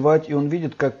начинает воспевать, и он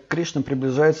видит, как Кришна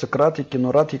приближается к Радхике,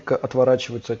 но Радхика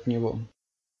отворачивается от него.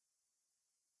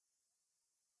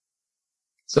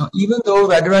 So even though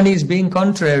Radharani is being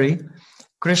contrary,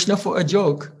 Krishna, for a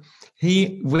joke,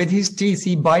 with his teeth,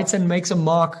 he bites and makes a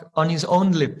mark on his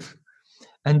own lip.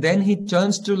 And then he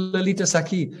turns to Lalita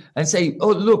Sakhi and say, oh,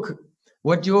 look,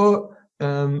 what your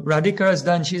Radhika has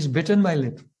done, she's bitten my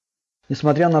lip.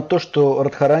 Несмотря на то, что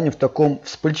Радхарани в таком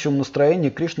вспыльчивом настроении,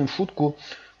 Кришна в шутку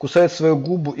кусает свою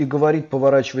губу и говорит,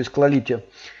 поворачиваясь к Лалите: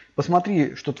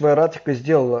 посмотри, что твоя Радхика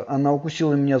сделала, она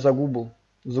укусила меня за губу.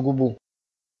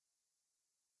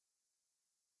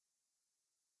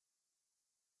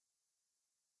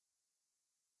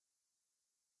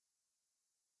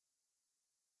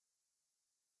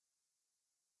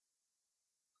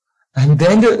 And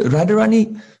then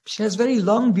Radharani, she has very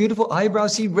long, beautiful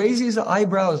eyebrows. She raises her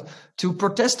eyebrows to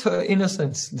protest her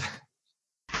innocence.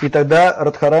 И тогда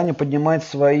Радхарани поднимает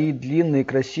свои длинные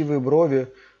красивые брови,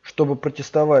 чтобы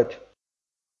протестовать.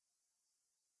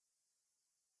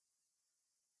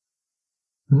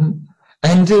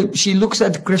 And she looks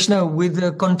at Krishna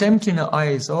with contempt in her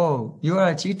eyes. Oh, you are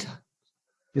a cheater.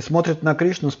 И смотрит на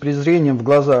Кришну с презрением в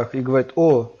глазах и говорит: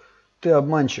 о, ты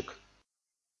обманщик.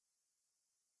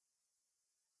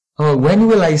 Oh, when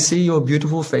will I see your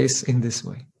beautiful face in this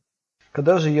way?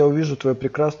 Когда же я увижу твое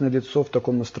прекрасное лицо в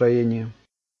таком настроении?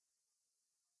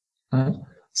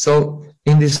 So,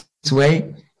 in this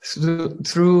way,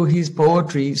 through his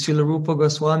poetry, Srila Rupa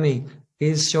Goswami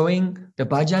is showing the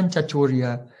bhajan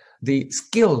chaturya, the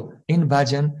skill in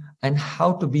bhajan, and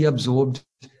how to be absorbed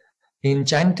in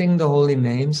chanting the holy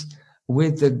names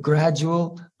with the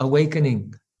gradual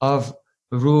awakening of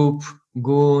Rup,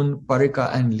 Gun,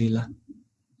 Parika, and Lila.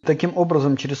 Таким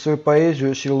образом, через свою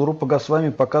поэзию Шрила Рупа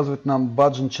Госвами показывает нам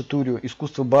баджан чатурью,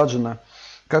 искусство баджана,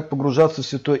 как погружаться в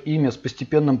святое имя с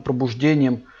постепенным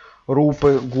пробуждением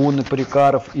рупы, гуны,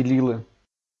 парикаров и лилы.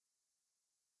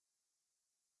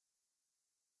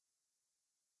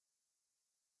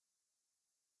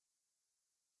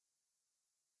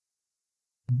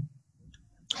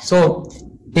 So,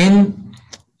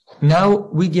 now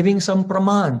we're giving some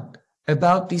praman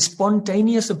about the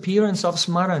spontaneous appearance of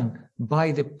Smaran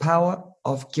by the power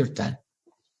of Kirtan.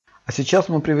 А сейчас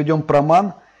мы приведем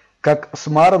праман, как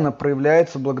смарана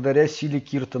проявляется благодаря силе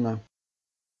киртана.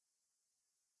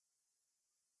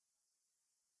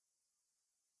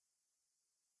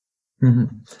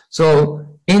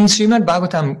 So, in Srimad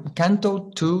Bhagavatam, Canto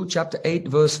 2, Chapter 8,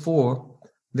 Verse 4,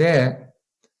 there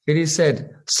it is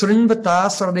said, Srinvata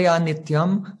sardaya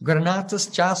nityam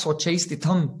granatas cha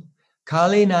swachaistitam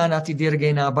kale nanati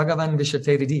dirgena bhagavan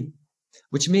vishateridi.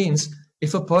 Which means,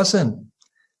 if a person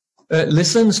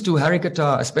listens to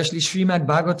Harikatha, especially Srimad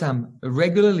Bhagavatam,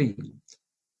 regularly,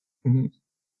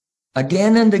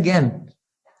 again and again,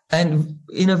 and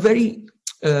in a very,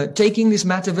 taking this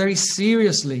matter very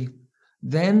seriously,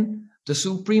 then the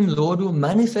Supreme Lord will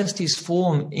manifest His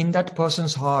form in that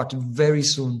person's heart very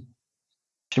soon.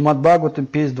 Шримад Бхагаватам,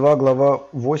 песнь 2, глава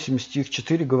 8, стих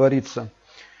 4 говорится,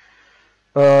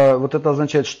 вот это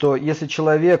означает, что если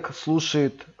человек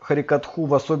слушает Харикатху,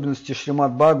 в особенности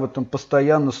Шримад Бхагаватам,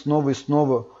 постоянно, снова и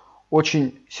снова,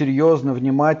 очень серьезно,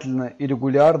 внимательно и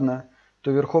регулярно,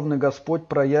 то Верховный Господь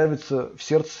проявится в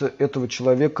сердце этого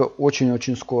человека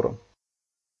очень-очень скоро.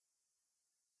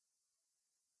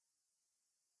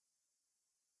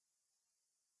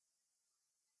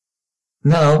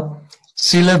 Now,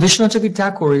 Srila Vishnu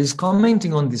Thakur is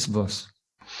commenting on this verse.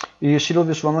 И Шрила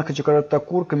Вишванаха Чакара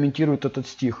Такур комментирует этот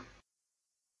стих.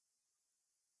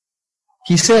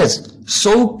 He says,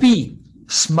 Sopi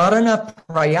smarana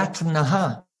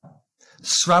prayatnaha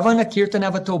sravana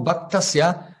kirtanavato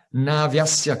bhaktasya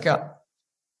navyasyaka.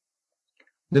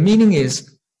 The meaning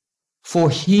is, for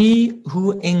he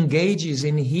who engages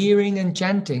in hearing and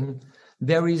chanting,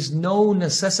 there is no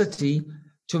necessity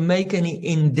to make any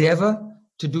endeavor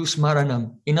to do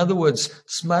smaranam. In other words,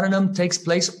 smaranam takes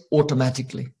place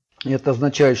automatically. И это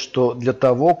означает, что для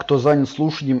того, кто занят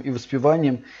слушанием и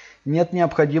воспеванием, нет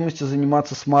необходимости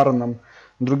заниматься смараном.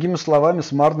 Другими словами,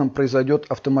 смараном произойдет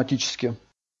автоматически.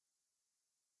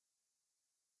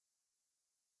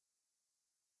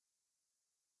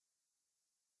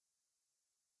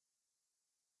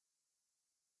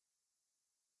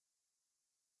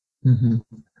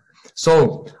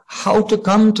 So, how to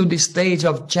come to this stage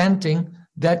of chanting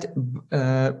that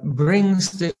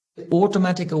brings the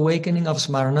automatic awakening of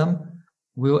smaranam,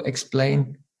 we'll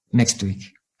explain next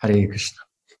week. Hare Krishna.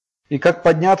 И как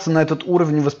подняться на этот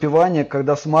уровень воспевания,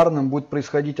 когда смараном будет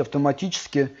происходить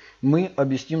автоматически, мы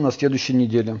объясним на следующей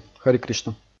неделе. Харе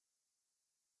Кришна.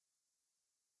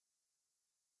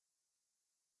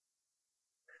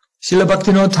 Srila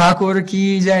Bhaktivinoda Thakur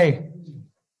ki jai.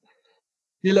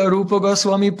 Srila Rupa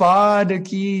Goswami Pad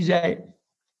ki jai.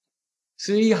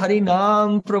 Sri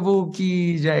Harinam Prabhu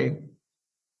ki jai.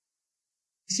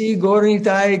 Sri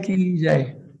Gauranitai ki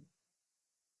jai.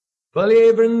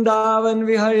 Bale Vrindavan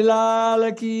Vihari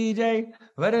Lal ki jai.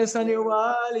 Varasani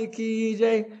Wali ki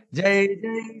jai. Jai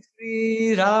Jai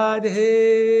Sri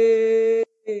Radhe.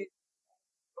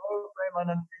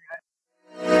 Premanand.